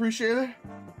 Appreciate it. Appreciate it.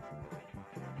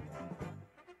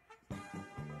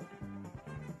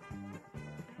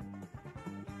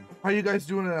 How you guys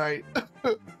doing tonight?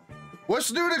 What's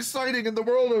new and exciting in the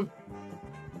world of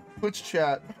Twitch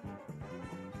chat?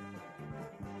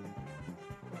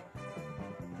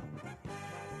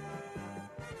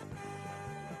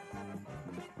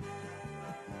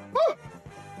 Woo!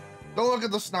 Don't look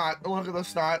at the snot. Don't look at the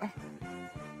snot.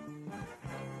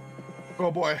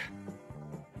 Oh boy.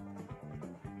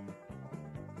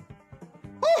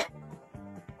 Woo!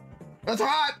 That's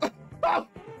hot. Oh!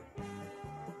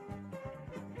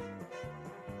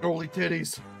 Holy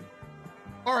titties.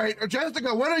 All right,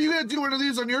 Jessica, when are you gonna do one of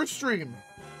these on your stream?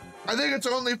 I think it's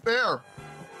only fair.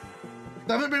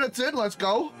 7 minutes in, let's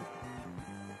go.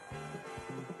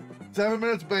 7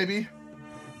 minutes, baby.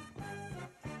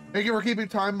 Thank you for keeping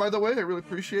time, by the way. I really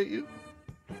appreciate you.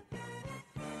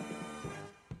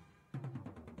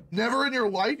 Never in your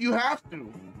life? You have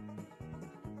to.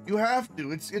 You have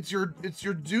to. It's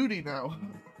your duty now.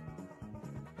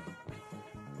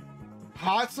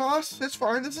 Hot sauce? It's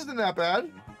fine. This isn't that bad.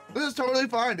 This is totally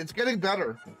fine. It's getting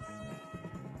better.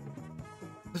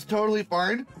 It's totally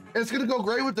fine. And it's gonna go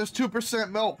great with this 2%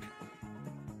 milk.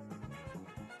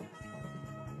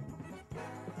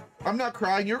 I'm not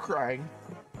crying, you're crying.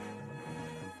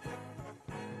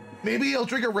 Maybe you'll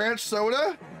drink a ranch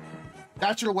soda?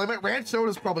 That's your limit? Ranch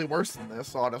soda's probably worse than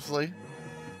this, honestly.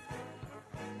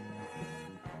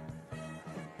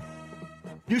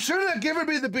 You shouldn't have given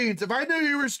me the beans. If I knew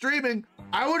you were streaming,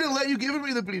 I would have let you give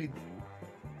me the beans.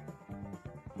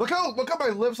 Look how my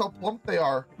lips, how plump they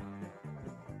are.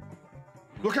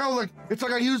 Look how, like, it's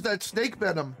like I used that snake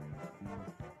venom.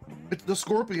 It's the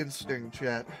scorpion sting,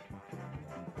 chat.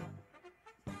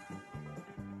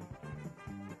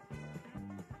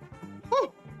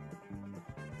 Woo!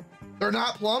 They're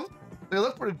not plump? They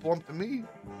look pretty plump to me.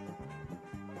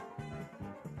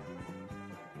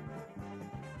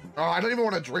 Oh, I don't even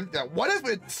want to drink that. What if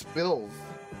it spills?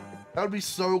 That would be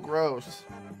so gross.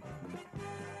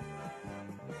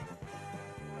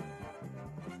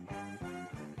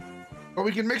 But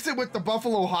we can mix it with the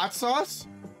buffalo hot sauce.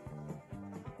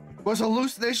 Was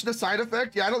hallucination a side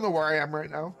effect? Yeah, I don't know where I am right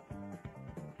now.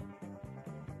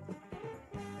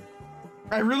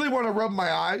 I really want to rub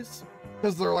my eyes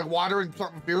because they're like watering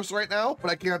something fierce right now, but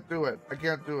I can't do it. I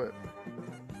can't do it.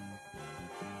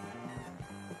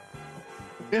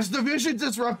 It's the vision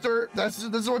disruptor. This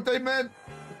is what they meant.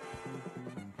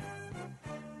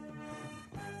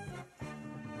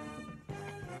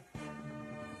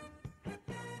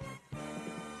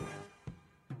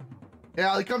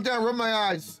 Yeah, like come down, rub my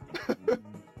eyes. I'm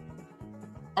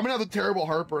gonna have a terrible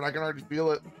heartburn. I can already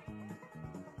feel it.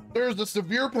 There's the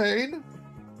severe pain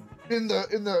in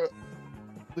the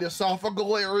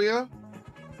esophageal area.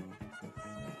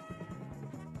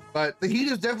 But the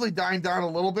heat is definitely dying down a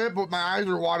little bit, but my eyes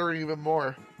are watering even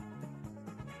more.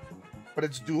 But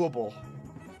it's doable.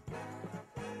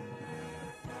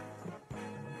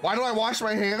 Why do I wash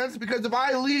my hands? Because if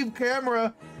I leave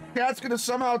camera, Cat's gonna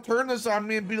somehow turn this on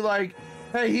me and be like,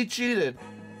 hey, he cheated.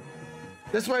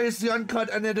 This way it's the uncut,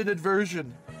 unedited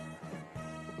version.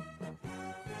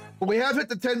 But we have hit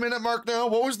the 10-minute mark now.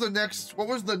 What was the next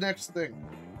thing?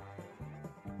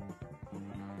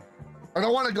 I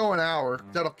don't want to go an hour.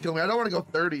 That'll kill me. I don't want to go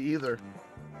 30 either.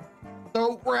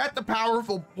 So we're at the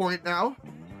powerful point now.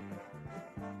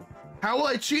 How will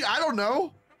I cheat? I don't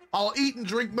know. I'll eat and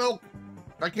drink milk.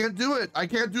 I can't do it. I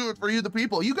can't do it for you, the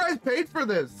people. You guys paid for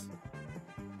this.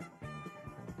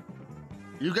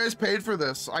 You guys paid for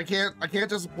this. I can't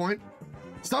disappoint.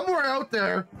 Somewhere out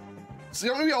there,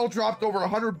 some of y'all dropped over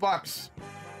 $100.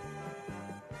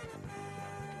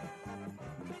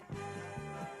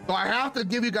 So I have to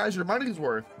give you guys your money's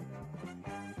worth.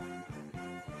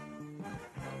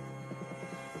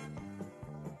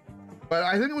 But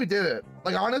I think we did it.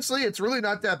 Like, honestly, it's really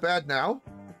not that bad now.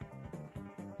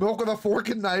 Milk with a fork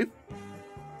and knife.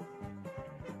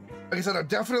 Like I said, I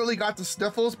definitely got the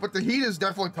sniffles, but the heat is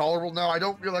definitely tolerable now. I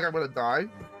don't feel like I'm gonna die.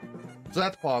 So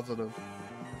that's positive.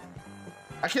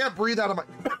 I can't breathe out of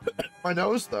my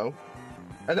nose though.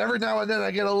 And every now and then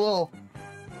I get a little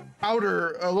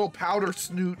powder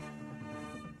snoot.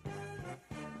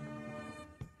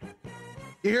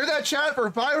 You hear that, chat? For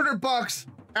 $500,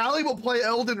 Allie will play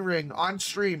Elden Ring on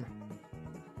stream.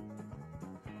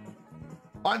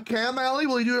 On cam, Allie?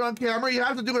 Will you do it on camera? You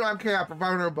have to do it on cam for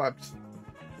 $500.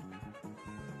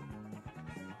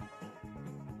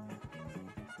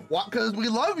 What? Because we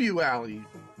love you, Allie.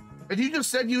 And you just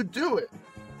said you'd do it.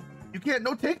 You can't,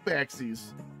 no take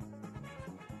backsies.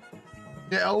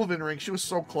 Yeah, Elden Ring, she was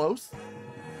so close.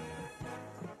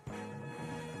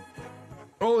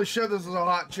 Holy shit, this is a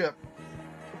hot chip.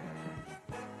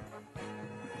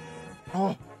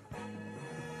 Oh.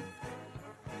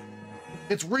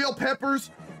 It's real peppers,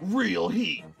 real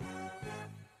heat.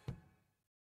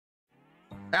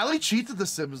 Allie cheats at The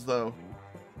Sims, though.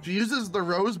 She uses the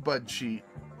Rosebud cheat.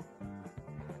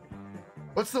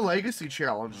 What's the legacy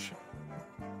challenge?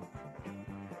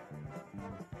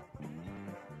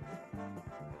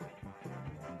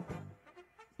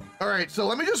 All right, so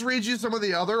let me just read you some of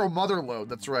the other. Oh, Motherload,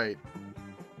 that's right.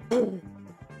 So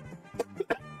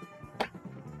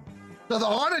the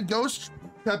haunted ghost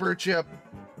pepper chip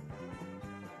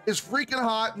is freaking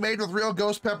hot, made with real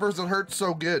ghost peppers that hurt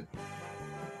so good.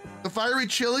 The fiery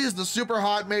chili is the super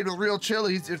hot, made with real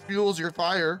chilies. It fuels your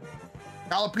fire.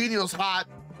 Jalapenos hot,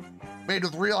 made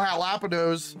with real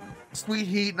jalapenos. Sweet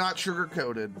heat, not sugar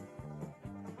coated.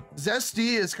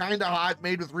 Zesty is kind of hot,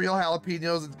 made with real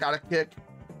jalapenos. It's got a kick.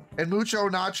 And Mucho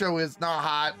Nacho is not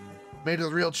hot, made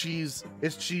with real cheese.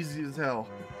 It's cheesy as hell.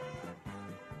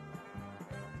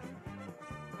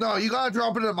 No, you gotta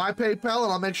drop it in my PayPal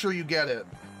and I'll make sure you get it.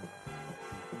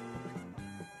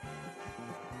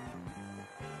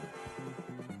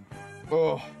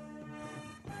 Oh.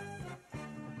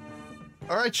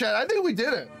 All right, Chad, I think we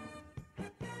did it.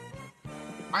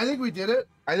 I think we did it.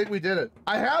 I think we did it.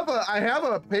 I have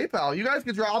a PayPal. You guys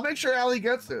can draw. I'll make sure Allie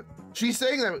gets it. She's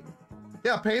saying that.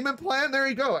 Yeah, payment plan. There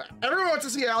you go. Everyone wants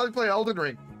to see Allie play Elden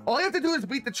Ring. All you have to do is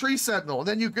beat the Tree Sentinel, and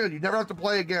then you're good. You never have to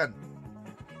play again.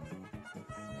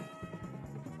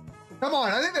 Come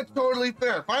on, I think that's totally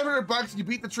fair. 500 bucks, you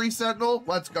beat the Tree Sentinel.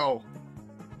 Let's go.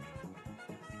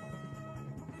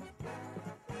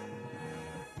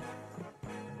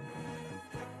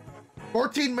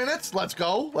 $14 minutes. Let's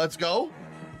go. Let's go.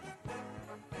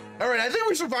 All right, I think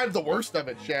we survived the worst of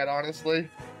it, Chad, honestly.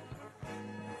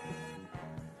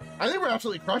 I think we're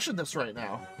absolutely crushing this right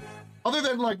now. Other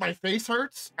than, like, my face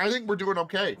hurts, I think we're doing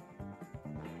okay.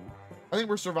 I think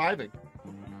we're surviving.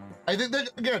 I think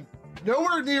that, again,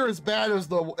 nowhere near as bad as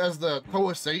the Toe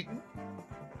of Satan.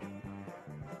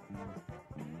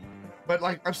 But,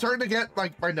 like, I'm starting to get,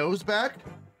 like, my nose back.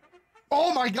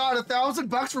 Oh my God,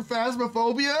 $1,000 for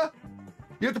Phasmophobia?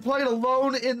 You have to play it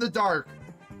alone in the dark.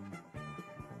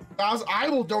 I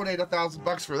will donate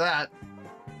 $1,000 for that.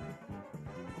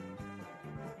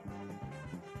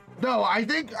 No, I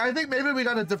think maybe we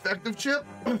got a defective chip,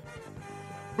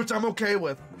 which I'm okay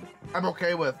with. I'm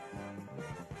okay with.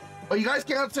 But you guys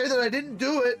can't say that I didn't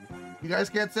do it. You guys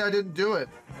can't say I didn't do it.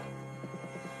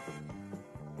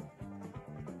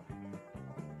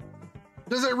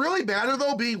 Does it really matter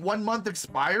though, being 1 month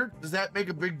expired? Does that make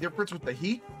a big difference with the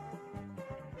heat?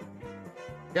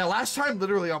 Yeah, last time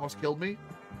literally almost killed me.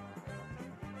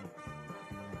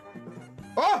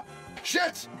 Oh,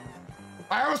 shit!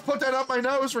 I almost put that up my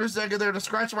nose for a second there to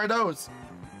scratch my nose.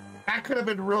 That could have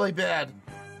been really bad.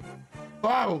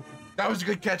 Wow, that was a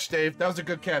good catch, Dave. That was a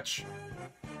good catch.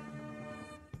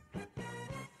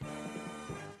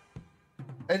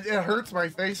 And it hurts my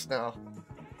face now.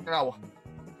 Ow.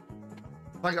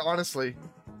 Like, honestly.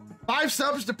 5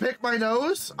 subs to pick my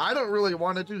nose? I don't really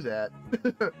want to do that.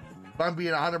 If I'm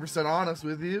being 100% honest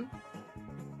with you.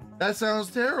 That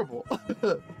sounds terrible.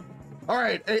 All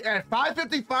right, at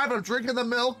 5:55, I'm drinking the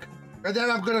milk, and then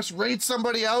I'm gonna raid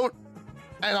somebody out,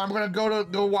 and I'm gonna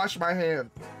go wash my hands.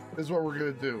 Is what we're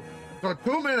gonna do. So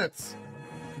 2 minutes.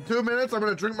 In 2 minutes, I'm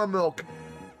gonna drink my milk.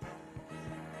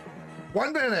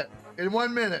 1 minute. In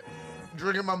 1 minute, I'm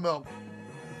drinking my milk.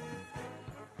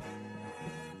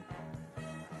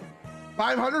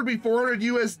 500 be 400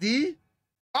 USD.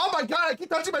 Oh my God! I keep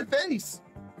touching my face.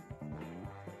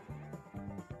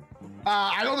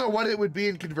 I don't know what it would be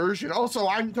in conversion. Also,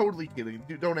 I'm totally kidding.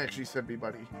 Don't actually send me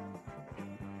money.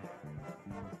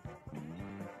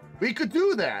 We could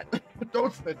do that.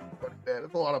 Don't spend money, man.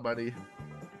 It's a lot of money.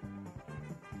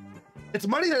 It's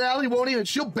money that Allie won't even...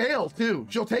 She'll bail, too.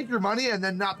 She'll take your money and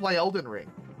then not play Elden Ring.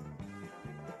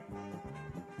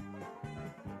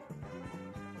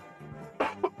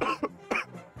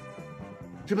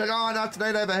 She'll be like, oh, not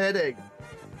tonight. I have a headache.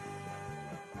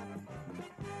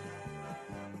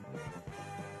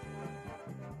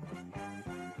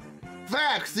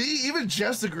 Facts, see? Even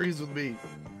Jess agrees with me.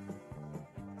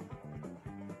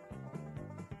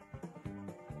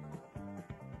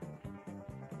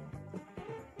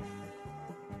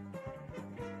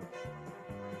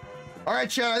 All right,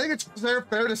 Chad, I think it's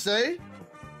fair to say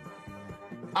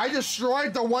I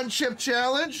destroyed the 1 chip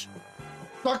challenge.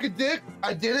 Suck a dick.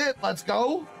 I did it. Let's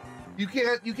go. You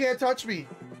can't touch me.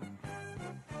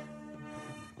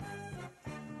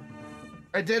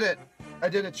 I did it. I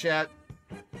did it, chat.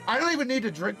 I don't even need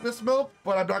to drink this milk,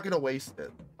 but I'm not gonna waste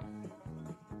it.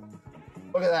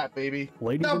 Look at that, baby.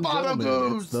 Ladies and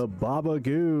gentlemen, it's the Baba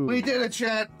Goose. We did it,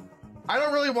 chat. I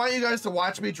don't really want you guys to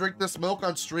watch me drink this milk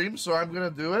on stream, so I'm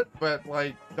gonna do it. But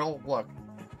like, don't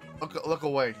look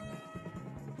away.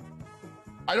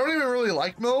 I don't even really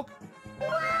like milk.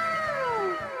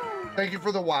 Thank you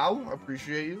for the wow.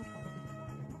 Appreciate you.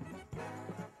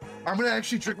 I'm gonna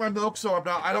actually drink my milk, so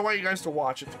I don't want you guys to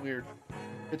watch. It's weird.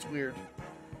 It's weird.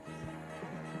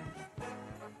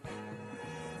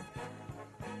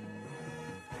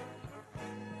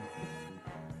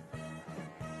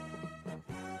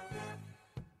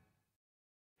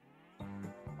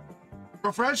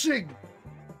 Refreshing.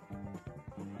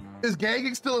 Is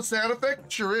gagging still a sound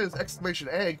effect? Sure is. Exclamation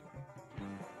egg.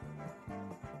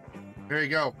 There you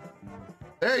go.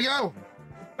 There you go.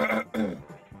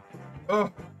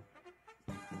 Oh.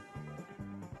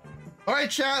 All right,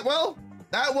 chat. Well,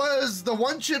 that was the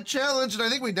one chip challenge, and I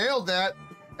think we nailed that.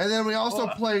 And then we also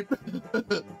played.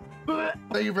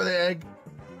 Thank you for the egg.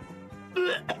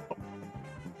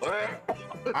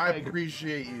 I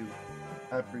appreciate you.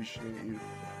 I appreciate you.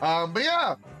 But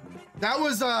yeah, that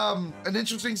was an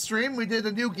interesting stream. We did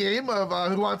a new game of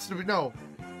Who Wants to Be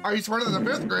Are You Smarter Than a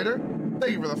Fifth Grader?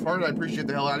 Thank you for the fart. I appreciate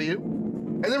the hell out of you.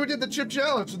 And then we did the chip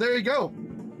challenge. So there you go.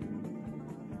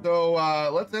 So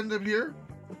let's end it here.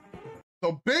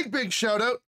 So big shout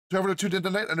out to everyone who tuned in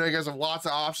tonight. I know you guys have lots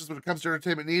of options when it comes to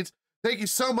entertainment needs. Thank you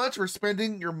so much for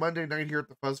spending your Monday night here at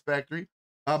the Fuzz Factory.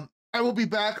 I will be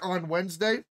back on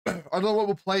Wednesday. I don't know what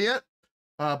we'll play yet,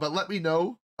 but let me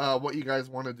know what you guys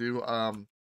want to do.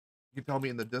 You can tell me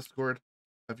in the Discord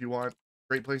if you want.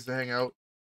 Great place to hang out.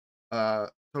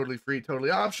 Totally free,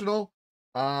 totally optional.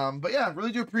 But yeah,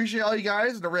 really do appreciate all you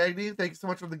guys. And Aragni, thank you so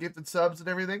much for the gifted subs and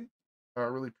everything. I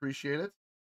really appreciate it.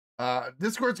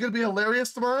 Discord's gonna be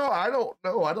hilarious tomorrow. I don't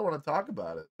know. I don't want to talk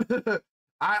about it.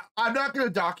 I'm not gonna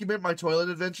document my toilet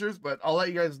adventures, but I'll let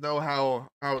you guys know how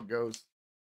it goes.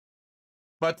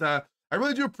 But I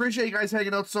really do appreciate you guys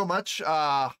hanging out so much.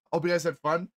 Hope you guys had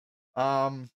fun.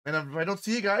 And if I don't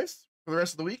see you guys for the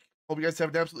rest of the week, hope you guys have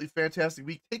an absolutely fantastic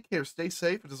week. Take care, stay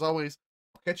safe, and as always,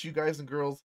 I'll catch you guys and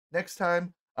girls next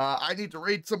time. I need to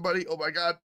raid somebody. Oh my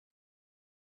god.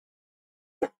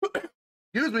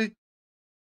 Excuse me.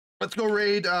 Let's go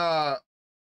raid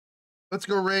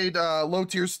low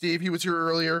tier Steve. He was here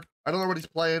earlier. I don't know what he's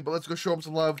playing, but let's go show him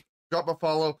some love. Drop a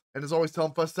follow, and as always, tell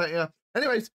him Fuss sent ya.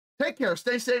 Anyways, take care,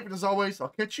 stay safe, and as always, I'll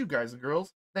catch you guys and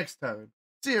girls next time.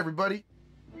 See you, everybody.